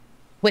deal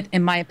with,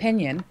 in my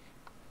opinion,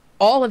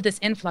 all of this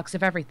influx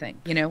of everything.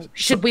 You know,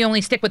 should we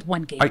only stick with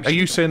one game? Are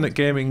you saying that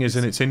gaming is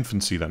in its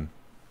infancy then?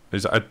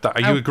 You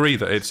agree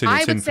that it's in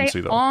its infancy, I would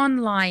say though?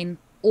 Online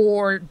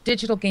or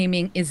digital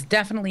gaming is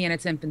definitely in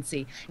its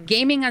infancy.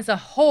 Gaming as a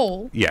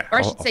whole, or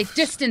I should say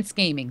distance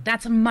gaming,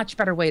 that's a much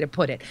better way to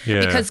put it.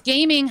 Because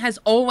gaming has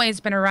always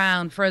been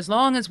around for as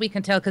long as we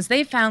can tell, because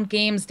they found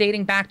games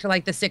dating back to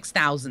like the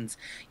 6000s.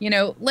 You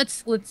know,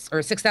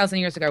 or 6,000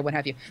 years ago, what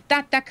have you.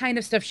 That kind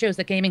of stuff shows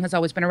that gaming has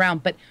always been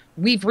around, but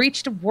we've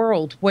reached a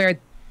world where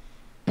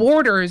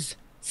borders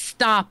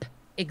stop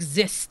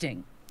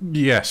existing.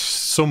 Yes,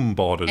 some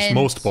borders,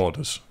 most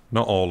borders.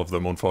 Not all of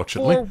them,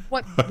 unfortunately. For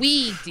what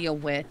we deal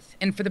with,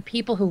 and for the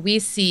people who we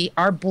see,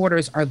 our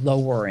borders are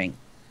lowering.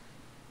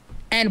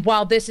 And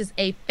while this is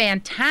a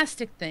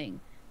fantastic thing,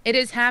 it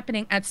is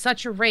happening at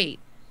such a rate.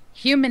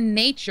 Human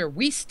nature,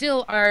 we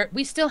still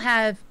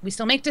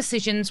make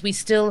decisions, we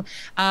still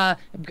are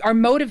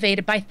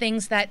motivated by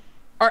things that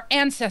our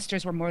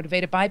ancestors were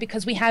motivated by,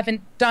 because we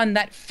haven't done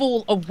that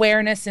full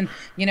awareness and,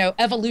 you know,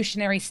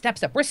 evolutionary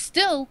steps up. We're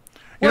still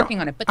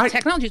working on it, but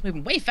technology is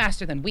moving way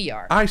faster than we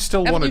are. I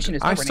still want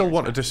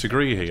to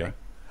disagree here.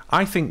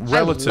 I think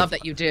relative. I love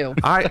that you do.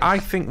 I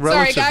think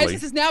relatively. Sorry, guys,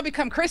 this has now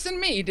become Chris and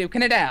me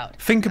duking it out.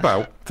 Think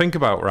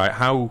about right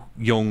how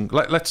young.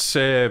 Let's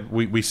say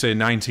we say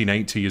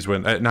 1980 is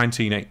when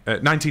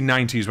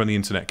 1990 is when the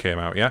internet came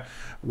out. Yeah,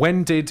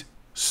 when did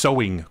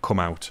sewing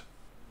come out?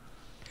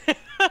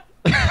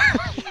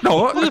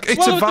 No,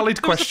 it's a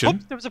valid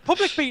question. There was a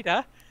public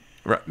beta.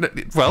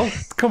 Right. Well,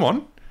 come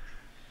on.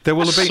 There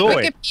will have been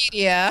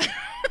Wikipedia.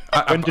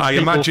 I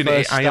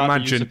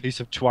imagine a piece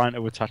of twine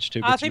to attach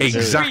to.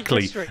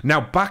 Exactly.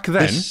 Now, back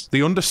then,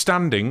 the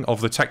understanding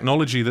of the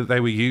technology that they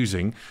were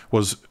using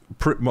was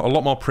a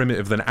lot more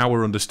primitive than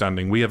our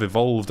understanding. We have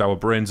evolved. Our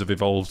brains have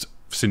evolved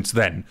since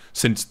then.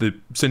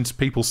 Since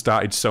people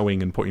started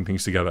sewing and putting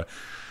things together.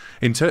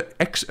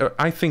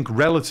 I think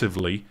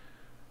relatively,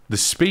 the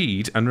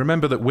speed, and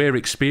remember that we're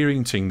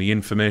experiencing the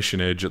information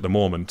age at the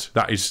moment.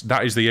 That is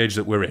the age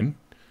that we're in.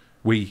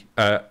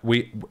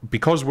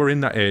 Because we're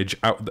in that age,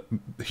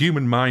 the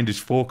human mind is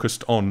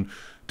focused on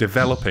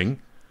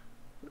developing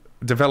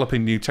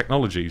new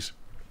technologies.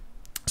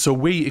 So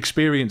we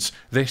experience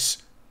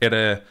this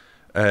at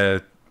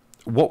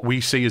what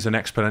we see as an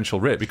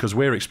exponential rate, because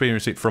we're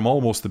experiencing it from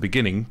almost the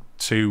beginning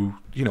to,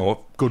 you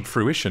know, good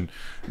fruition.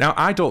 Now,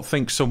 I don't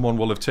think someone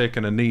will have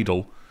taken a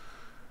needle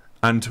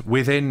and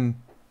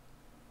within,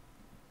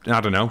 I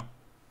don't know,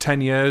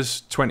 10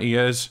 years, 20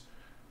 years,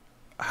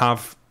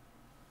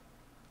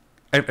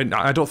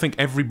 I don't think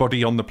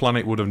everybody on the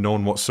planet would have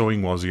known what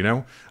sewing was, you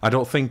know? I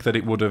don't think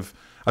they would have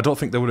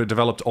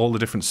developed all the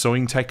different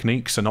sewing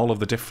techniques and all of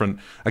the different...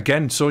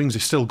 Again, sewing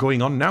is still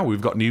going on now.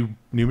 We've got new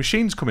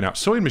machines coming out.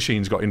 Sewing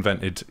machines got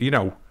invented, you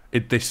know,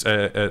 this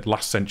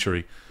last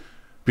century.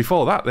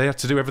 Before that, they had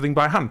to do everything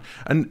by hand,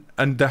 and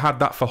they had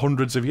that for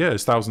hundreds of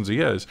years, thousands of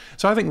years.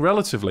 So I think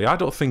relatively, I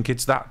don't think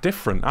it's that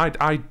different.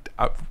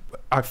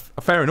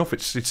 Fair enough.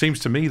 It seems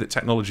to me that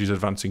technology is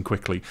advancing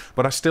quickly,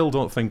 but I still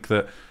don't think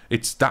that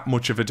it's that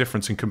much of a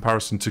difference in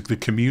comparison to the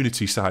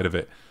community side of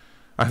it.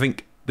 I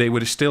think they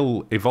would have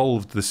still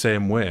evolved the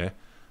same way,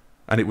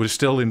 and it would have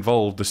still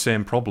involved the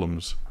same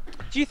problems.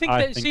 Do you think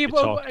that?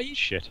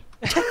 Shit.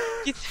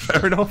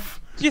 Fair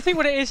enough. Do you think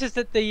what it is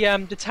that the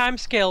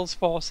timescales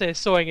for, say,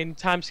 sewing and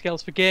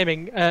timescales for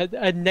gaming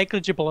are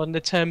negligible in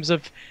the terms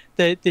of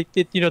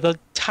the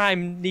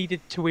time needed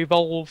to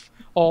evolve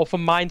or for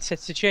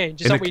mindsets to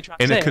change? Is that what you're trying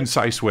to say? In a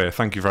concise way.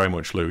 Thank you very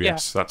much, Lew.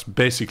 Yes, that's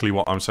basically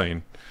what I'm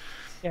saying.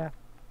 Yeah.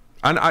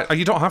 And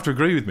you don't have to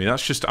agree with me.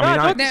 That's just.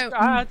 I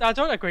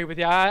don't agree with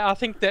you. I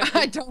think that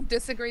I don't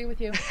disagree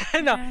with you.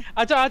 No,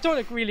 I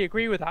don't really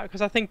agree with that,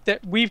 because I think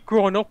that we've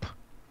grown up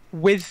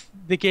with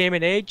the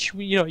gaming age.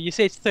 You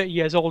say it's 30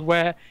 years old.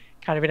 We're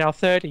kind of in our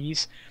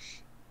 30s.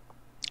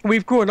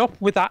 We've grown up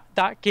with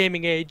that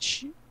gaming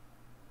age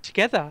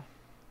together.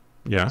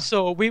 Yeah.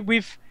 So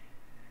we've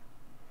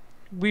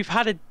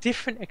had a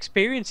different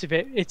experience of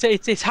it.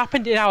 It's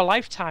happened in our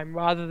lifetime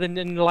rather than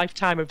in the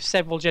lifetime of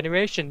several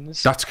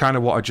generations. That's kind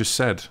of what I just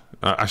said.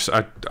 I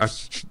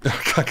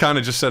kind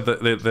of just said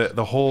that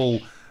the whole,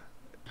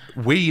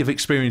 we have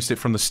experienced it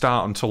from the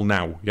start until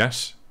now.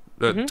 Yes.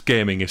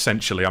 Gaming,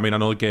 essentially. I mean, I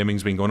know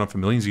gaming's been going on for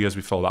millions of years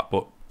before that,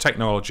 but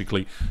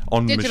technologically,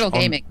 digital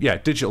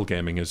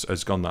gaming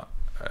has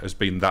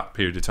been that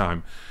period of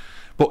time.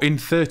 But in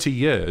 30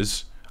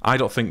 years, I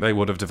don't think they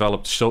would have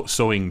developed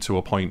sewing to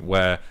a point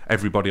where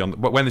everybody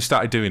but when they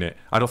started doing it,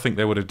 I don't think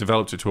they would have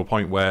developed it to a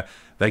point where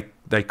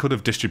they could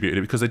have distributed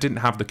it, because they didn't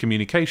have the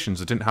communications,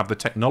 they didn't have the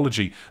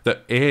technology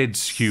that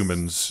aids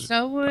humans.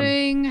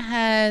 Sewing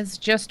has,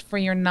 just for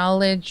your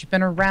knowledge,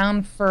 been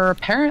around for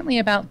apparently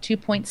about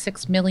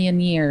 2.6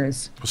 million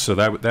years. So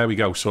there we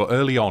go. So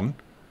early on.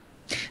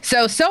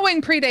 So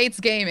sewing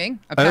predates gaming,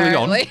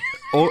 apparently.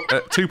 Early on,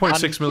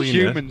 2.6 million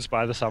humans,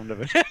 by the sound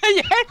of it. Yeah,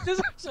 it does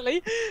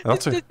actually.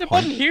 The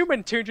modern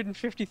human,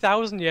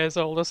 250,000 years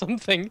old or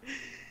something.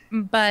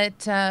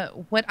 But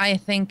what I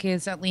think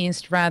is at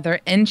least rather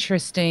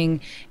interesting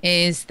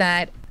is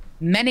that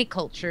many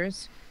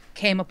cultures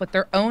came up with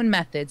their own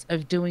methods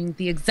of doing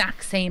the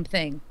exact same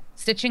thing.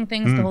 Stitching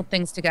things to hold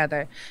things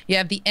together. You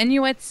have the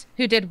Inuits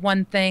who did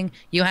one thing.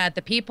 You had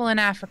the people in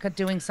Africa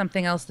doing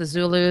something else, the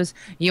Zulus.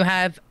 You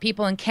have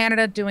people in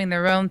Canada doing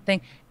their own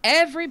thing.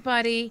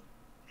 Everybody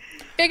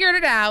figured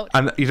it out.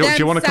 And do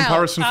you want a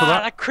comparison for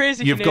that? That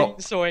crazy Canadian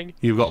sewing.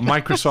 You've got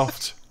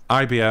Microsoft,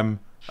 IBM,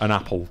 and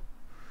Apple.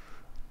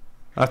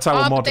 That's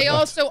our model. But they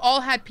also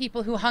all had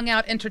people who hung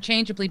out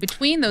interchangeably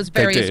between those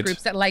various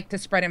groups that like to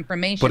spread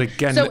information. But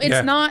again, so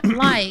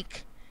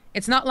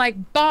it's not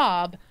like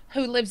Bob,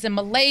 who lives in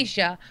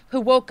Malaysia,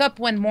 who woke up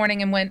one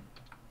morning and went,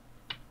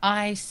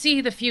 I see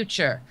the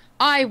future.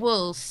 I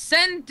will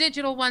send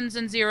digital ones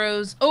and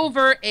zeros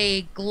over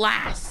a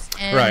glass,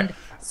 and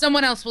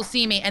someone else will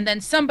see me. And then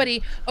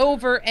somebody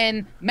over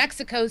in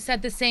Mexico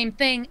said the same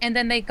thing, and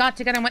then they got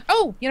together and went,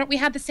 oh, we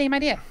had the same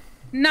idea.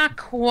 Not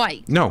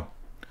quite. No.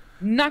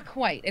 Not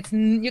quite. It's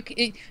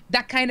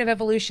that kind of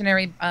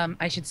evolutionary,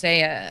 I should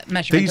say,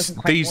 measurement doesn't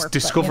quite work.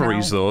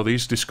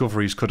 These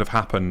discoveries could have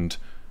happened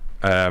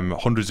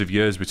hundreds of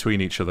years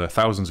between each other,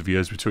 thousands of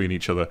years between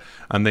each other,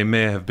 and they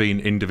may have been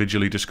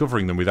individually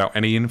discovering them without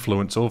any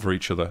influence over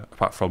each other,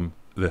 apart from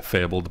the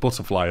fabled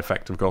butterfly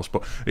effect, of course.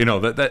 But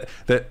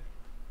that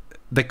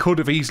they could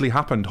have easily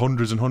happened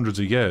hundreds and hundreds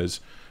of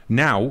years.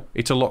 Now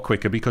it's a lot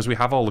quicker because we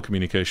have all the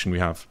communication we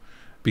have,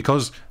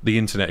 because the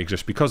internet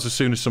exists, because as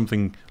soon as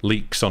something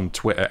leaks on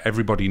Twitter,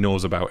 everybody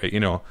knows about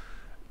it.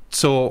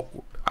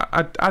 So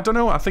I don't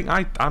know. I think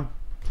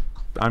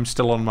I'm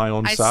still on my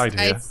own side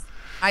here.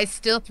 I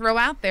still throw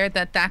out there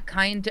that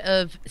kind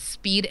of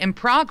speed and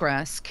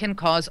progress can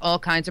cause all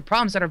kinds of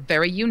problems that are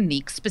very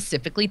unique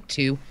specifically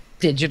to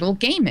digital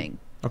gaming.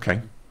 Okay.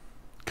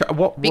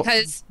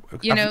 Because,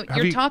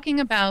 you're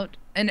talking about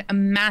a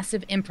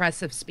massive,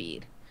 impressive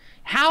speed.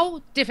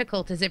 How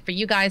difficult is it for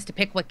you guys to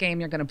pick what game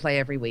you're going to play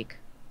every week?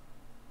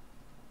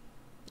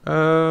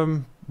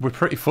 We're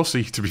pretty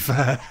fussy, to be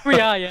fair. We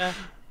are, yeah.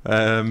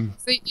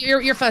 So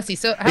you're fussy.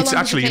 So how long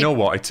actually, you know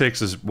what? It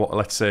takes us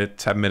let's say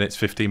 10 minutes,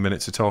 15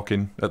 minutes of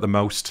talking at the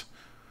most.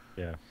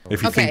 Yeah.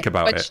 If you think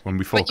about it, when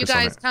we focus on it.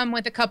 But you guys come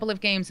with a couple of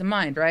games in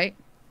mind, right?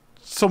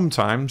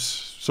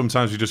 Sometimes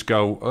we just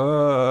go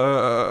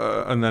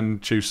and then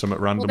choose some at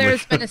randomly. Well,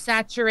 there's been a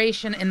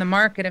saturation in the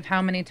market of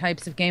how many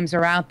types of games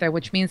are out there,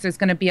 which means there's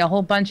going to be a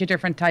whole bunch of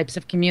different types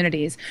of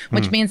communities,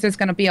 which means there's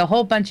going to be a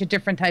whole bunch of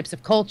different types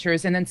of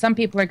cultures, and then some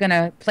people are going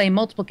to play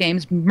multiple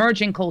games,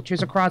 merging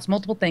cultures across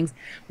multiple things.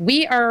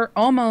 We are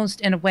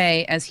almost, in a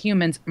way, as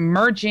humans,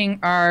 merging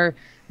our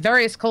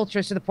various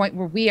cultures to the point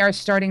where we are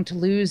starting to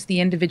lose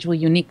the individual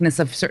uniqueness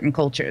of certain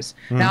cultures.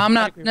 Now, I'm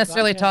not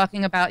necessarily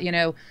talking about,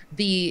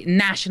 the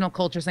national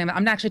cultures.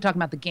 I'm actually talking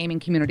about the gaming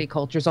community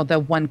cultures,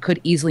 although one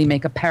could easily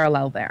make a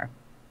parallel there.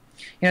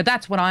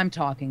 That's what I'm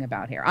talking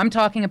about here. I'm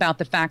talking about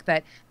the fact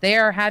that they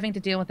are having to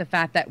deal with the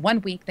fact that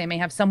one week they may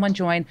have someone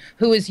join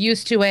who is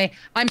used to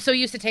I'm so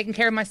used to taking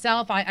care of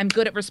myself. I'm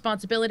good at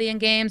responsibility in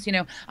games.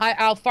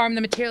 I'll farm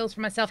the materials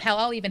for myself. Hell,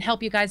 I'll even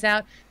help you guys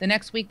out. The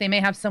next week they may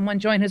have someone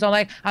join who's all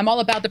like, I'm all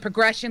about the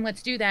progression.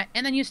 Let's do that.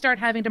 And then you start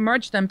having to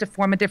merge them to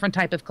form a different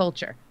type of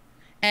culture.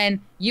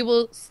 And you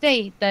will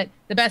state that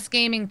the best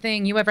gaming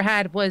thing you ever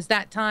had was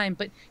that time,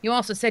 but you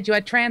also said you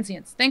had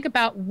transients. Think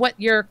about what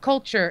your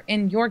culture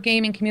in your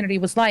gaming community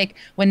was like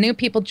when new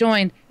people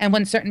joined and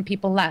when certain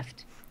people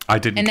left. I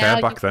didn't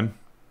care back then.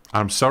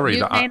 I'm sorry.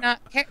 You may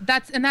not care.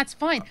 That's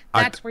fine.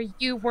 That's where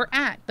you were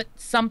at, but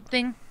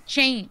something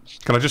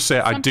changed. Can I just say,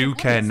 I do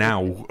care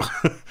now.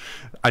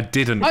 I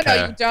didn't care. Oh,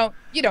 no, you don't.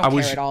 You don't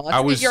care at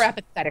all. You're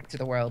apathetic to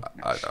the world.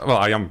 Well,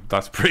 I am.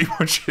 That's pretty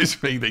much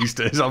is me these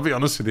days, I'll be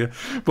honest with you.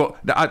 But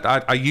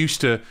I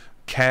used to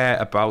care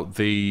about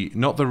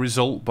not the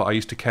result, but I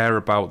used to care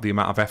about the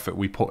amount of effort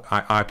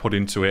I put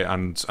into it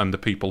and the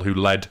people who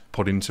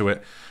put into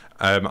it.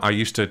 I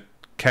used to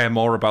care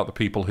more about the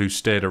people who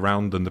stayed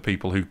around than the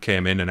people who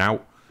came in and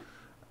out.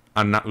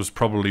 And that was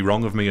probably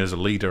wrong of me as a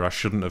leader. I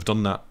shouldn't have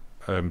done that.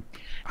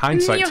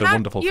 Hindsight's a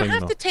wonderful thing. You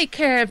have to take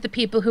care of the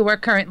people who are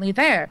currently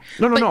there.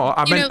 No.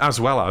 I meant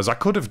as well as. I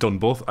could have done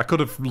both. I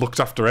could have looked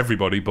after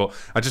everybody, but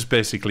I just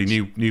basically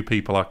knew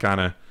people. I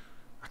can't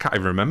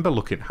even remember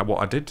looking at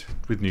what I did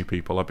with new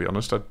people. I'll be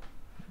honest.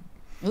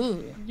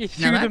 You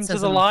threw them to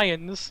the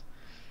lions.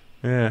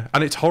 Yeah,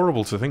 and it's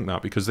horrible to think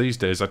that, because these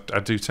days I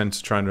do tend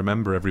to try and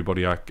remember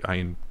everybody I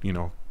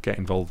get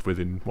involved with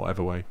in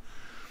whatever way.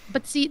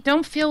 But see,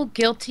 don't feel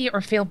guilty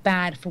or feel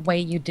bad for the way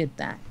you did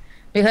that,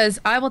 because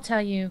I will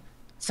tell you,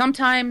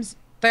 sometimes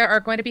there are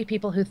going to be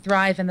people who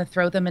thrive in the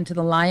throw them into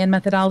the lion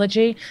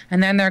methodology,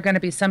 and then there are going to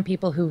be some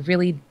people who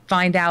really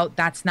find out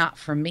that's not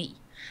for me.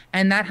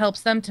 And that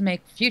helps them to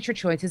make future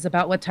choices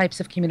about what types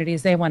of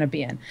communities they want to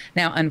be in.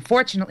 Now,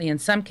 unfortunately, in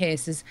some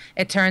cases,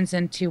 it turns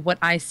into what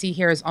I see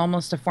here as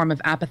almost a form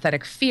of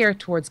apathetic fear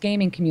towards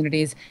gaming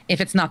communities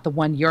if it's not the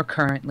one you're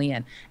currently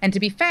in. And to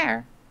be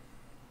fair,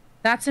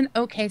 that's an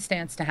okay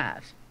stance to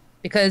have.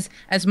 Because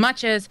as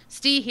much as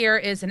Ste here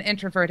is an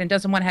introvert and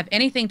doesn't want to have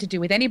anything to do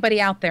with anybody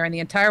out there in the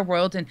entire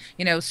world and,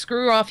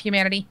 screw off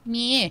humanity,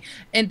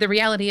 and the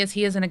reality is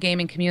he is in a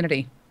gaming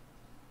community.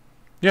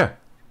 Yeah.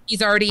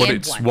 He's already in one. But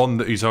it's one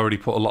that he's already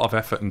put a lot of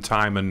effort and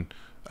time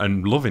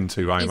and love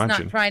into, I imagine. He's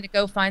not trying to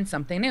go find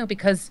something new,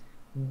 because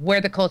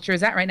where the culture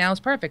is at right now is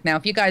perfect. Now,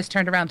 if you guys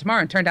turned around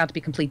tomorrow and turned out to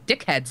be complete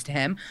dickheads to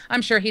him,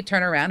 I'm sure he'd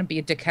turn around and be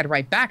a dickhead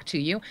right back to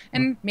you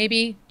and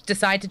maybe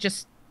decide to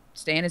just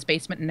stay in his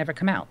basement and never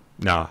come out.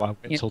 Nah. Well,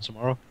 until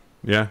tomorrow.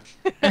 Yeah.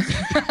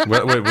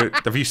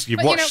 wait.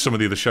 You've watched some of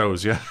the other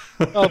shows, yeah?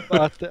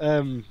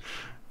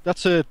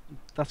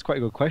 That's quite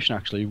a good question,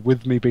 actually.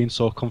 With me being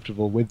so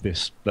comfortable with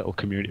this little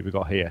community we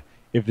got here,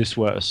 if this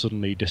were to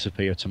suddenly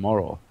disappear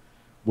tomorrow,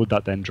 would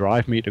that then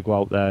drive me to go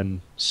out there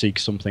and seek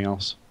something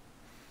else?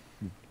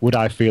 Would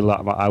I feel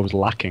that I was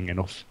lacking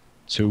enough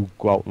to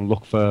go out and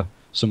look for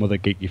some other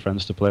geeky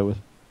friends to play with?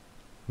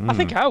 I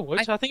think I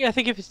would. I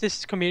think if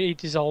this community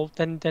dissolved,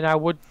 then I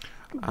would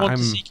want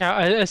to seek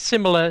out a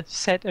similar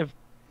set of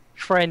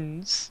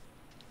friends.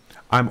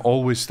 I'm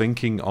always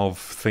thinking of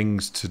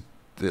things to,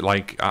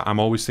 I'm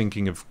always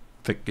thinking of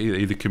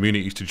either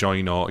communities to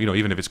join, or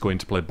even if it's going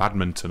to play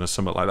badminton or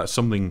something like that,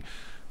 something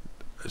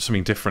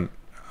different.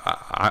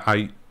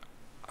 I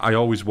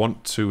always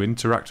want to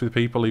interact with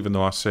people, even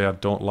though I say I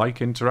don't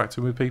like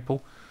interacting with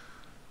people.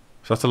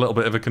 So that's a little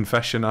bit of a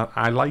confession.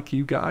 I like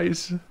you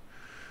guys.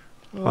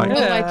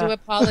 I do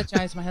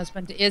apologize. My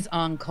husband is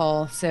on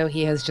call, so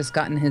he has just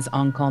gotten his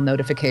on-call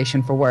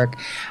notification for work.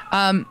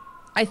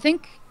 I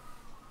think,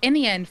 in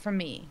the end, for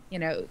me,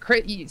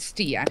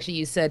 Ste, actually,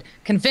 you said,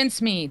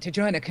 convince me to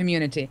join a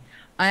community.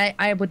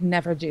 I would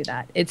never do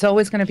that. It's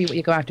always going to be what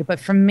you go after. But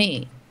for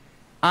me,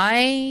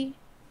 I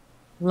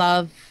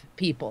love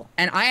people,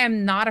 and I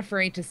am not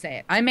afraid to say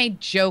it. I may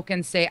joke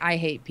and say I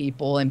hate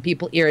people, and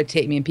people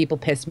irritate me, and people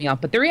piss me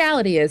off. But the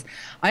reality is,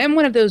 I am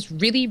one of those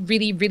really,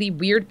 really, really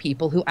weird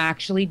people who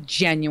actually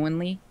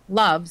genuinely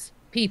loves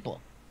people.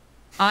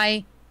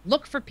 I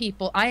look for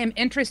people. I am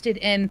interested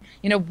in,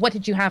 what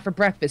did you have for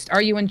breakfast?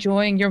 Are you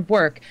enjoying your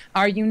work?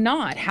 Are you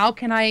not? How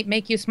can I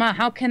make you smile?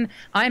 How can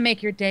I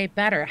make your day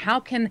better? How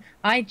can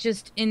I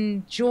just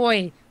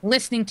enjoy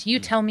listening to you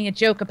tell me a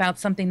joke about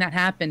something that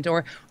happened?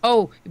 Or,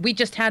 oh, we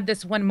just had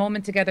this one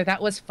moment together.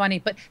 That was funny.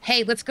 But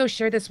hey, let's go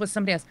share this with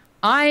somebody else.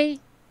 I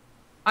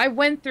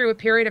went through a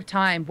period of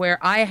time where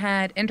I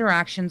had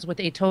interactions with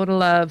a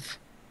total of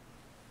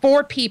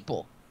 4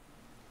 people.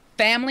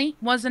 Family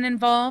wasn't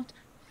involved.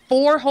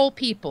 4 whole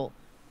people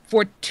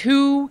for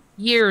 2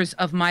 years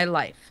of my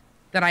life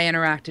that I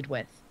interacted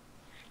with.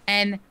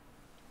 And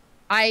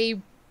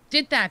I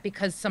did that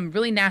because some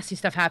really nasty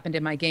stuff happened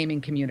in my gaming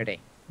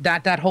community.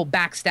 That whole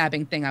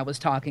backstabbing thing I was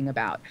talking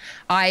about.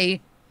 I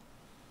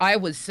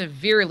was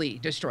severely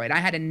destroyed. I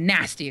had a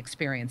nasty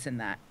experience in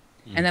that.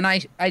 And then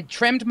I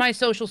trimmed my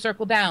social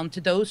circle down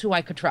to those who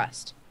I could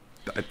trust.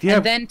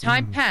 And then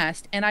time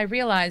passed, and I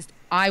realized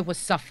I was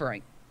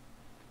suffering.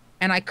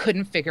 and I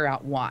couldn't figure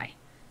out why.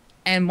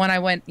 And when I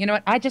went, you know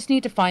what, I just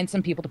need to find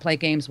some people to play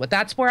games with.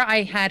 That's where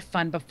I had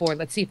fun before.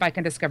 Let's see if I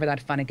can discover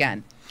that fun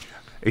again.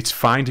 It's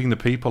finding the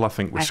people I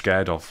think we're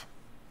scared of.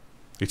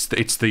 It's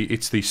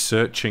the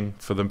searching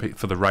for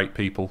the right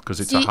people, because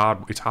it's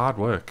hard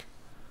work.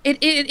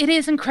 It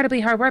is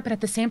incredibly hard work, but at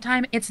the same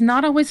time, it's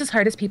not always as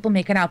hard as people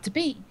make it out to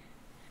be.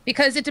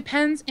 Because it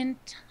depends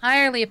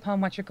entirely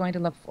upon what you're going to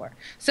look for.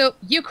 So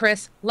you,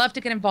 Chris, love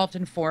to get involved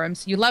in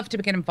forums. You love to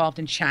get involved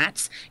in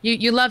chats.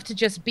 You love to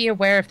just be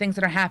aware of things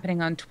that are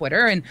happening on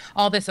Twitter and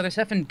all this other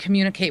stuff and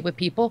communicate with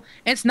people.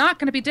 It's not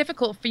going to be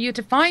difficult for you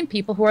to find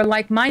people who are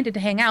like-minded to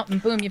hang out, and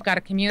boom, you've got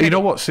a community. You know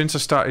what? Since I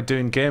started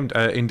doing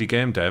indie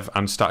game dev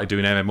and started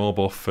doing MMO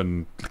buff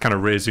and kind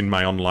of raising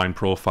my online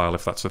profile,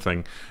 if that's the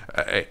thing,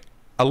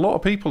 a lot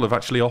of people have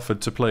actually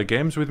offered to play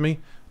games with me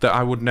that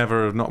I would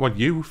never have. Not well,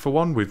 you for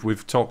one.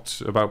 We've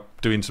talked about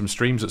doing some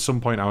streams at some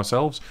point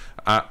ourselves.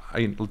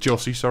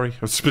 Josie, sorry,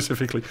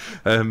 specifically.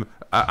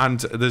 And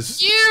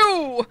there's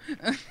you.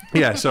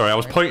 Yeah, sorry, I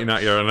was pointing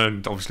at you, and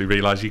then obviously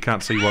realised you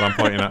can't see what I'm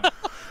pointing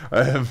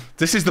at.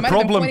 This is the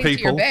problem,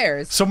 people.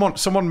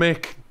 Someone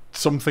make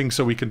something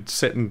so we can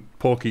sit and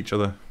poke each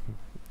other.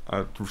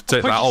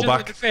 Take that all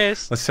back.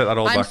 Let's take that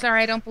all back. I'm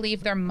sorry, I don't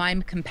believe they're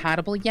MIME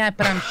compatible yet,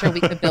 but I'm sure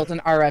we could build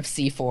an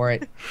RFC for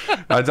it.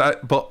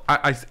 But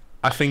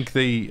I think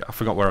I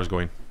forgot where I was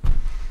going.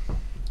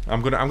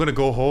 I'm gonna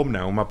go home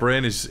now. My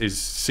brain is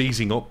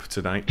seizing up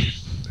tonight.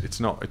 It's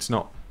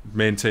not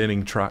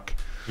maintaining track.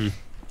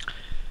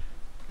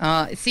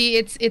 See,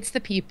 it's the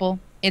people.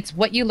 It's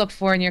what you look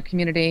for in your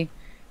community,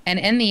 and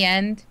in the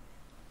end,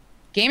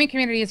 gaming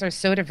communities are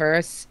so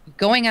diverse.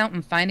 Going out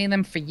and finding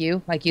them for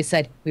you, like you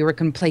said, we were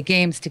going to play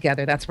games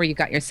together. That's where you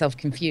got yourself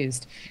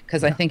confused,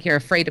 because I think you're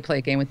afraid to play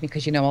a game with me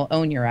because you know I'll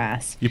own your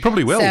ass. You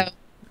probably will.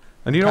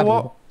 And you know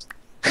what?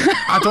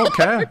 I don't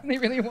care. They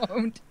really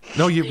won't.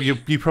 No,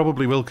 you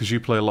probably will, because you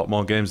play a lot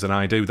more games than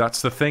I do.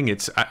 That's the thing.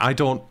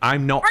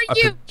 I'm not. Are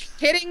you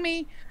kidding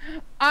me?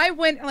 I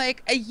went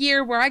like a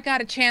year where I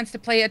got a chance to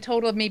play a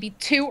total of maybe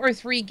 2 or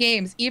 3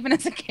 games, even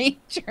as a game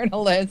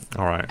journalist.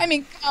 All right. I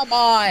mean, come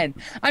on.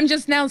 I'm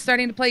just now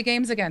starting to play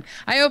games again.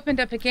 I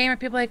opened up a game and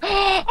people are like,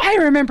 oh, I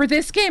remember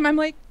this game. I'm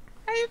like,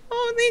 I've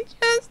only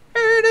just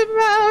heard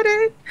about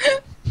it.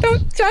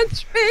 Don't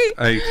touch me.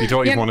 Hey, you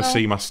don't even want to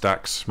see my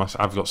stacks.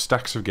 I've got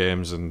stacks of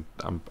games, and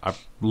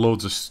I've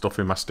loads of stuff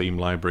in my Steam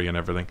library and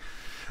everything.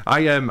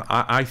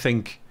 I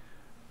think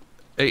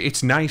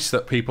it's nice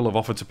that people have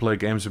offered to play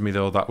games with me,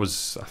 though. I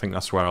think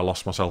that's where I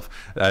lost myself.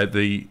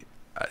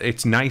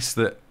 It's nice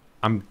that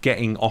I'm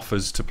getting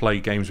offers to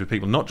play games with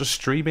people, not just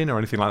streaming or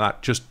anything like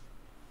that. Just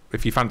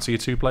if you fancy a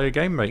 2-player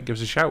game, mate, give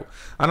us a shout.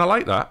 And I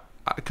like that,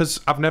 because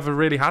I've never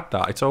really had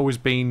that. It's always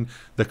been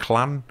the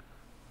clan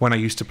when I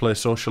used to play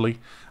socially,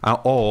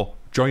 or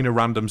join a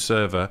random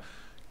server,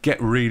 get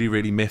really,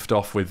 really miffed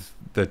off with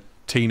the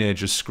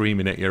teenagers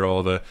screaming at you,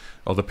 or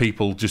the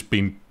people just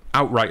being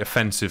outright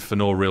offensive for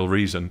no real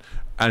reason,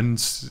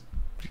 and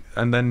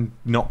then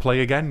not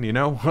play again, you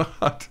know?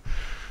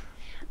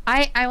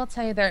 I will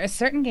tell you, there are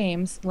certain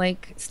games,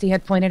 like Steve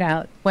had pointed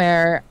out,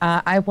 where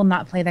I will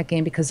not play that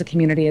game because the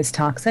community is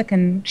toxic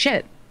and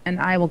shit, and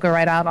I will go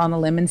right out on a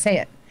limb and say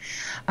it.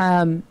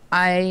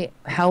 I,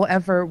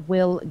 however,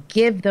 will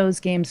give those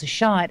games a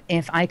shot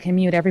if I can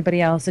mute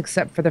everybody else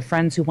except for the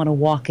friends who want to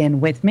walk in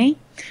with me.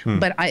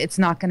 But it's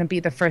not going to be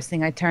the first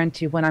thing I turn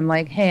to when I'm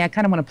like, hey, I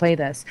kind of want to play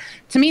this.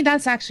 To me,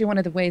 that's actually one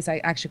of the ways I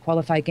actually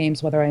qualify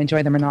games, whether I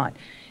enjoy them or not.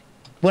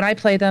 Would I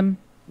play them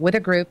with a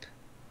group?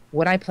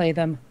 Would I play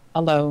them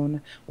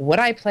alone? Would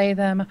I play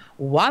them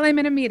while I'm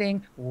in a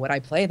meeting? Would I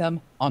play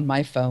them on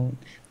my phone?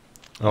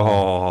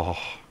 Oh...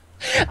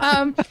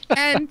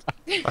 And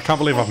I can't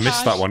believe I've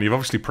missed that one. You've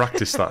obviously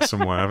practiced that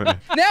somewhere, haven't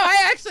you? No,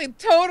 I actually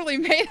totally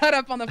made that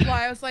up on the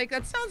fly. I was like,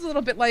 that sounds a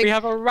little bit like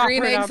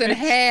green eggs and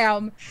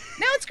ham.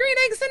 No, it's green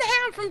eggs and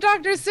ham from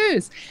Dr.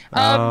 Seuss.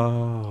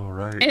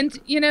 Right. And,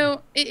 you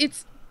know,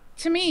 it's,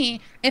 to me,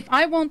 if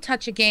I won't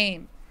touch a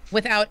game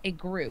without a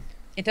group,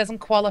 it doesn't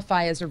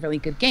qualify as a really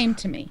good game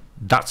to me.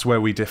 That's where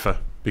we differ,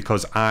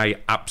 because I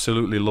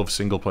absolutely love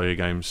single-player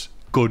games.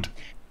 Good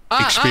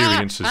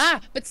experiences.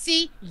 But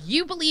see,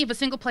 you believe a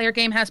single-player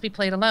game has to be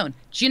played alone.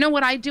 Do you know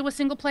what I do with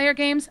single-player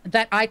games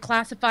that I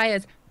classify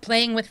as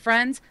playing with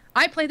friends?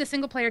 I play the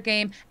single-player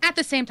game at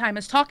the same time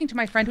as talking to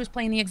my friend who's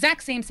playing the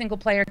exact same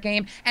single-player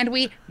game, and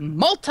we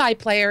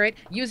multiplayer it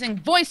using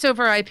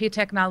voice-over IP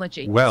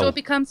technology. Well, so it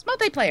becomes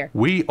multiplayer.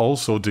 We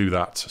also do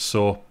that,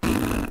 so...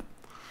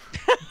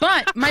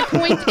 But my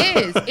point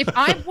is, if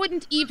I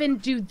wouldn't even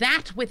do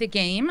that with a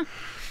game...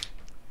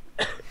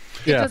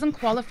 It doesn't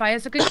qualify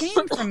as a good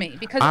game for me,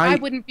 because I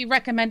wouldn't be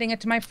recommending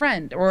it to my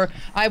friend, or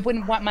I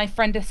wouldn't want my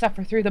friend to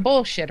suffer through the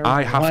bullshit. Or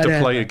I have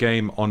to play a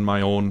game on my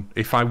own.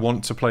 If I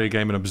want to play a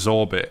game and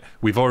absorb it,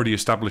 we've already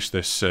established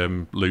this,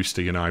 Lew, Ste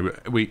and I.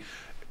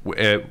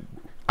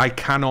 I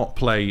cannot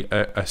play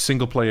a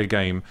single-player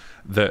game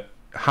that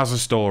has a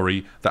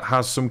story, that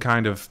has some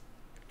kind of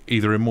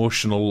either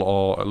emotional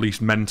or at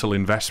least mental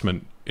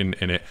investment in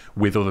it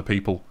with other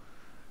people.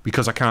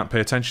 because I can't pay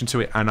attention to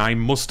it, and I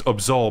must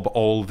absorb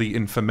all the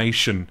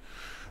information.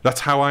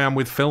 That's how I am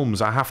with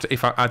films. I have to.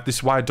 This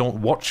is why I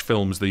don't watch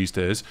films these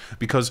days,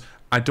 because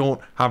I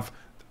don't have.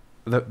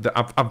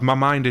 My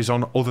mind is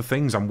on other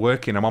things. I'm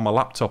working. I'm on my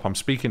laptop. I'm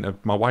speaking to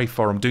my wife,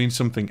 or I'm doing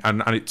something,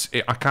 and I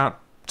can't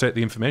take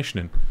the information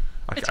in.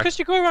 It's because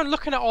you go around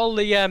looking at all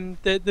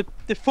the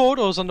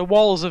photos on the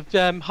walls of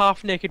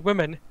half-naked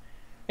women,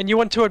 and you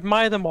want to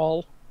admire them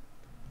all.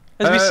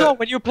 As we saw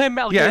when you were playing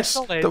Metal Gear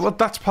Solid. Well,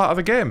 that's part of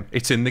the game.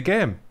 It's in the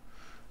game.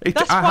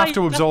 I have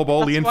to absorb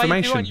all the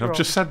information. I've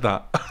just said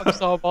that.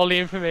 Absorb all the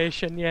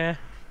information, yeah.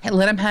 Hey,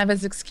 let him have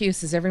his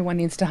excuses. Everyone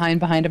needs to hide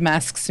behind a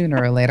mask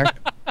sooner or later.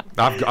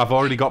 I've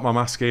already got my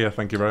mask here.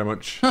 Thank you very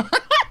much.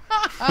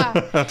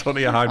 I don't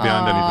need to hide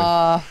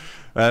behind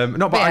anything.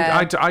 No,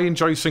 but I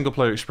enjoy single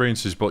player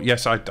experiences. But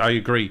yes, I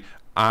agree.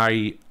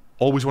 I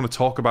always want to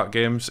talk about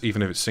games,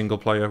 even if it's single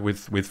player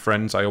with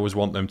friends. I always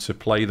want them to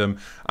play them,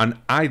 and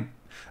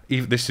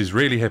this is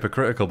really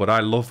hypocritical, but I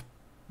love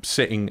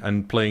sitting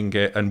and playing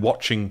and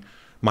watching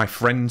my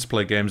friends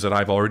play games that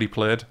I've already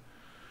played.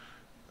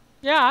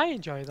 Yeah, I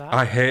enjoy that.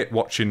 I hate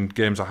watching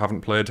games I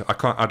haven't played.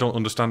 I don't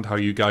understand how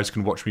you guys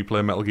can watch me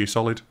play Metal Gear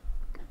Solid.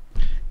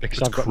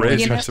 Because I've got no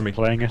interest in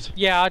playing it.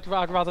 Yeah, I'd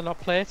rather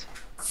not play it.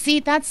 See,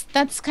 that's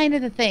kind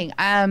of the thing.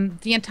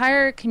 The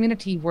entire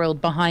community world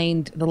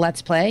behind the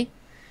Let's Play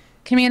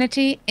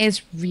community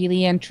is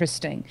really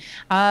interesting.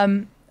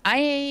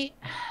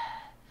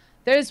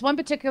 There's one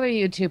particular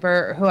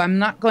YouTuber who I'm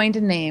not going to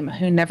name,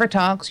 who never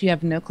talks. You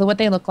have no clue what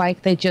they look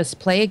like. They just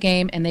play a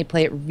game, and they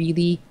play it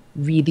really,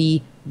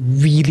 really,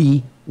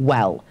 really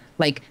well.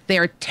 Like, they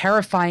are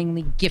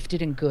terrifyingly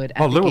gifted and good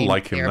at the game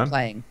they're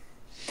playing.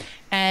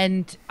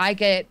 And I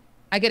get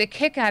a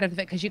kick out of it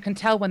because you can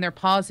tell when they're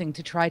pausing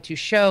to try to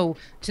show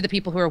to the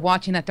people who are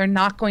watching that they're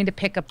not going to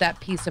pick up that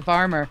piece of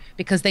armor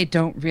because they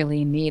don't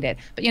really need it.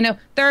 But,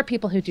 there are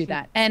people who do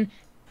that. And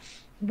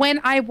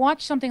when I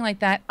watch something like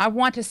that, I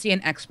want to see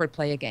an expert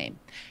play a game.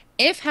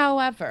 If,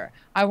 however,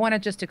 I want to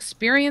just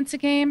experience a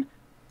game,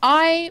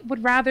 I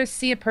would rather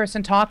see a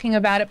person talking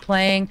about it,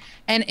 playing,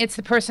 and it's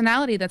the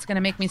personality that's going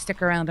to make me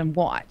stick around and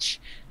watch,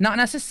 not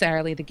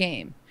necessarily the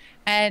game.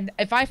 And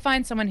if I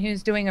find someone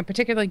who's doing a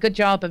particularly good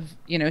job of,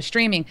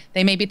 streaming,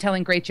 they may be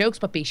telling great jokes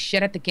but be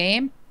shit at the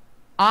game,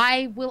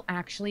 I will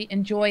actually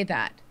enjoy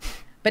that.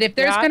 But if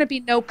there's going to be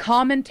no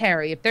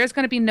commentary, if there's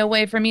going to be no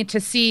way for me to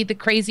see the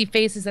crazy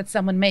faces that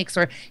someone makes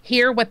or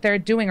hear what they're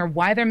doing or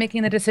why they're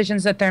making the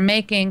decisions that they're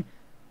making,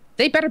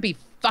 they better be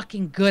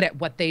fucking good at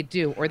what they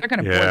do or they're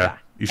going to bore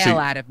the hell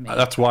out of me.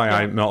 That's why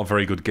I'm not a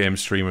very good game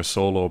streamer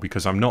solo,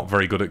 because I'm not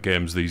very good at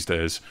games these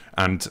days,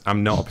 and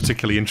I'm not a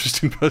particularly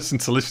interesting person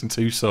to listen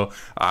to, so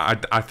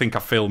I think I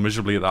fail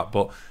miserably at that.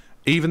 But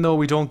even though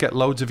we don't get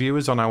loads of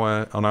viewers on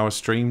our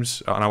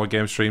streams, on our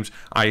game streams,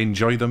 I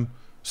enjoy them.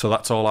 So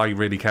that's all I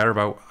really care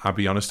about. I'll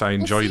be honest, I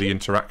enjoy the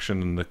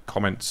interaction and the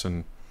comments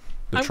and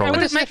the trolling.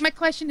 My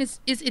question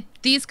is it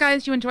these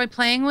guys you enjoy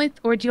playing with,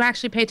 or do you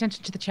actually pay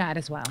attention to the chat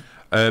as well?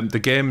 The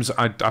games,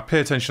 I pay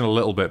attention a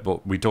little bit,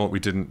 but we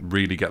didn't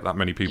really get that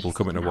many people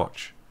coming to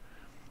watch.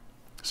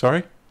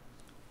 Sorry?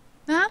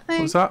 Nothing.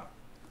 What was that?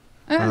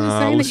 I'm just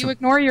saying that you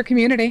ignore your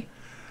community.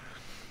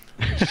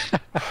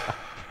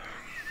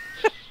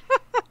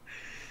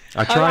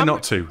 I try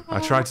not to. I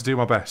try to do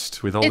my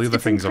best with all the other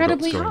things I've got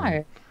going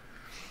on.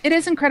 It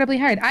is incredibly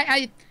hard.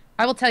 I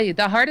will tell you,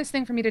 the hardest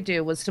thing for me to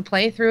do was to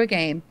play through a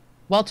game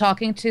while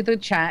talking to the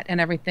chat and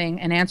everything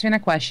and answering their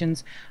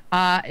questions.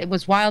 It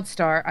was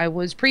WildStar. I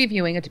was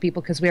previewing it to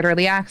people because we had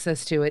early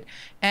access to it.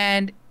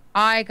 And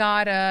I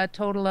got a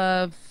total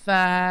of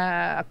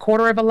a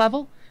quarter of a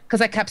level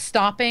because I kept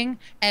stopping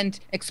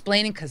and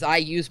explaining, because I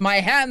use my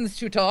hands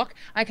to talk.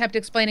 I kept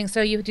explaining,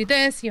 so you do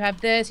this, you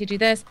have this, you do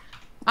this.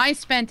 I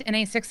spent in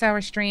a 6-hour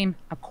stream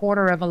a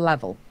quarter of a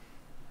level.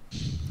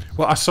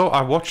 Well,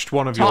 I watched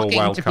one of your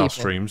Wildcast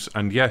streams,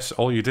 and yes,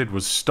 all you did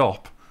was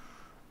stop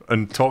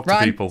and talk to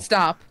people.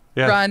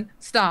 Run,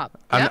 stop.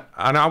 And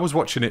I was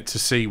watching it to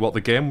see what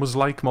the game was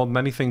like more than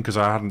anything, because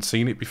I hadn't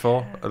seen it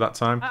before at that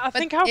time. I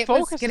think it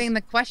was getting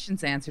the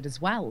questions answered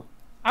as well.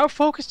 Our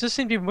focus does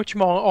seem to be much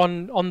more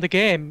on the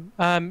game.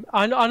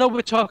 I know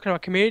we're talking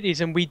about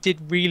communities, and we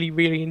did really,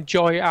 really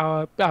enjoy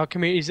our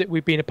communities that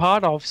we've been a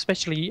part of,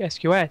 especially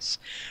SQS.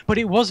 But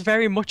it was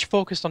very much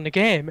focused on the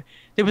game.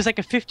 There was like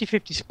a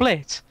 50-50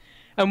 split.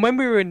 And when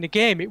we were in the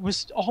game, it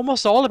was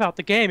almost all about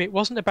the game. It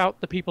wasn't about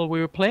the people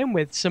we were playing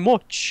with so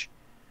much.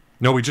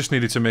 No, we just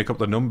needed to make up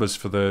the numbers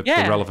for the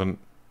relevant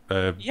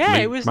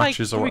it was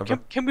matches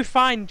like, can we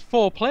find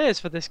 4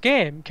 players for this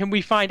game? Can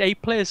we find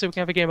 8 players so we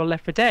can have a game of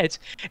Left 4 Dead?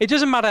 It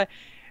doesn't matter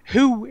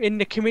who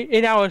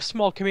in our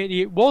small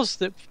community it was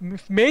that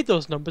made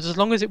those numbers, as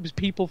long as it was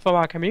people from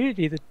our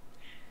community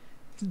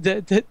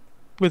that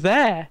were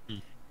there.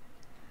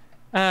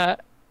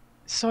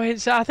 So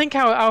I think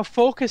our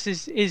focus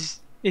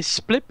is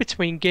split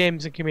between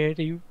games and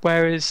community,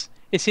 whereas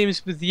it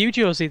seems with you,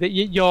 Josey,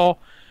 that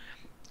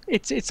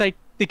it's like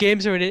the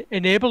games are an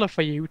enabler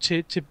for you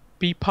to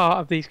be part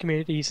of these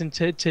communities and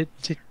to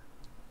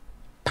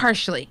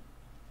partially.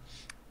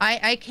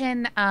 I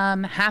can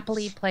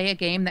happily play a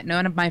game that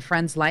none of my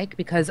friends like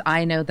because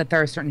I know that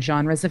there are certain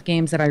genres of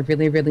games that I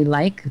really, really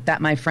like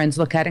that my friends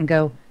look at and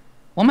go,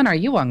 "Woman, are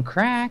you on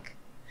crack?"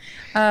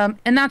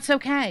 And that's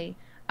okay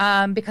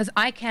because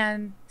I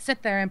can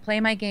sit there and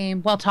play my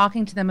game while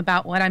talking to them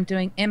about what I'm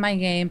doing in my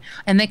game,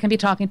 and they can be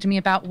talking to me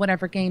about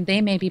whatever game they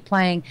may be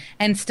playing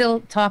and still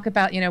talk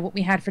about, what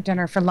we had for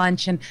dinner, for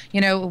lunch, and,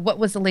 what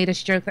was the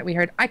latest joke that we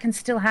heard. I can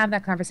still have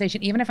that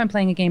conversation even if I'm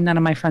playing a game none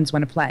of my friends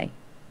want to play.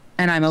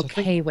 And I'm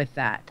okay with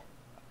that.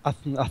 I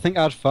think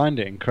I'd find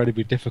it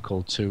incredibly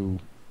difficult to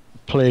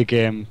play a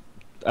game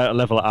at a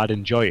level that I'd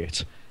enjoy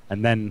it,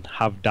 and then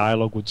have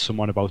dialogue with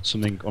someone about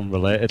something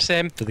unrelated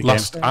to the game.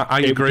 I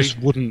agree. It just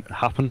wouldn't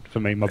happen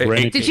for me. My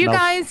brain. Did you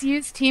guys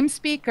use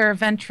TeamSpeak or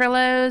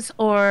Ventrilos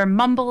or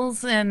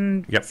Mumbles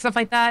and stuff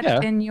like that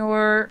in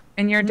your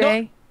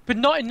day? But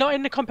not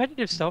in the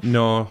competitive stuff.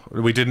 No,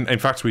 we didn't. In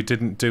fact, we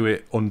didn't do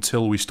it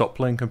until we stopped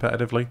playing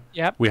competitively.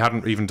 Yep. We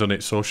hadn't even done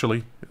it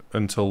socially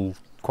until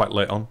quite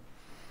late on.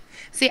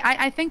 See,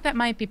 I think that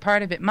might be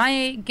part of it.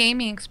 My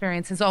gaming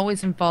experience has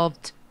always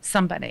involved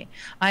somebody,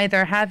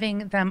 either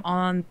having them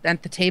on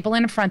at the table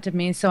in front of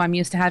me, so I'm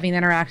used to having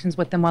interactions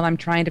with them while I'm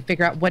trying to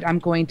figure out what I'm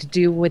going to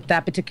do with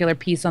that particular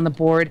piece on the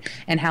board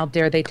and how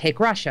dare they take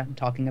Russia. I'm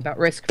talking about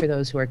Risk for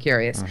those who are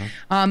curious.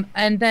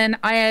 And then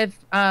I have,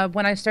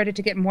 when I started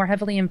to get more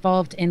heavily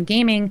involved in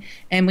gaming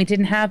and we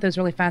didn't have those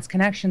really fast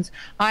connections,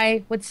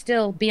 I would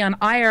still be on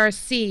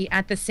IRC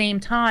at the same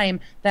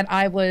time that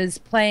I was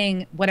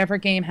playing whatever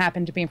game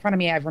happened to be in front of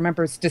me. I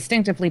remember it's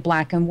distinctively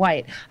Black and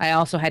White. I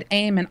also had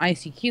AIM and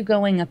ICQ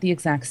going at the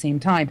exact same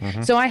time.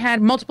 So I had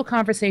multiple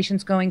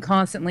conversations going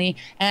constantly,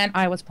 and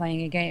I was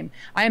playing a game.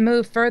 I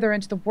moved further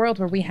into the world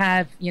where we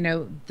have,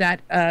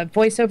 that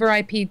voice over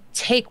IP,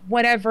 take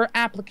whatever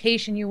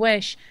application you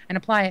wish and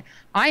apply it.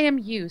 I am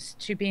used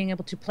to being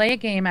able to play a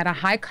game at a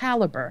high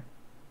caliber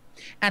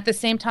at the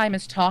same time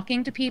as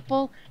talking to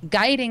people,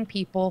 guiding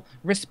people,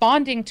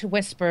 responding to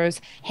whispers,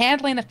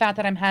 handling the fact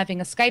that I'm having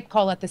a Skype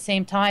call at the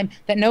same time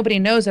that nobody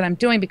knows that I'm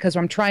doing because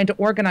I'm trying to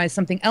organize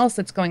something else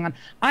that's going on.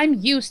 I'm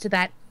used to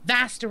that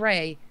vast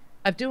array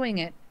of doing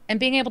it and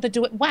being able to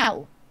do it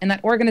well, and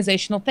that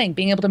organizational thing,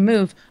 being able to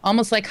move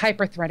almost like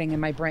hyper-threading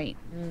in my brain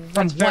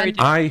from one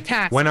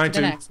task to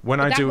the next.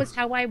 That was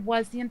how I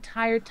was the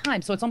entire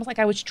time. So it's almost like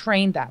I was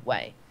trained that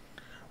way.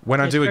 When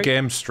I do a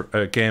game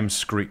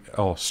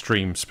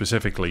stream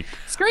specifically.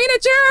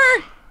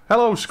 Screenager!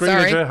 Hello,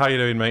 Screenager. Sorry. How you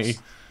doing, matey?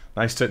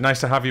 Nice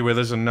to have you with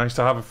us, and nice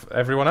to have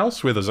everyone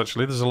else with us.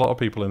 Actually, there's a lot of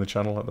people in the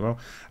channel at the moment.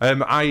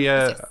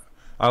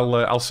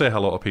 I'll say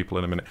hello to people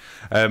in a minute.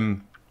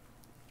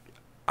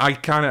 I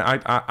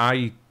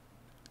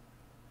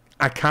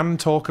can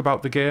talk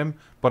about the game,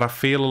 but I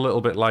feel a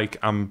little bit like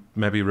I'm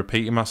maybe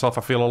repeating myself.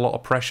 I feel a lot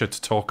of pressure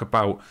to talk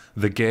about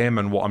the game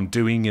and what I'm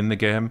doing in the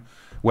game,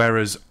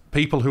 whereas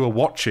people who are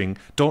watching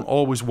don't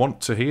always want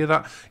to hear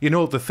that.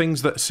 The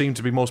things that seem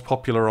to be most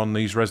popular on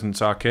these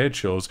Residence Arcade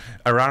shows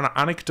are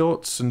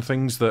anecdotes and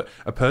things that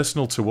are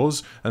personal to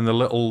us, and the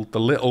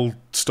little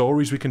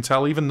stories we can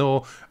tell. Even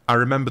though I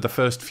remember the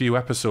first few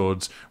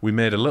episodes, we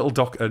made a little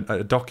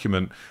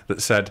document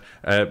that said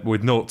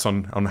with notes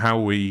on how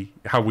we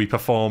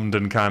performed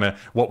and kind of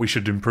what we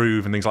should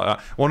improve and things like that.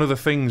 One of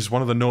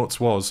the notes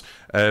was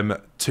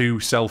too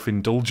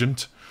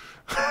self-indulgent.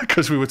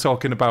 Because we were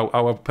talking about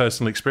our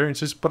personal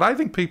experiences, but I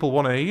think people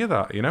want to hear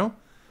that,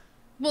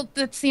 Well,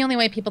 that's the only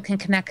way people can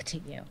connect to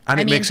you, and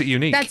it makes it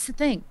unique. That's the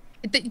thing.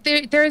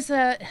 There's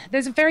a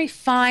very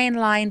fine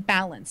line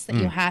balance that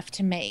you have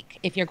to make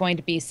if you're going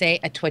to be, say,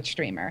 a Twitch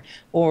streamer,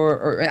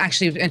 or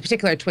actually in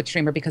particular a Twitch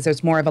streamer, because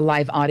there's more of a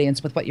live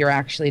audience with what you're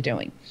actually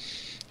doing.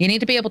 You need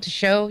to be able to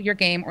show your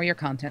game or your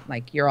content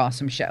like your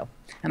awesome show.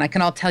 And I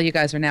can all tell you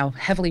guys are now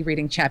heavily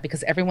reading chat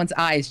because everyone's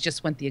eyes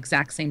just went the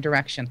exact same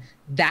direction.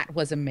 That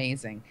was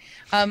amazing.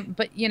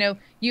 But,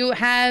 you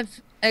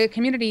have a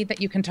community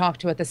that you can talk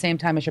to at the same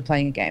time as you're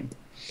playing a game.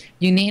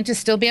 You need to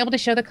still be able to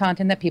show the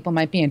content that people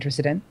might be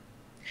interested in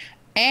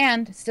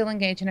and still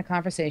engage in a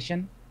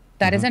conversation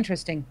that is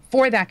interesting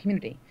for that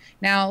community.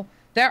 Now,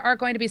 there are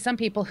going to be some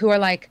people who are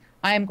like,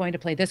 I am going to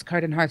play this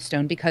card in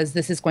Hearthstone because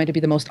this is going to be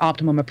the most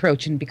optimum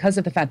approach. And because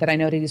of the fact that I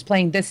know that he's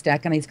playing this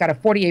deck and he's got a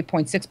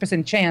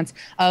 48.6% chance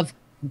of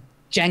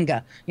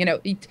Jenga,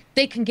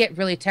 they can get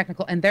really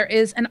technical, and there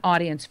is an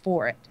audience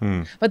for it.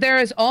 But there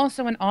is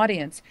also an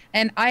audience,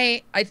 and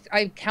I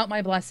count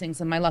my blessings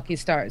and my lucky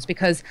stars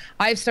because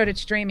I've started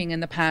streaming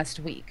in the past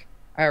week.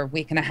 Or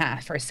week and a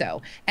half or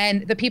so.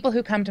 And the people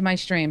who come to my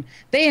stream,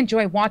 they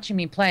enjoy watching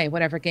me play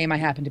whatever game I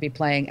happen to be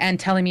playing and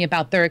telling me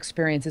about their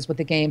experiences with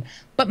the game.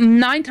 But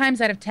 9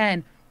 times out of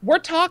 10, we're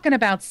talking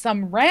about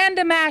some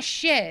random ass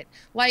shit.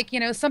 Like,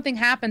 something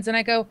happens and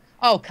I go,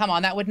 oh, come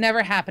on, that would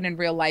never happen in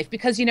real life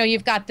because,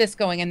 you've got this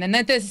going and then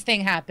this thing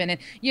happened. And,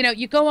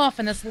 you go off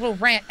in this little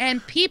rant,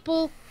 and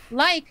people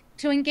like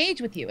to engage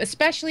with you,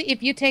 especially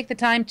if you take the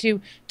time to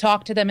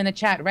talk to them in the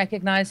chat,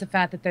 recognize the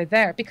fact that they're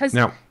there. Because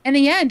in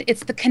the end,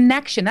 it's the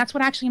connection. That's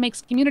what actually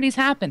makes communities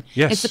happen.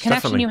 Yes, it's the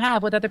connection definitely. you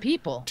have with other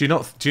people. Do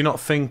you not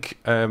think?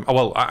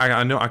 Well,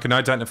 I know I can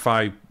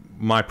identify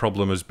my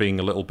problem as being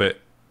a little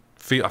bit.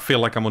 I feel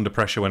like I'm under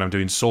pressure when I'm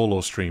doing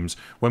solo streams.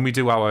 When we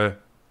do our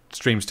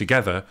streams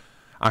together,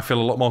 I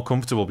feel a lot more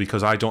comfortable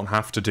because I don't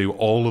have to do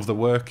all of the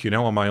work,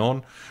 on my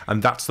own,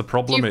 and that's the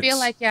problem. Do you feel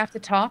like you have to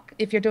talk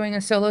if you're doing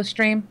a solo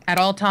stream at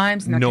all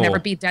times, and there can never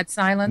be dead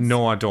silence?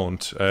 No, I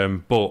don't.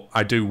 But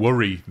I do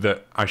worry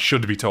that I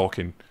should be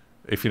talking.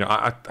 If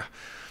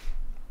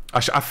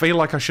I feel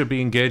like I should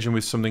be engaging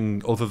with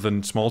something other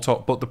than small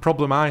talk. But the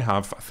problem I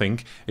have, I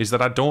think, is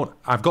that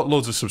I've got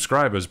loads of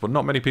subscribers, but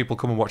not many people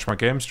come and watch my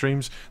game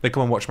streams. They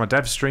come and watch my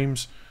dev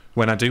streams.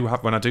 When I do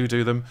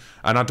them,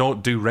 and I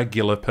don't do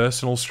regular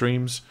personal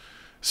streams,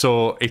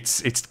 so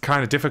it's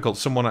kind of difficult.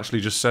 Someone actually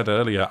just said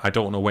earlier, I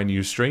don't know when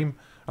you stream.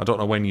 I don't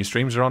know when your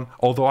streams are on.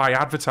 Although I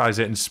advertise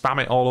it and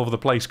spam it all over the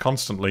place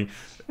constantly,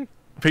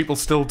 people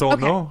still don't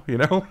know. Do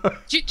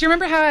you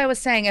remember how I was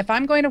saying if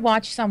I'm going to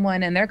watch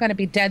someone and they're going to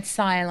be dead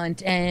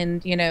silent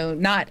and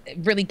not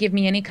really give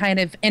me any kind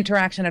of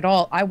interaction at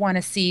all, I want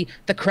to see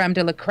the creme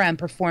de la creme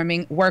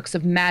performing works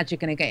of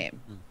magic in a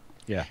game.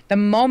 Yeah. The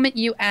moment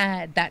you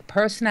add that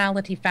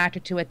personality factor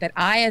to it that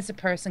I as a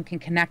person can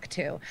connect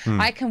to,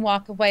 I can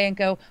walk away and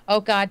go, oh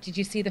God, did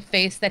you see the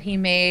face that he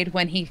made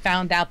when he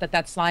found out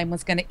that slime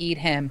was going to eat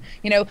him?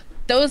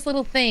 Those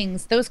little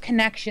things, those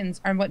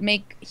connections are what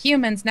make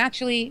humans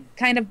naturally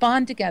kind of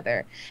bond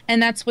together.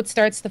 And that's what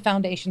starts the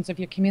foundations of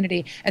your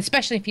community,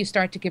 especially if you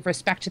start to give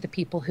respect to the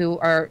people who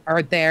are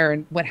there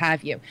and what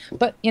have you.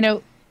 But,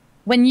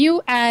 when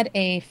you add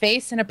a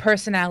face and a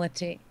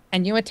personality,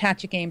 and you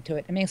attach a game to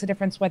it, it makes a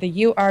difference whether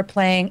you are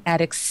playing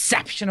at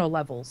exceptional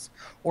levels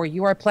or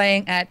you are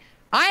playing at,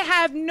 I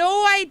have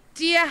no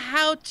idea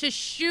how to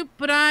shoot,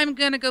 but I'm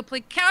going to go play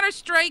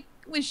Counter-Strike,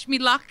 wish me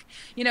luck.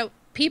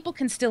 People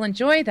can still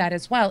enjoy that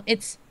as well.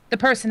 It's the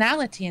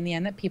personality in the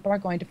end that people are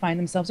going to find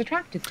themselves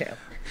attracted to.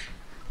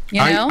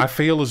 I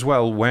feel as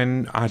well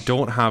when I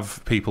don't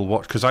have people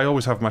watch, because I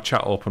always have my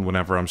chat open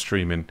whenever I'm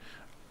streaming.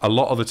 A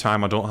lot of the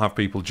time I don't have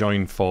people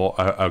join for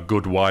a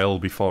good while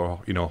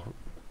before,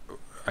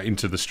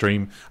 into the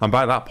stream, and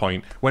by that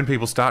point when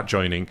people start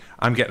joining,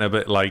 I'm getting a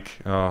bit like,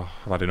 oh,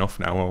 I've had enough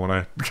now. I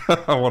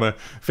want to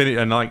finish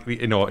and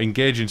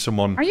engaging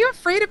someone. Are you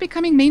afraid of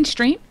becoming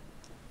mainstream?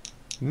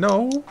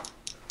 No.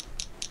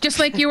 Just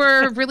like you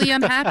were really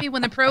unhappy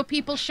when the pro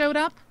people showed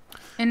up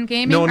in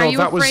gaming. No, Are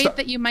you afraid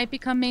that you might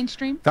become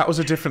mainstream? That was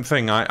a different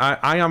thing.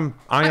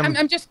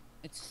 I'm just.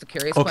 It's a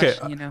curious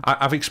question,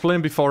 I've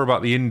explained before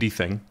about the indie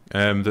thing.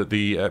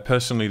 That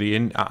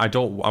personally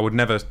I would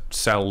never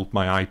sell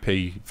my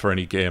IP for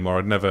any game, or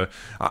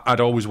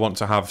I'd always want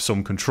to have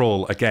some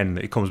control. Again,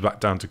 it comes back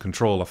down to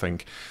control, I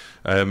think.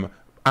 And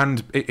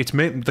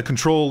the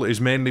control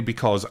is mainly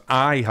because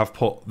I have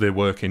put the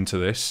work into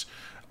this.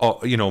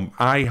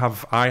 I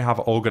have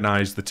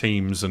organised the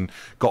teams and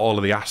got all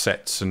of the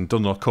assets and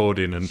done the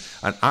coding, and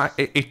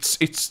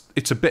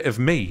it's a bit of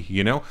me,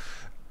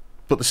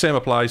 But the same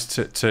applies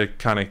to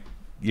kind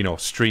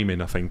of, streaming,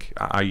 I think.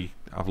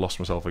 I've lost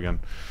myself again.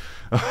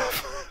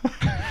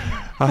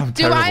 I'm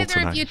Do either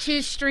tonight. of you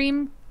two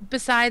stream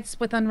besides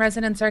with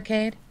Unresidence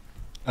Arcade?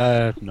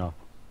 No.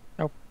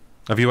 Nope.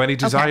 Have you any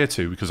desire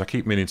to? Because I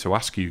keep meaning to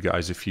ask you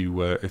guys if you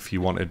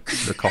wanted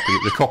the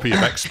copy of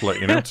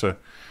XSplit, to.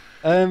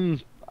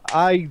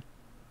 I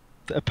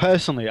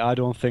personally, I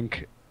don't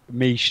think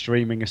me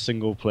streaming a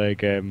single player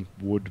game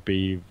would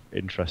be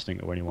interesting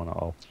to anyone at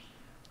all.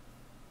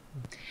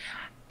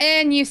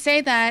 And you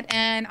say that,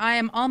 and I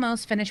am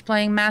almost finished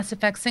playing Mass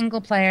Effect Single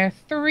Player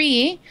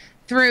 3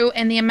 through,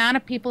 and the amount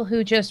of people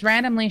who just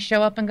randomly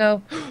show up and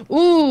go,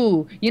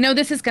 ooh,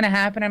 this is going to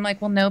happen. I'm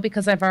like, well, no,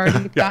 because I've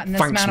already gotten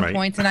this amount of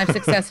points, and I've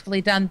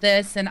successfully done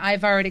this, and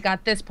I've already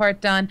got this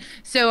part done.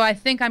 So I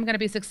think I'm going to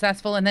be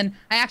successful. And then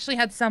I actually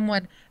had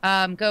someone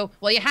go,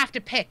 well, you have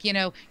to pick,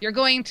 you're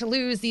going to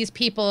lose these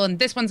people, and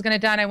this one's going to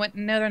die. And I went,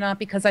 no, they're not,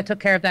 because I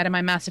took care of that in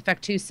my Mass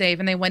Effect 2 save.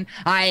 And they went,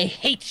 I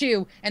hate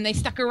you. And they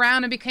stuck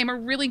around and became a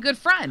really good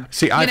friend.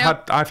 See,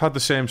 I've had the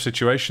same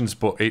situations,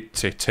 but it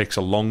takes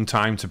a long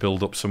time to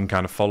build up some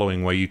kind of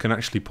following where you can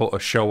actually put a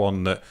show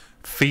on that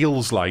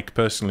feels like,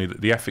 personally,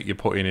 that the effort you're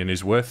putting in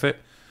is worth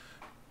it.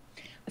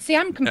 See,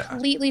 I'm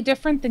completely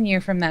different than you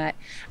from that.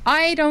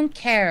 I don't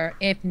care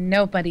if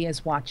nobody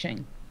is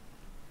watching.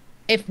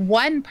 If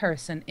one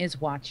person is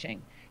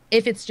watching,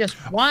 if it's just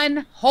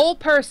one whole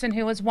person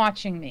who is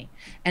watching me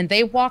and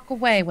they walk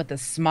away with a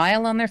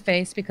smile on their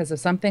face because of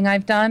something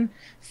I've done,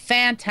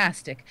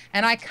 fantastic.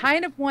 And I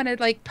kind of want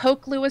to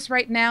poke Lewis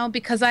right now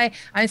because I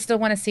still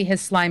want to see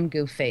his slime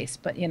goo face,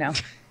 but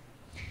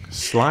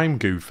Slime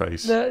goo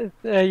face?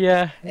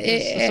 Yeah.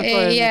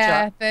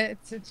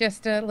 It's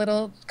just a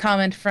little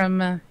comment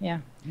from, yeah.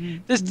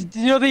 This,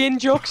 the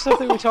in-joke stuff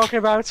that we're talking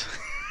about?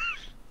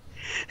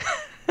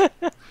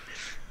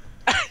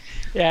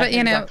 Yeah, but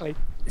exactly.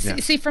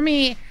 See, for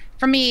me,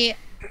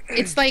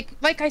 it's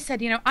like I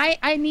said,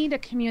 I need a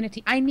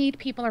community. I need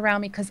people around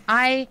me because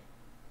I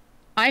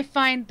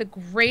find the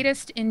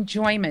greatest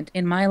enjoyment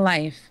in my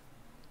life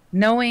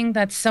knowing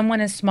that someone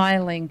is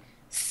smiling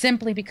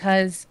simply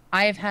because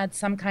I've had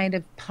some kind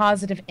of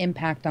positive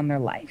impact on their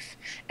life.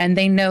 And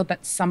they know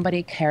that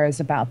somebody cares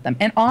about them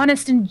and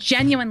honest and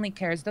genuinely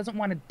cares, doesn't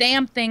want a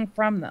damn thing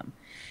from them.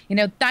 You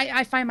know,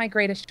 I find my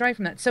greatest joy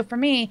from that. So for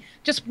me,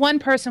 just one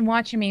person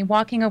watching me,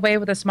 walking away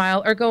with a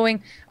smile or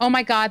going, oh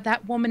my God,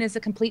 that woman is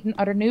a complete and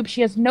utter noob. She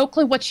has no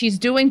clue what she's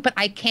doing, but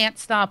I can't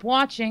stop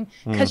watching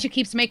because she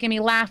keeps making me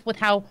laugh with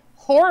how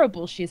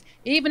horrible she is.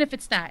 Even if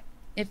it's that.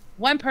 If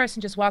one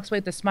person just walks away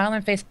with a smile on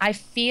their face, I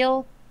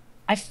feel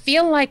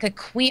like a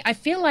queen. I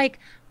feel like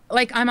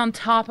I'm on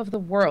top of the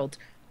world.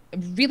 A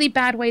really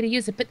bad way to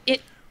use it, but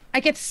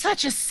I get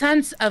such a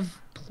sense of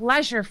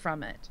pleasure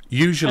from it.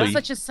 Usually,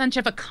 such a sense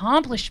of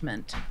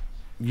accomplishment.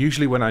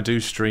 Usually, when I do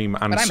stream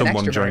and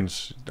someone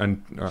joins,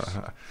 and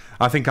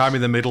I think I'm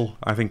in the middle.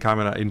 I think I'm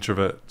an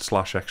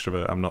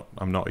introvert/extrovert.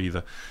 I'm not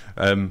either.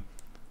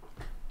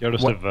 You're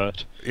just a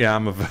vert. Yeah,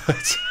 I'm a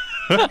vert.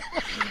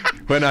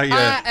 When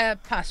I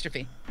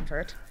apostrophe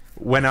vert.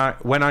 When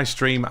I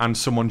stream and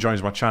someone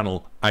joins my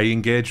channel, I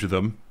engage with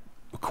them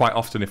quite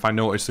often if I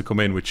notice they come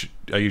in, which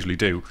I usually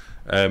do.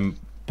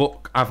 But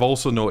I've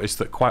also noticed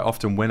that quite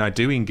often when I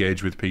do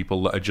engage with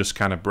people that are just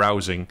kind of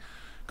browsing,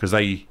 because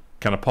they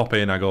kind of pop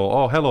in, I go,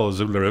 oh, hello,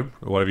 Zularu,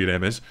 or whatever your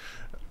name is,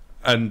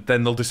 and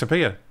then they'll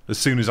disappear as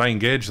soon as I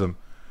engage them.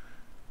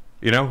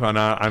 You know, and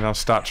I'll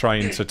start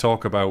trying to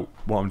talk about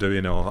what I'm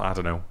doing, or I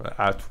don't know.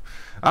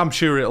 I'm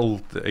sure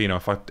it'll, you know,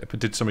 if I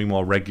did something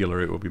more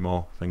regular, it would be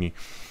more thingy.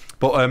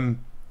 But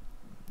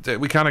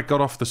we kind of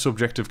got off the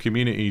subject of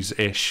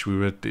communities-ish.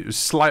 It was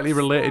slightly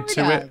related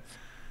to it.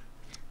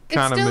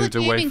 Kind of moved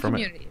away from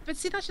it. But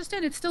see, that's just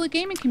it. It's still a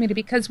gaming community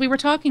because we were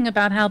talking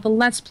about how the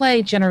Let's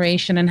Play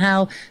generation and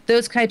how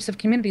those types of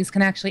communities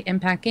can actually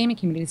impact gaming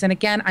communities. And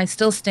again, I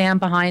still stand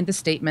behind the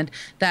statement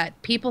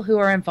that people who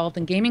are involved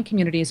in gaming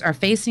communities are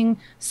facing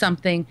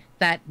something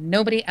that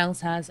nobody else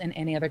has in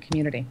any other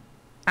community.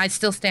 I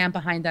still stand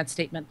behind that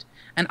statement.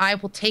 And I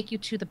will take you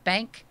to the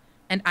bank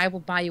and I will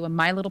buy you a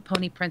My Little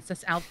Pony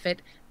princess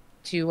outfit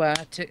to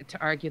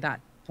argue that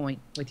point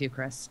with you,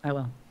 Chris. I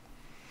will.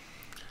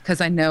 Because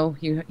I know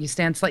you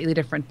stand slightly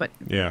different, but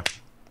yeah,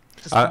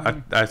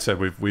 I said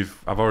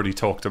I've already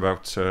talked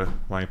about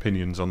my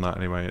opinions on that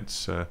anyway.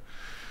 It's I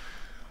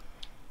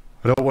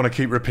don't want to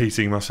keep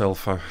repeating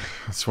myself.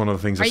 It's one of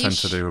the things I tend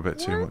to do a bit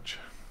too much.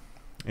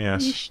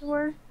 Yes. Are you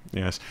sure?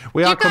 Yes.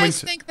 Do you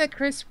guys think that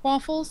Chris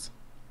waffles?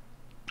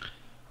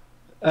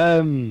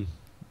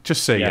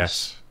 Just say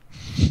yes.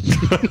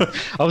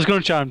 I was going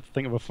to try and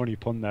think of a funny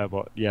pun there,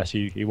 but yes,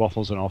 he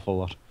waffles an awful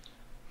lot.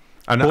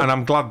 And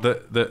I'm glad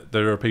that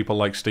there are people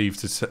like Steve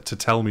to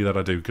tell me that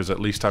I do, because at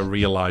least I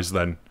realise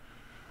then,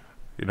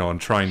 you know,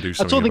 and try and do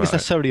something. I don't think it's about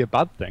necessarily a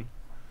bad thing.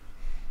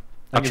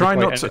 I try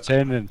not to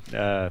entertaining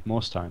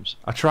most times.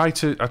 I try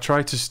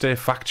to stay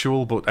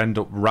factual, but end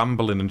up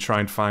rambling and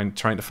trying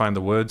to find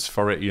the words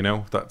for it. You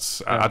know,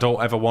 that's I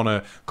don't ever want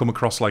to come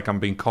across like I'm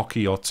being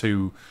cocky or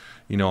too,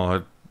 you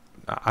know.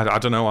 I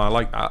don't know.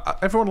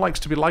 Everyone likes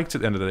to be liked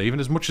at the end of the day. Even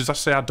as much as I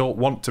say I don't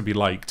want to be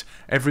liked,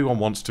 everyone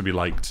wants to be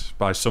liked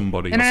by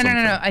somebody.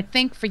 No. I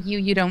think for you,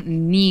 you don't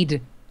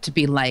need to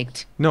be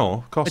liked. No,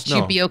 of course not.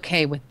 But you'd be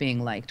okay with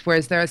being liked.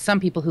 Whereas there are some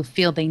people who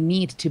feel they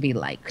need to be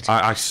liked.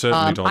 I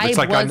certainly don't. It's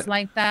I was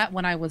like that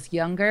when I was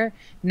younger.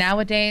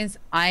 Nowadays,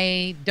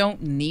 I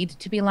don't need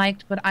to be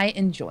liked, but I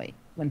enjoy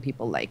when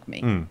people like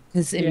me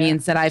because it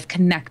means that I've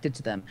connected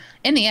to them.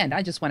 In the end,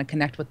 I just want to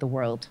connect with the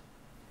world.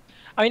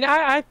 I mean,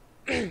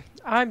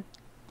 I'm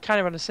kind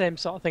of on the same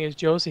sort of thing as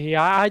Josey here.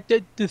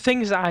 The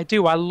things that I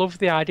do, I love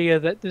the idea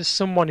that there's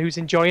someone who's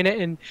enjoying it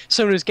and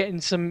someone who's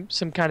getting some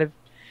kind of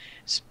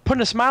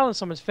putting a smile on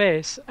someone's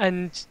face.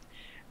 And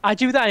I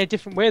do that in a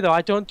different way, though.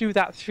 I don't do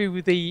that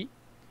through the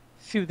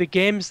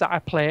games that I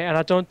play, and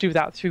I don't do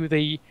that through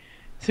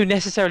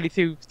necessarily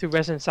through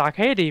Resonance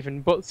Arcade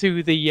even, but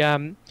through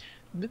the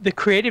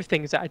creative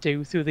things that I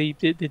do, through the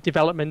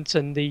development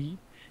and the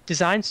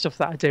design stuff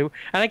that I do,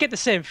 and I get the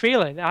same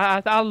feeling.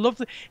 I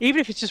love even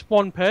if it's just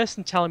one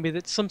person telling me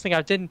that something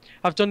I've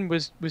done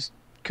was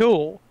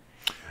cool.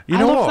 You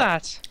know love what?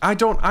 That. I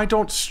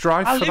don't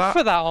strive for that. I live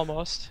for that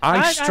almost.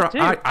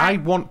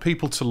 I want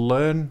people to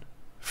learn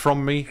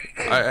from me.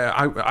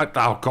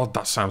 Oh God,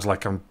 that sounds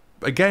like I'm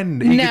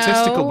again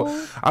egotistical.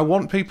 But I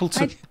want people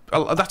to.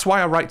 That's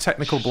why I write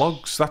technical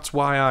blogs. That's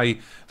why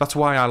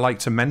I like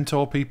to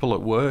mentor people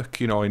at work.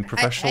 You know, in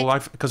professional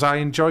life, because I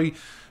enjoy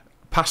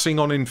passing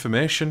on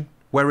information.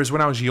 Whereas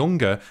when I was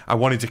younger, I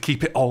wanted to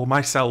keep it all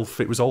myself.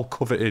 It was all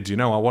coveted, you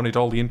know. I wanted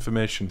all the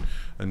information.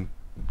 And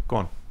go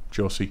on,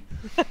 Josey.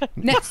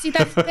 See,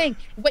 that's the thing.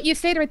 What you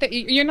say right there,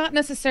 you're not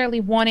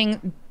necessarily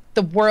wanting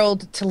the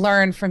world to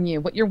learn from you.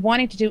 What you're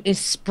wanting to do is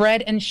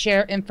spread and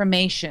share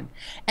information.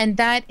 And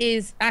that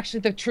is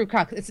actually the true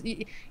crux.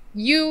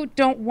 You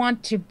don't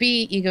want to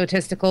be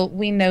egotistical.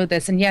 We know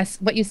this. And yes,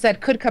 what you said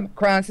could come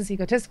across as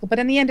egotistical, but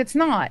in the end, it's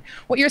not.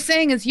 What you're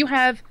saying is you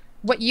have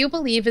what you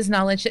believe is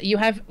knowledge that you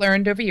have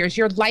learned over years,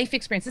 your life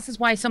experience. This is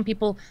why some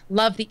people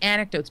love the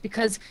anecdotes,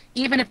 because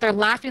even if they're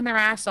laughing their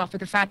ass off at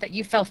the fact that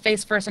you fell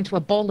face first into a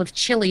bowl of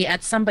chili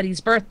at somebody's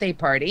birthday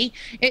party,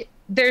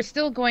 they're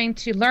still going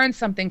to learn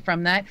something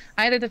from that.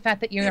 Either the fact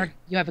that you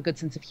have a good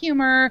sense of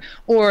humor,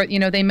 or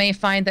they may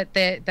find that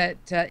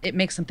it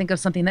makes them think of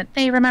something that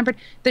they remembered.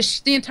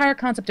 The entire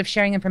concept of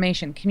sharing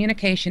information,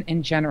 communication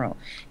in general,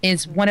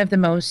 is one of the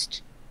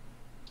most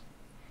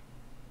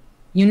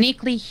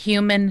uniquely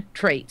human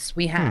traits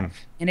we have,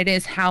 and it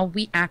is how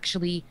we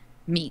actually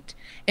meet.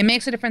 It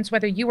makes a difference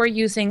whether you are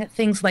using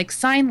things like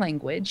sign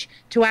language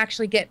to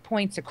actually get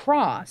points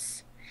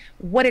across.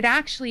 What it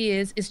actually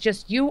is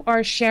just you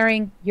are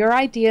sharing your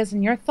ideas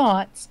and your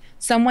thoughts.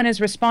 Someone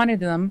is responding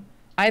to them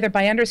either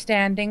by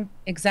understanding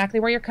exactly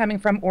where you're coming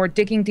from or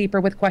digging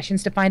deeper with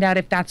questions to find out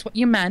if that's what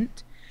you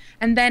meant.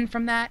 And then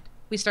from that,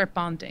 we start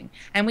bonding.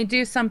 And we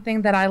do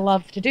something that I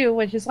love to do,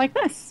 which is like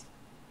this,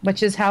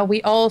 which is how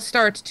we all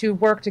start to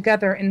work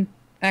together and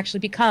actually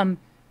become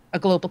a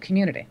global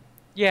community.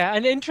 Yeah,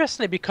 and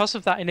interestingly, because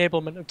of that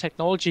enablement of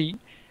technology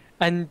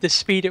and the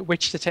speed at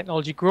which the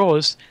technology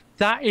grows,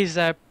 that is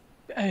a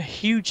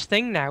huge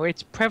thing now.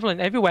 It's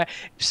prevalent everywhere.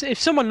 If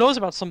someone knows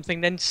about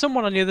something, then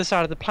someone on the other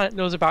side of the planet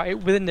knows about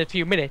it within a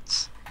few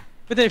minutes,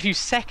 within a few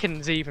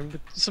seconds even,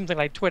 with something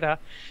like Twitter.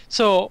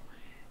 So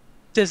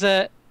there's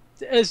a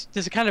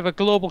kind of a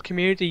global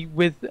community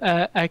with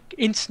a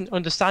instant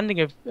understanding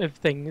of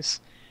things.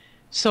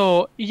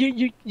 So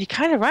you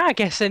kind of are, I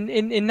guess,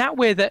 in that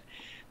way, that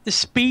the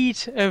speed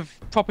of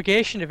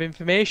propagation of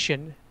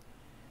information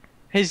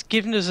has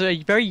given us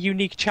a very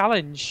unique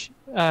challenge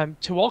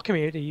to all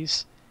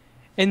communities,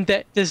 in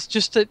that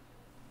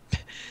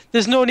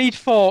there's no need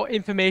for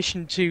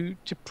information to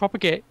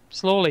propagate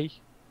slowly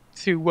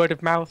through word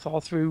of mouth or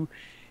through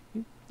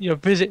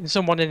visiting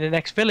someone in the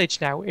next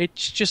village now.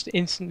 It's just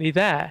instantly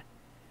there.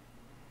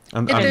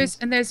 And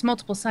there's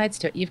multiple sides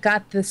to it. You've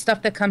got the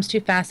stuff that comes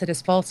too fast that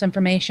is false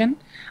information.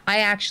 I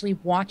actually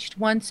watched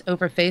once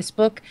over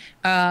Facebook,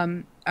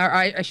 or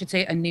I should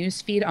say a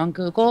news feed on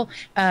Google,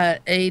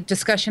 a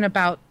discussion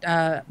about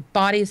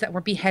bodies that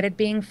were beheaded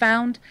being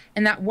found.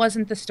 And that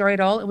wasn't the story at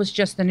all. It was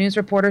just the news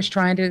reporters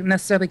trying to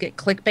necessarily get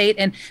clickbait.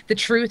 And the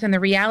truth and the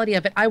reality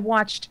of it, I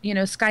watched,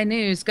 Sky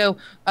News go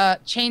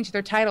change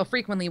their title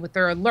frequently with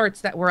their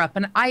alerts that were up.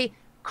 And I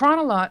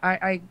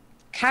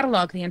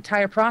catalog the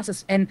entire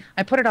process, and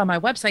I put it on my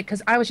website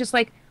because I was just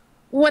like,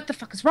 what the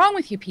fuck is wrong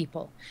with you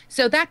people?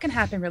 So that can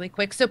happen really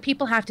quick. So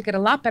people have to get a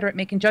lot better at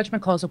making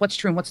judgment calls of what's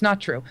true and what's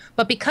not true.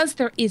 But because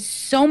there is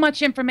so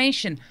much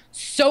information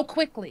so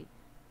quickly,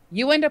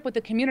 you end up with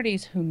the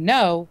communities who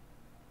know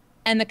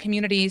and the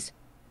communities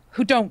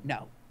who don't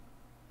know,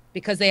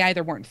 because they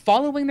either weren't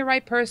following the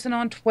right person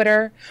on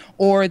Twitter,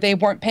 or they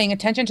weren't paying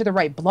attention to the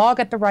right blog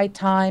at the right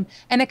time.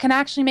 And it can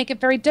actually make it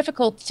very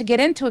difficult to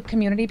get into a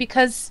community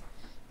because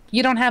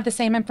you don't have the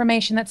same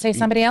information that, say,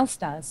 somebody else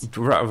does.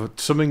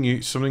 Something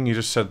you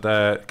just said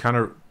there kind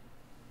of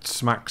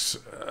smacks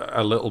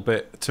a little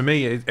bit. To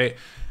me,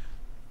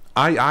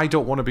 I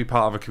don't want to be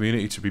part of a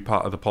community to be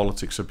part of the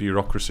politics or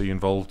bureaucracy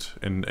involved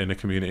in a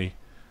community.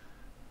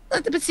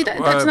 But see,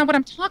 that's not what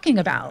I'm talking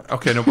about.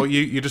 Okay, no, but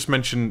you just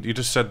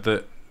said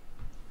that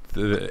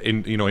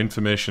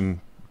information,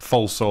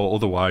 false or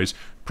otherwise,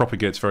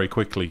 propagates very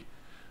quickly.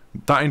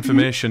 That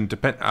information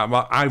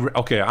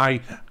I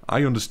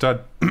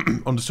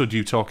understood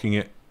you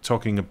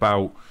talking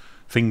about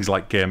things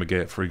like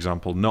Gamergate, for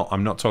example.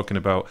 I'm not talking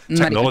about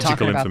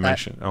technological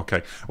information.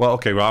 Okay, well,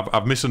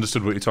 I've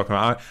misunderstood what you're talking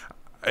about.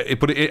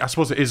 But I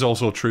suppose it is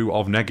also true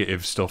of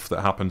negative stuff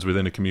that happens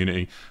within a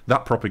community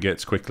that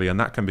propagates quickly, and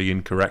that can be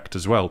incorrect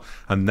as well.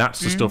 And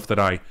that's the stuff that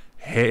I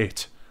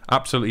hate,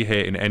 absolutely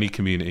hate in any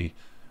community.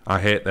 I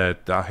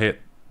hate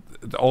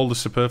all the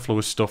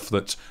superfluous stuff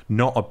that's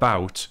not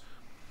about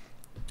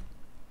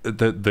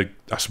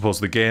I suppose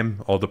the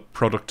game or the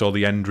product or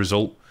the end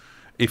result.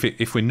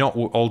 If we're not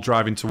all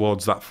driving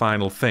towards that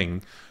final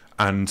thing,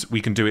 and we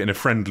can do it in a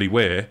friendly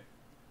way,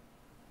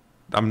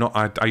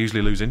 I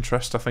usually lose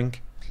interest, I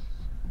think.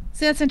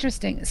 See, that's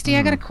interesting. Ste,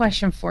 I got a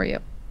question for you.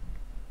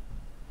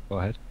 Go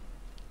ahead.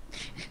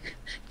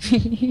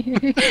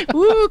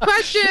 Ooh,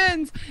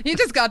 questions! You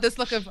just got this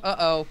look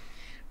of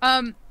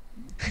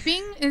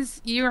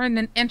you're in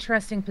an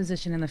interesting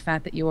position in the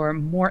fact that you are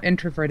more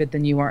introverted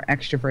than you are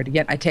extroverted.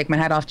 Yet I take my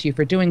hat off to you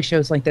for doing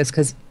shows like this,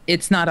 because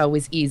it's not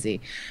always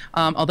easy.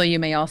 Although you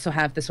may also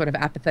have this sort of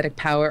apathetic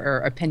power or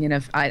opinion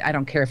of, I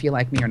don't care if you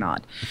like me or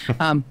not.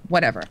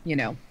 Whatever,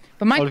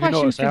 But my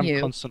question for you...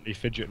 I'm constantly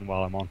fidgeting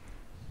while I'm on.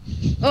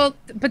 Well,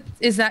 but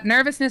is that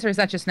nervousness, or is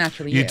that just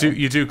naturally you?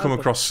 You do come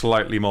across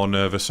slightly more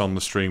nervous on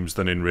the streams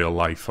than in real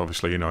life.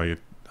 Obviously, I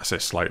say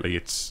slightly.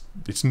 It's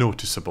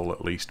noticeable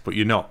at least, but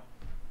you're not.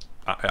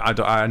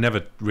 I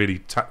never really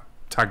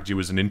tagged you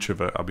as an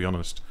introvert, I'll be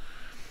honest.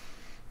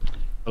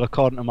 Well,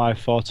 according to my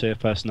 40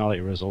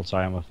 personality results,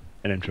 I am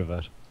an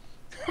introvert.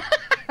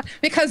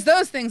 Because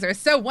those things are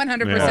so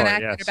 100%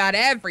 accurate about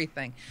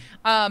everything.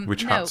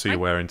 Which hats are you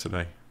wearing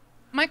today?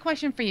 my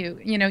question for you,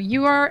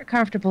 you are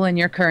comfortable in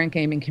your current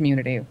gaming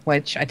community,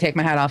 which I take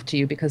my hat off to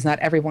you because not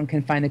everyone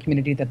can find the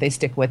community that they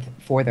stick with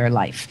for their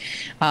life.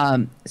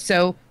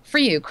 So for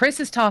you, Chris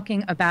is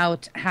talking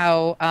about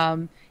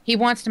how he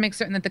wants to make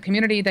certain that the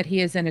community that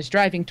he is in is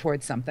driving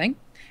towards something,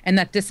 and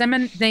that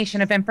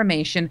dissemination of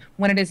information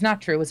when it is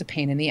not true is a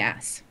pain in the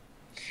ass.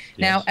 Yes.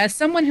 Now, as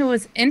someone who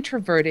is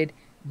introverted,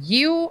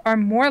 you are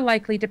more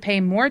likely to pay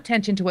more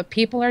attention to what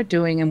people are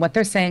doing and what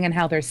they're saying and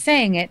how they're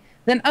saying it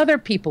than other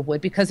people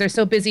would, because they're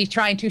so busy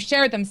trying to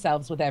share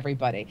themselves with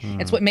everybody.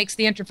 It's what makes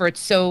the introverts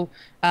so,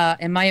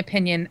 in my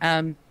opinion,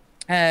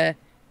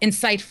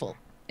 insightful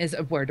is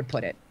a word to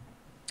put it.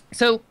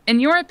 So, in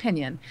your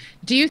opinion,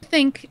 do you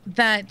think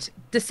that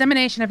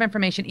dissemination of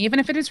information, even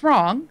if it is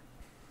wrong,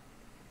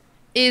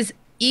 is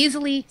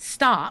easily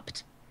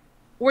stopped?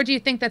 Or do you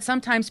think that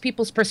sometimes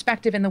people's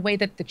perspective and the way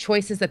that the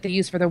choices that they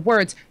use for their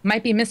words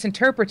might be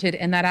misinterpreted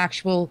in that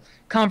actual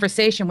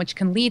conversation, which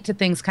can lead to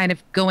things kind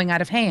of going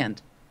out of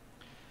hand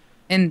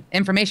and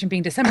information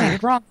being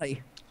disseminated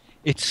wrongly?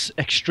 It's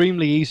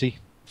extremely easy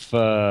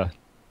for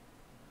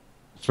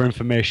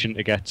information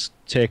to get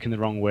taken the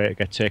wrong way, to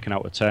get taken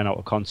out of turn, out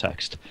of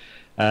context.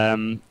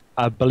 I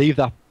believe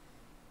that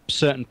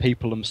certain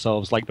people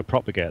themselves like to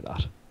propagate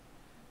that.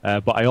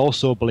 But I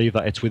also believe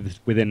that it's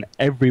within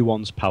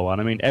everyone's power,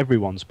 and I mean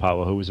everyone's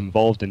power who is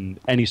involved in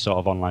any sort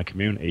of online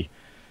community,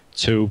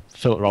 to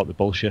filter out the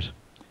bullshit.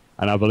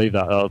 And I believe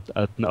that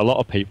a lot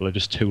of people are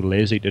just too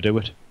lazy to do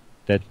it.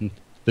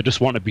 They just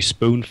want to be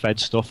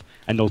spoon-fed stuff,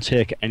 and they'll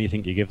take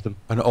anything you give them.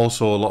 And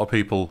also a lot of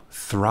people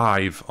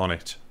thrive on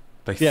it.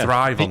 They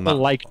thrive on that.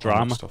 People like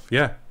drama. Stuff.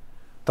 Yeah.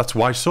 That's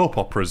why soap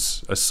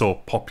operas are so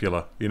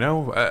popular,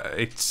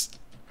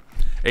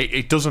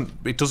 It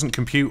doesn't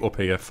compute up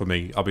here for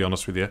me, I'll be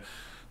honest with you,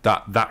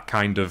 that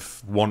kind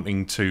of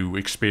wanting to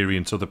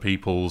experience other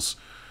people's,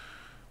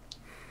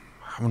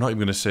 I'm not even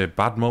going to say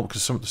bad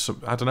moments, because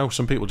I don't know,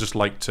 some people just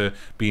like to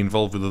be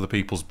involved with other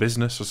people's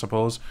business, I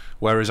suppose,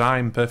 whereas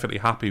I'm perfectly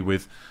happy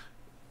with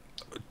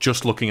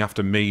just looking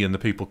after me and the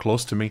people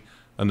close to me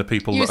and the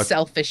people. You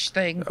selfish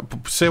thing.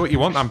 Say what you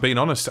want, I'm being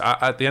honest.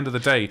 At the end of the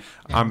day,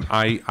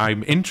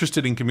 I'm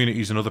interested in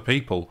communities and other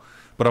people,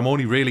 but I'm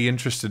only really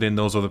interested in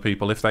those other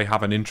people if they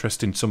have an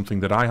interest in something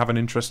that I have an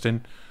interest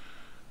in.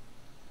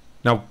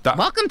 Now,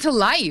 welcome to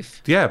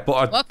life. Yeah,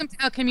 but welcome to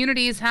how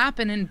communities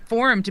happen and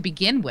form to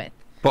begin with.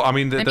 But I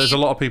mean, there's a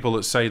lot of people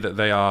that say that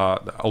they are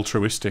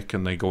altruistic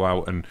and they go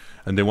out and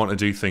they want to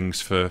do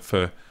things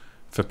for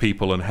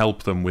people and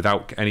help them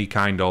without any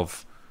kind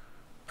of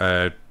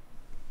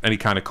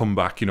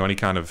comeback, any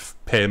kind of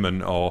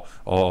payment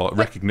or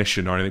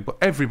recognition or anything. But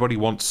everybody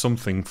wants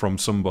something from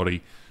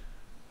somebody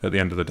at the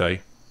end of the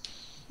day.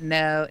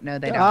 No,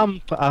 they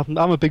don't. I'm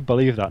a big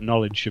believer that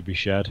knowledge should be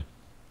shared.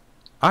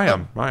 I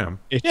am.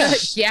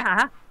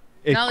 Yeah.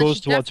 It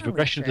goes towards the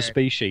progression of the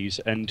species,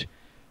 and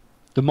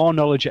the more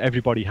knowledge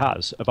everybody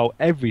has about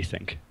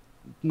everything,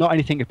 not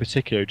anything in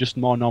particular, just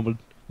more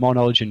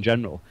knowledge in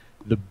general,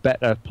 the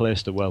better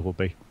place the world will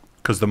be.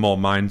 Because the more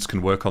minds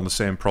can work on the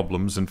same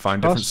problems and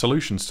find different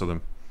solutions to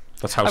them.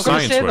 That's how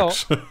science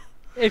works. Though,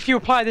 if you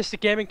apply this to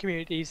gaming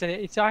communities, then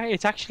it's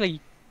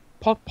actually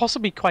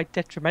possibly quite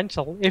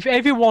detrimental. If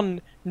everyone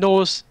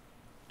knows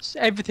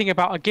everything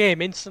about a game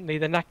instantly,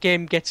 then that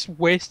game gets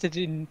wasted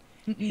in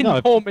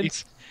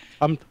moments.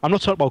 I'm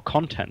not talking about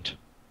content.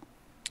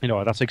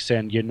 That's like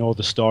saying you know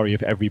the story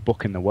of every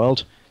book in the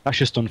world. That's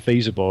just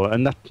unfeasible.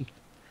 And that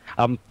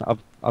I'm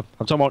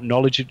talking about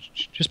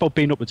knowledge, just about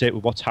being up to date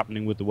with what's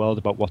happening with the world,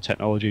 about what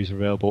technologies are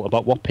available,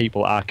 about what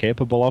people are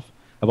capable of,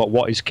 about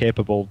what is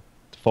capable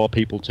for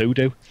people to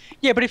do.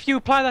 Yeah, but if you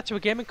apply that to a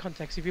gaming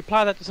context, if you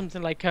apply that to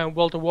something like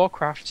World of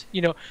Warcraft,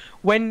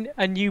 when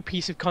a new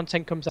piece of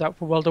content comes out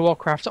for World of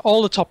Warcraft,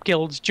 all the top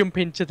guilds jump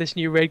into this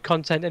new raid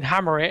content and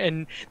hammer it,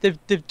 and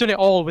they've done it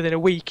all within a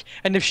week,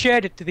 and they've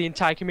shared it to the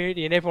entire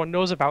community, and everyone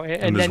knows about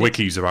it. And there's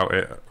wikis about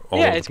it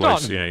all over the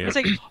place. Gone. Yeah. It's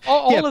like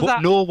all of but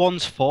that. No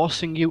one's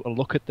forcing you to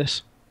look at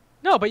this.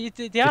 No, but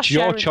it's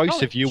your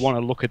choice if you want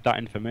to look at that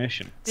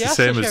information. It's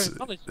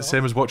the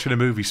same as watching a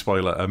movie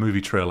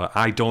trailer.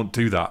 I don't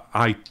do that.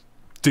 I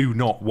do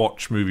not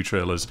watch movie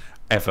trailers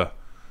ever.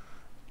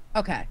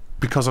 Okay.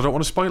 Because I don't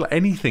want to spoil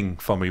anything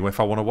for me if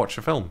I want to watch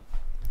a film.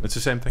 It's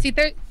the same thing. See,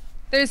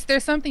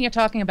 there's something you're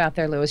talking about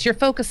there, Lewis. You're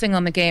focusing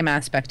on the game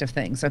aspect of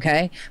things,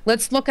 okay?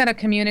 Let's look at a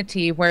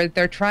community where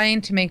they're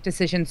trying to make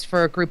decisions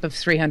for a group of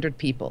 300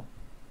 people.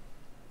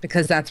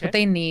 Because that's what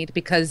they need,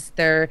 because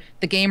the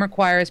game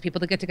requires people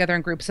to get together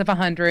in groups of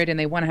 100, and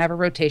they want to have a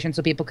rotation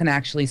so people can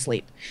actually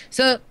sleep.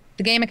 So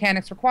the game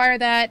mechanics require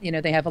that.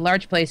 They have a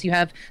large place. You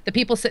have the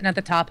people sitting at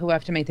the top who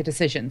have to make the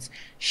decisions.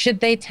 Should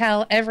they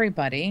tell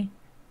everybody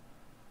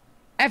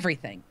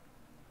everything?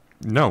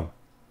 No.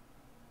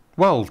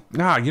 Well,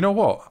 you know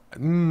what?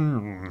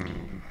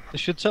 They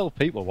should tell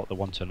people what they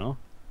want to know.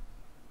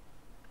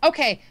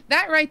 Okay,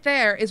 that right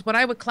there is what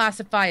I would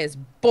classify as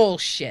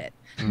bullshit.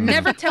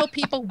 Never tell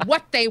people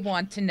what they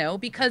want to know,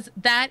 because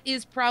that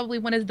is probably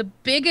one of the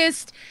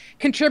biggest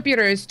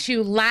contributors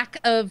to lack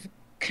of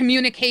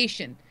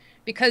communication.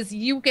 because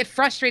you get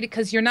frustrated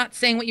because you're not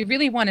saying what you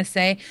really want to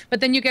say, but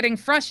then you're getting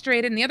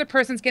frustrated and the other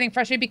person's getting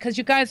frustrated because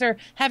you guys are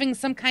having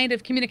some kind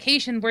of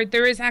communication where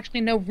there is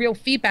actually no real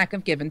feedback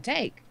of give and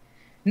take.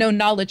 No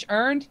knowledge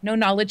earned, no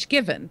knowledge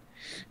given.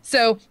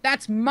 So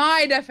that's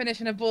my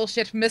definition of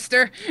bullshit,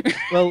 mister.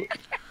 Well,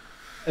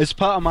 as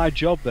part of my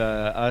job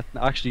there, I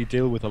actually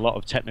deal with a lot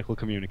of technical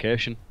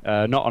communication.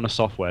 Not on a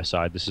software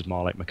side, this is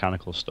more like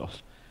mechanical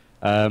stuff.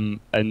 And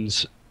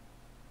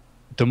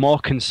the more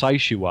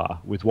concise you are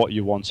with what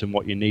you want and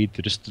what you need,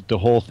 the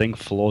whole thing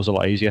flows a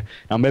lot easier.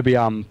 Now, maybe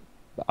I'm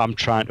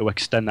trying to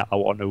extend that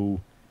out onto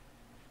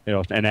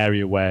an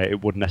area where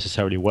it wouldn't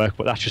necessarily work,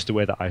 but that's just the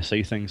way that I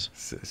see things.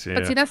 Yeah.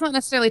 But see, that's not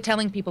necessarily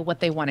telling people what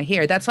they want to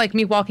hear. That's like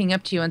me walking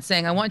up to you and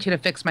saying, I want you to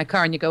fix my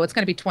car, and you go, it's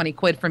going to be 20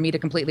 quid for me to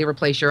completely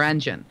replace your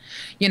engine.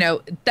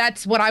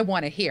 That's what I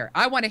want to hear.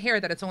 I want to hear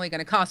that it's only going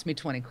to cost me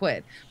 20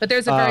 quid. But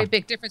there's a very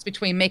big difference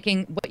between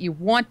making what you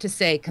want to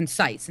say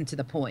concise and to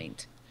the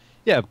point.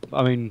 Yeah,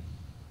 I mean,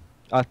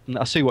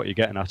 I see what you're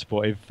getting at,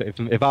 but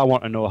if I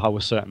want to know how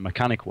a certain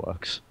mechanic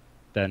works,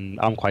 then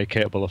I'm quite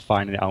capable of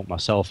finding it out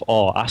myself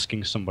or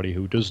asking somebody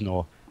who does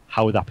know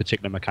how that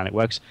particular mechanic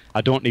works.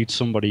 I don't need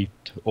somebody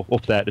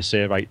up there to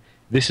say, right,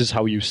 this is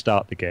how you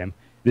start the game,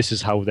 this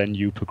is how then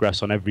you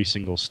progress on every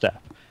single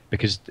step,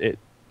 because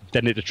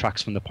then it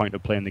detracts from the point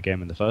of playing the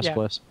game in the first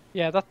place.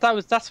 Yeah,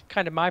 that's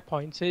kind of my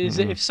point. Is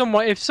if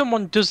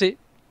someone does it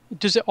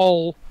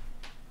all.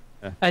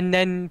 Yeah. And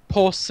then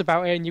posts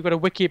about it, and you've got a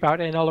wiki about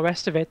it, and all the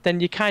rest of it.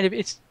 Then you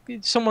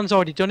someone's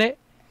already done it,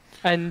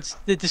 and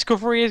the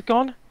discovery is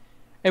gone.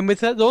 And with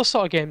those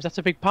sort of games, that's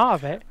a big part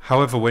of it.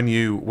 However, when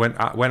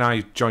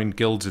I joined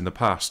guilds in the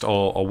past,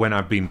 or when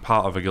I've been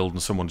part of a guild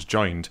and someone's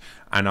joined,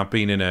 and I've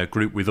been in a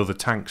group with other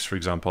tanks, for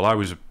example, I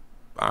was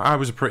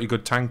a pretty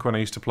good tank when I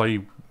used to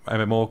play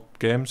MMO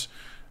games.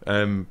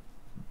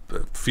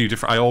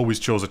 I always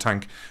chose a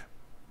tank.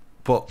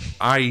 But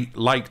I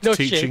liked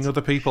teaching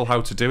other people how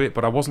to do it,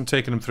 but I wasn't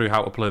taking them through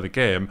how to play the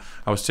game.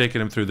 I was taking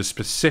them through the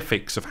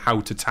specifics of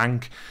how to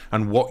tank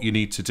and what you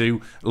need to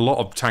do. A lot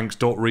of tanks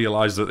don't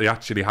realise that they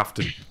actually have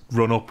to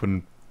run up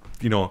and,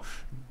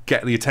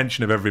 get the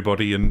attention of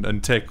everybody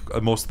and take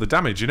most of the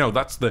damage.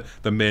 That's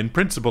the main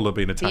principle of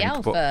being a tank. The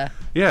alpha. But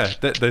yeah,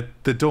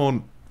 they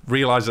don't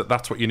realise that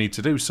that's what you need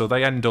to do, so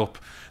they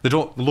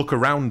don't look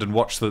around and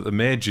watch the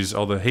mages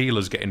or the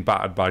healers getting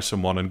battered by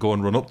someone and go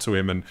and run up to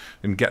him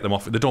and get them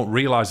off. They don't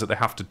realise that they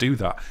have to do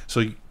that.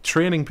 So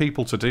training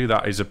people to do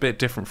that is a bit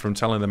different from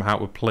telling them how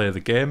to play the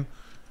game.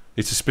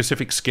 It's a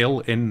specific skill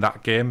in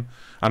that game,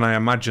 and I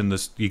imagine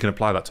you can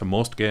apply that to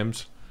most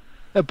games.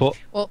 Yeah, but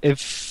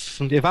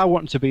if I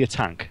wanted to be a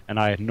tank and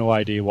I had no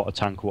idea what a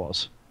tank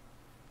was,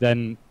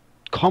 then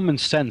common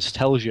sense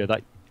tells you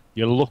that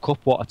you look up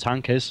what a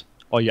tank is,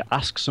 or you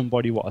ask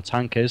somebody what a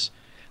tank is.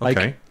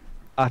 Okay.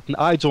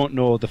 I don't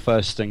know the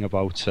first thing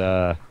about...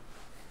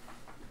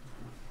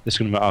 this is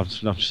going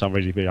to sound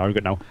really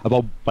arrogant now.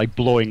 About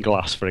blowing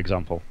glass, for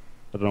example.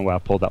 I don't know where I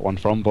pulled that one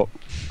from, but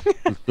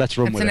let's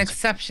run with it. It's an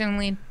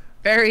exceptionally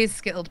very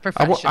skilled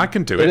profession. I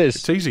can do it.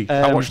 It's easy.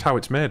 I watched how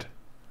it's made.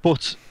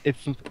 But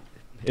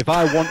if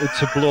I wanted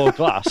to blow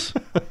glass,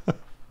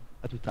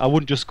 I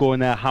wouldn't just go in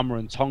there hammer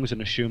and tongs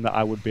and assume that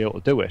I would be able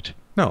to do it.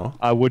 No.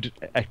 I would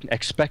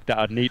expect that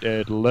I'd need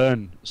to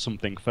learn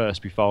something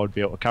first before I would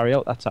be able to carry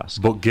out that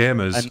task. But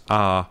gamers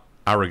are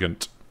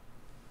arrogant.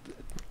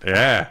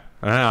 Yeah.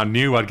 I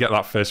knew I'd get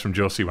that face from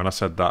Josie when I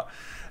said that.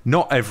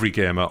 Not every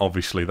gamer,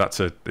 obviously.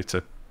 It's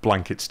a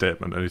blanket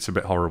statement and it's a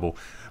bit horrible.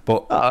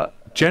 But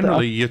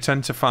generally, you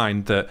tend to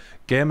find that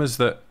the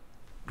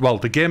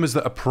gamers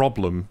that are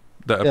problem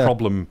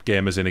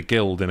gamers in a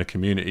guild, in a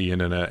community,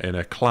 and in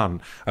a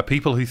clan are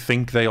people who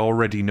think they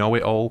already know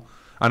it all.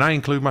 And I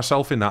include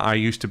myself in that. I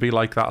used to be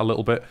like that a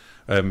little bit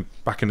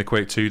back in the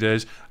Quake 2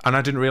 days, and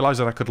I didn't realise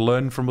that I could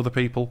learn from other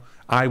people.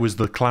 I was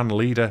the clan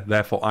leader,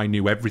 therefore I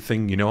knew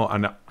everything,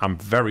 and I'm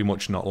very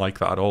much not like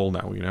that at all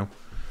now,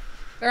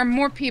 There are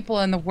more people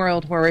in the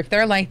world where if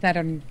they're like that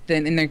in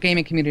their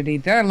gaming community,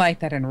 they're like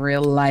that in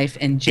real life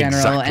in general.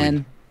 Exactly.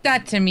 And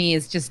that to me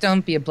is just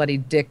don't be a bloody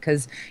dick,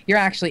 because you're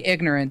actually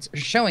ignorant,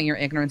 showing your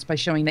ignorance by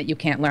showing that you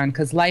can't learn,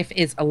 because life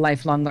is a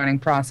lifelong learning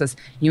process.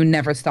 You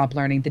never stop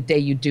learning. The day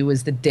you do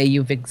is the day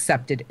you've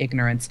accepted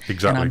ignorance.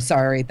 Exactly. And I'm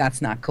sorry,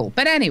 that's not cool.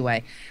 But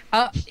anyway,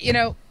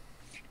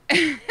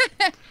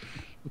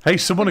 Hey,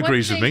 someone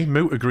agrees with me.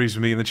 Moot agrees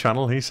with me in the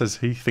channel. He says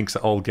he thinks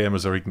that all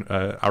gamers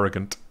are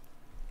arrogant.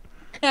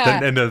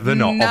 They're not,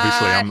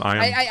 obviously.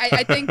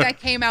 I think that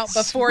came out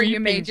before you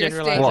made your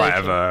statement.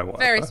 Whatever.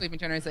 Very sweeping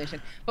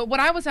generalization. But what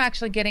I was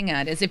actually getting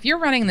at is if you're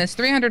running this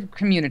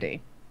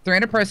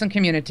 300-person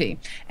community,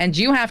 and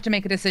you have to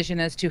make a decision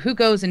as to who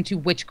goes into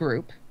which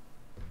group,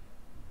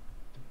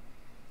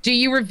 do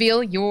you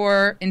reveal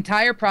your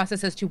entire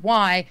process as to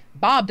why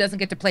Bob doesn't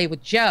get to play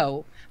with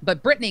Joe,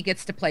 but Brittany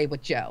gets to play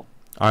with Joe?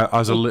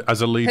 As a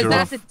leader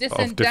that's of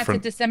that's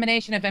different... a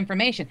dissemination of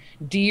information.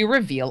 Do you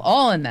reveal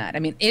all in that? I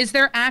mean, is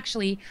there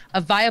actually a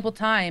viable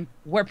time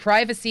where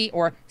privacy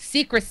or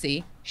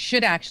secrecy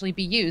should actually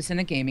be used in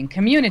a gaming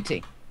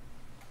community?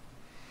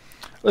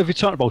 Well, if you're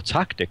talking about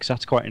tactics,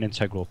 that's quite an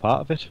integral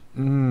part of it.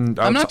 I'm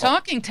not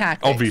talking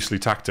tactics. Obviously,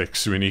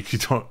 tactics. I mean, you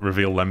don't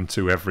reveal them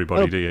to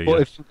everybody, do you?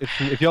 But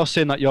if you're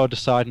saying that you're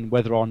deciding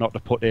whether or not to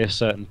put a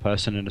certain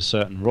person in a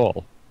certain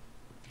role,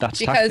 that's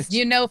because tactics.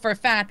 you know for a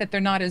fact that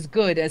they're not as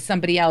good as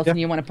somebody else, and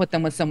you want to put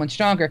them with someone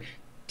stronger.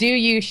 Do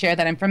you share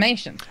that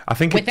information? I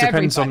think it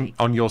depends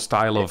on your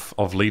style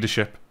of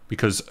leadership.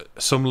 Because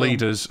some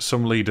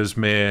leaders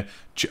may,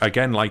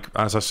 again, like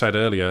as I said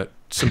earlier,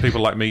 some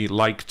people like me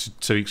like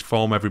to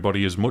inform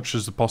everybody as much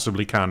as they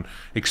possibly can,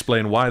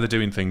 explain why they're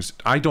doing things.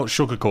 I don't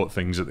sugarcoat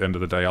things at the end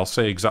of the day. I'll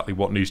say exactly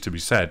what needs to be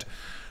said.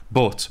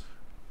 But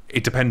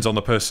it depends on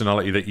the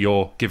personality that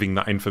you're giving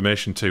that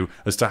information to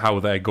as to how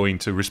they're going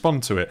to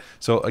respond to it.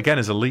 So again,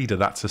 as a leader,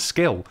 that's a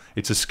skill.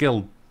 It's a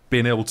skill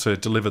being able to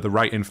deliver the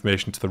right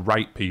information to the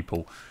right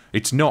people.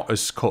 It's not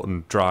as cut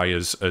and dry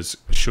as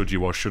should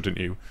you or shouldn't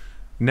you.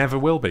 Never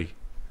will be.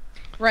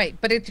 Right,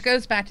 but it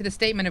goes back to the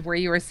statement of where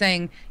you were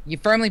saying you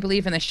firmly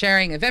believe in the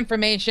sharing of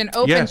information,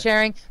 open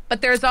sharing, but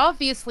there's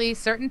obviously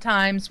certain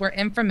times where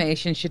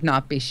information should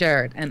not be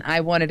shared, and I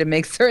wanted to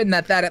make certain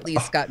that at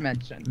least got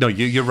mentioned. No,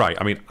 you're right.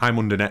 I mean, I'm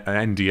under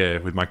an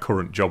NDA with my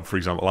current job, for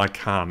example. I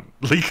can't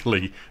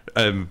legally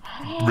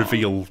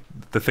reveal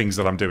the things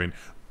that I'm doing,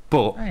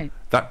 but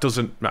that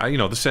doesn't,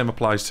 the same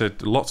applies to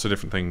lots of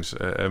different things.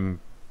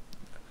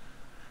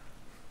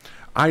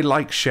 I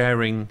like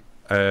sharing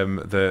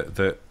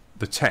the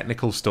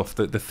technical stuff,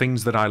 the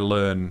things that I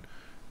learn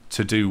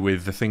to do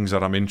with the things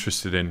that I'm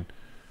interested in,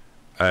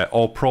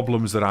 or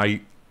problems that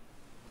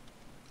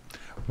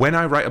when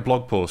I write a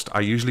blog post,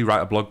 I usually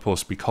write a blog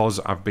post because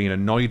I've been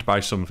annoyed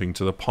by something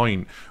to the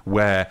point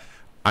where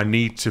I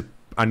need to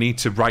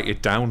write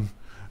it down.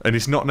 And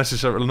it's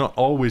not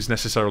always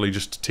necessarily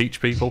just to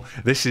teach people.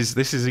 This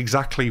is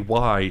exactly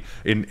why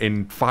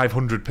in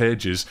 500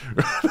 pages,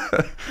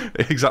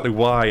 exactly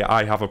why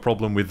I have a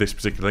problem with this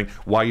particular thing.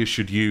 Why you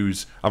should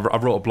use. I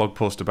wrote a blog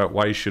post about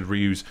why you should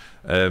reuse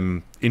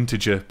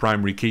integer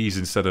primary keys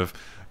instead of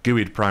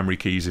GUID primary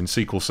keys in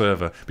SQL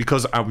Server,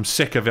 because I'm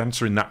sick of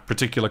answering that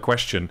particular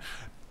question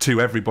to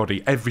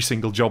everybody, every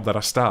single job that I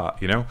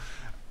start.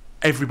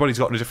 Everybody's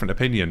got a different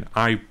opinion.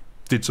 I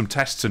did some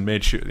tests and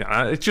made sure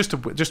it's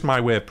just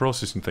my way of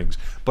processing things.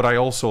 But I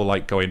also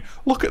like going,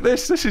 look at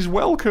this is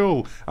well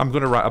cool. I'm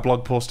going to write a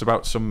blog post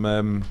about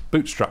some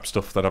bootstrap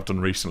stuff that I've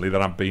done recently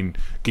that I've been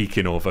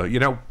geeking over.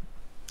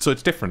 So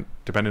it's different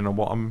depending on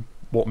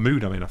what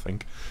mood I'm in, I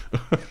think.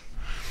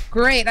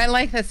 Great, I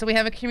like this. So we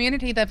have a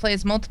community that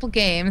plays multiple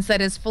games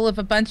that is full of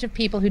a bunch of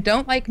people who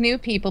don't like new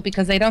people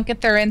because they don't get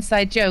their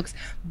inside jokes,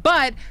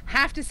 but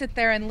have to sit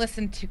there and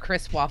listen to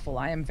Chris waffle.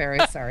 I am very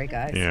sorry,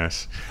 guys.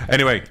 Yes.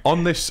 Anyway,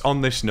 on this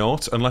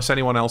note, unless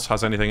anyone else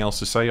has anything else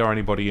to say or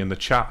anybody in the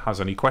chat has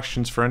any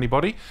questions for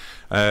anybody,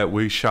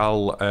 we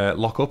shall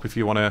lock up. If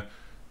you want to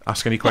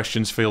ask any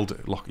questions,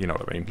 lock. You know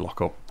what I mean?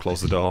 Lock up,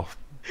 close the door.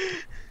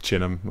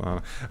 Chin 'em.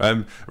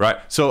 Right.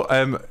 So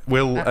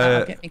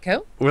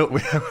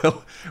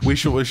we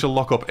shall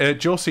lock up.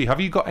 Josey,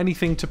 have you got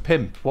anything to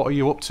pimp? What are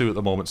you up to at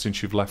the moment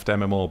since you've left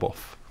MMO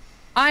Buff?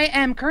 I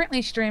am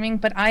currently streaming,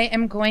 but I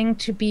am going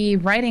to be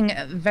writing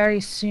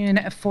very soon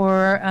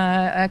for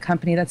a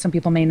company that some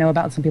people may know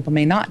about, some people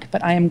may not.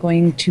 But I am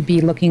going to be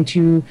looking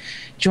to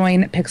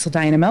join Pixel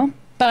Dynamo.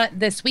 But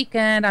this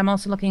weekend, I'm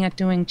also looking at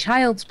doing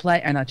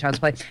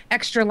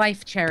Extra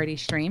Life charity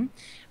stream.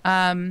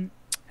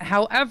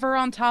 However,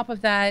 on top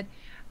of that,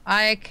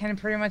 I can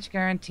pretty much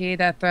guarantee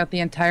that throughout the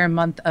entire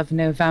month of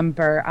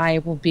November, I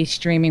will be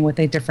streaming with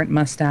a different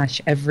mustache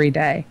every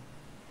day.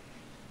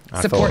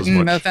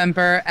 Supporting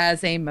November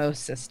as a Mo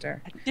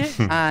sister.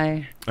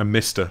 A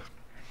mister.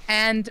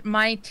 And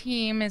my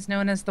team is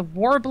known as the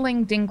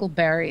Warbling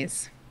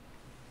Dingleberries.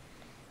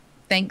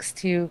 Thanks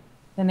to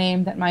the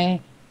name that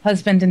my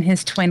husband and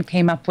his twin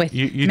came up with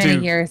many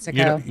years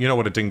ago. You know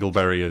what a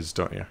dingleberry is,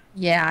 don't you?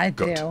 Yeah, I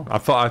do. I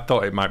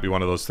thought it might be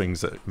one of those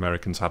things that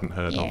Americans hadn't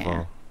heard of.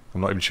 Or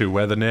I'm not even sure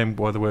where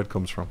the word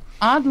comes from.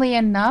 Oddly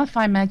enough,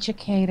 I'm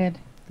educated.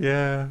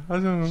 Yeah, I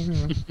don't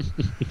know.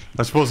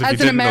 I suppose if as you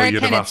didn't American, know,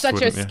 you'd have asked, it's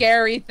such a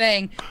scary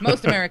thing.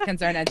 Most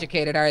Americans aren't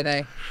educated, are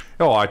they?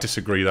 Oh, I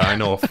disagree. That I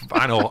know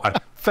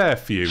a fair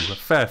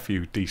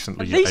few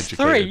decently at least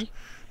educated. 3.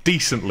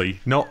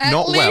 Decently, not At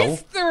well.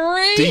 least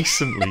 3.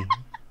 Decently.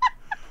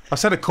 I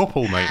said a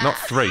couple, mate, not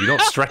 3. You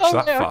don't stretch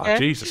that far. Okay.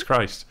 Jesus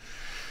Christ.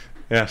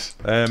 Yes.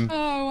 Oh,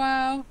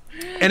 wow.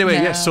 Anyway,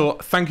 No. yes, so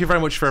thank you very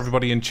much for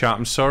everybody in chat.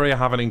 I'm sorry I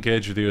haven't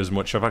engaged with you as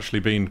much. I've actually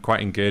been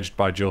quite engaged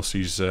by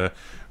Josey's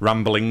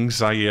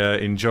ramblings. I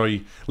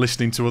enjoy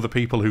listening to other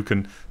people who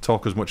can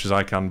talk as much as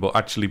I can, but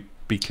actually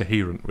be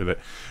coherent with it.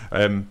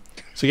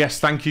 So yes,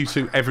 thank you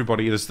to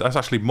everybody. There's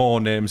actually more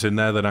names in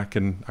there than I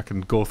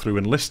can go through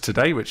and list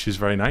today, which is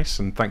very nice.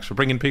 And thanks for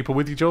bringing people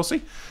with you,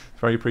 Josey.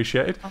 Very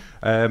appreciated.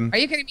 Are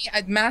you kidding me?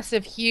 A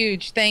massive,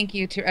 huge thank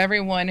you to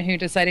everyone who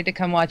decided to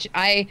come watch.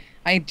 I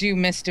do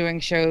miss doing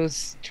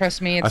shows.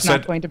 Trust me, it's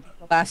not going to be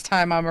the last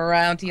time I'm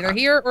around, either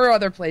here or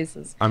other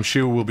places. I'm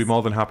sure we'll be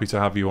more than happy to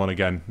have you on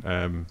again,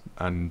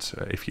 and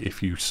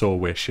if you so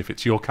wish, if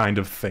it's your kind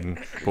of thing.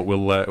 But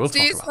we'll talk about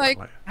that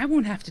later. I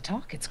won't have to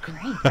talk. It's great.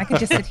 I can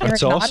just sit here.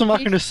 It's awesome.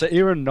 I can just sit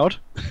here and nod.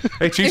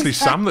 It's usually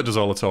Sam that does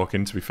all the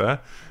talking. To be fair,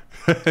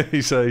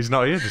 he's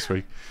not here this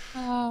week.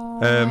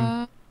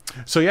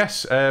 So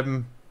yes.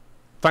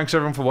 Thanks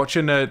everyone for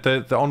watching.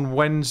 On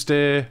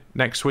Wednesday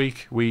next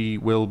week, we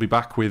will be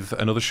back with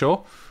another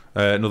show,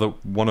 another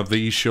one of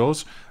these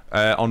shows.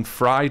 On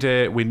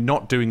Friday, we're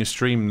not doing a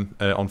stream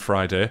on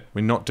Friday.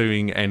 We're not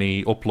doing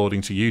any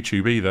uploading to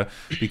YouTube either,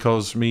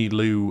 because me,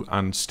 Lew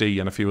and Ste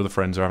and a few other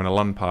friends are having a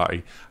LAN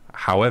party.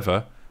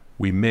 However,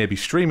 we may be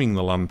streaming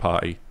the LAN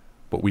party,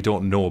 but we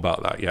don't know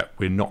about that yet.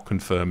 We're not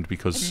confirmed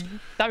because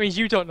that means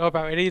you don't know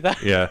about it either.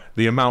 Yeah,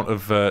 the amount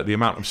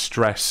of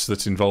stress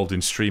that's involved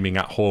in streaming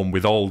at home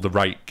with all the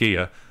right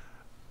gear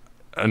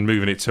and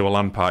moving it to a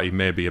LAN party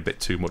may be a bit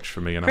too much for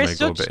me, and Chris, I may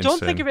go a bit insane. Don't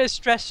think of it as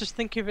stress. Just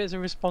think of it as a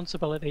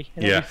responsibility.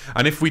 Yeah,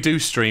 and if we do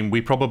stream,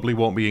 we probably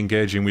won't be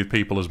engaging with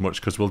people as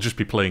much because we'll just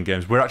be playing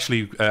games. We're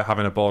actually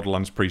having a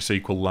Borderlands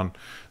pre-sequel LAN,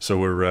 so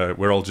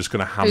we're all just going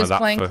to hammer Who's that.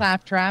 Playing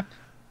Claptrap?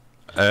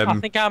 I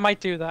think I might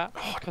do that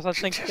because I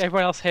think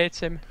everyone else hates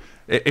him.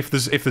 If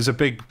there's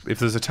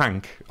a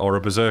tank or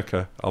a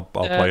berserker, I'll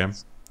play him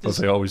as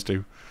they always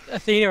do.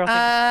 Athena,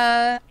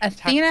 I think.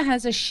 Athena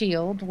has a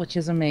shield, which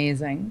is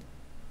amazing.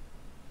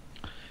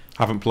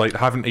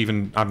 Haven't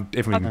even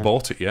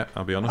bought it yet.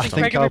 I'll be honest.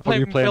 I think I'll put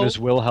you playing as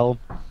Wilhelm.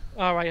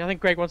 All right, I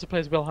think Greg wants to play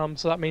as Wilhelm,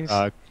 so that means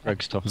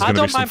Greg's tough. There's going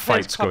to be some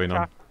fights going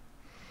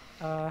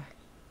on.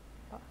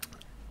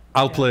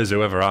 I'll play as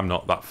whoever. I'm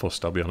not that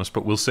fussed, I'll be honest,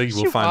 but we'll see.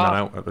 We'll find that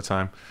out at the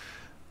time.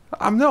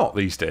 I'm not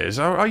these days.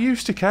 I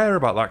used to care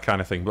about that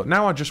kind of thing, but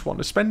now I just want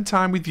to spend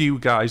time with you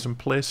guys and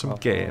play some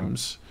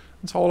games.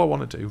 That's all I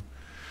want to do.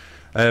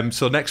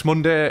 So next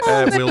Monday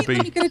we'll be...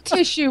 Let me get a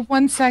tissue.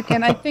 1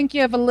 second. I think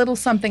you have a little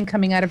something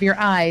coming out of your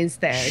eyes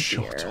there.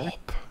 Shut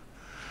up.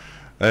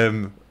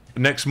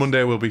 Next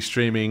Monday we'll be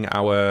streaming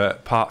our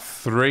part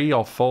 3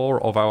 or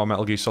 4 of our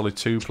Metal Gear Solid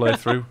 2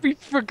 playthrough. We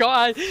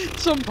forgot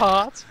some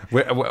part.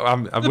 We're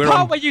on,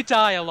 where you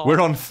die a lot.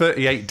 We're on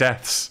 38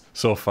 deaths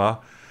so far.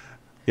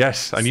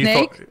 Yes, and Snake? you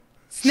thought...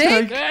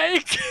 Snake?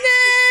 Snake!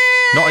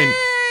 Not in...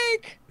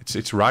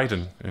 It's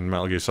Raiden in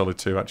Metal Gear Solid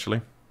 2,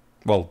 actually.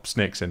 Well,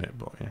 Snake's in it,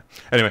 but yeah.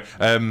 Anyway,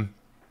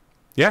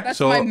 yeah, That's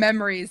so... my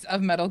memories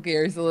of Metal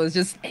Gear, so it's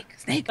just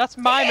Snake. That's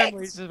my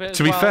memories of it as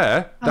To be well.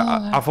 fair,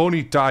 I've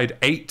only died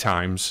 8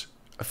 times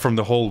from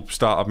the whole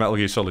start of Metal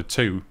Gear Solid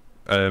 2,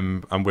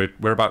 and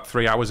we're about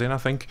 3 hours in, I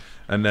think.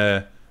 And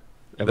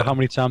but how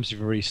many times have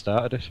you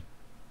restarted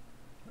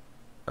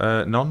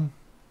it? None.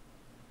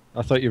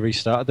 I thought you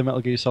restarted the Metal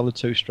Gear Solid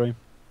 2 stream.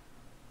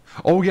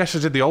 Oh yes, I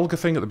did the Olga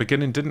thing at the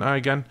beginning, didn't I?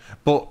 Again,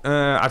 but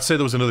I'd say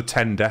there was another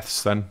 10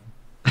 deaths then.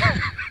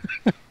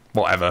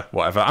 Whatever.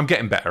 I'm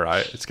getting better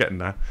at it. It's getting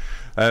there.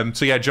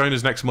 So yeah, join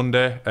us next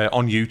Monday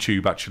on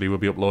YouTube. Actually, we'll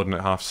be uploading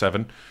at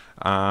 7:30,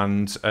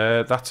 and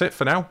that's it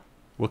for now.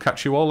 We'll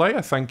catch you all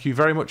later. Thank you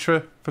very much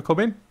for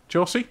coming,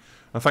 Josey,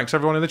 and thanks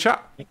everyone in the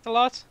chat. Thanks a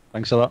lot.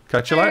 Thanks a lot.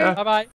 Catch you later. Bye bye.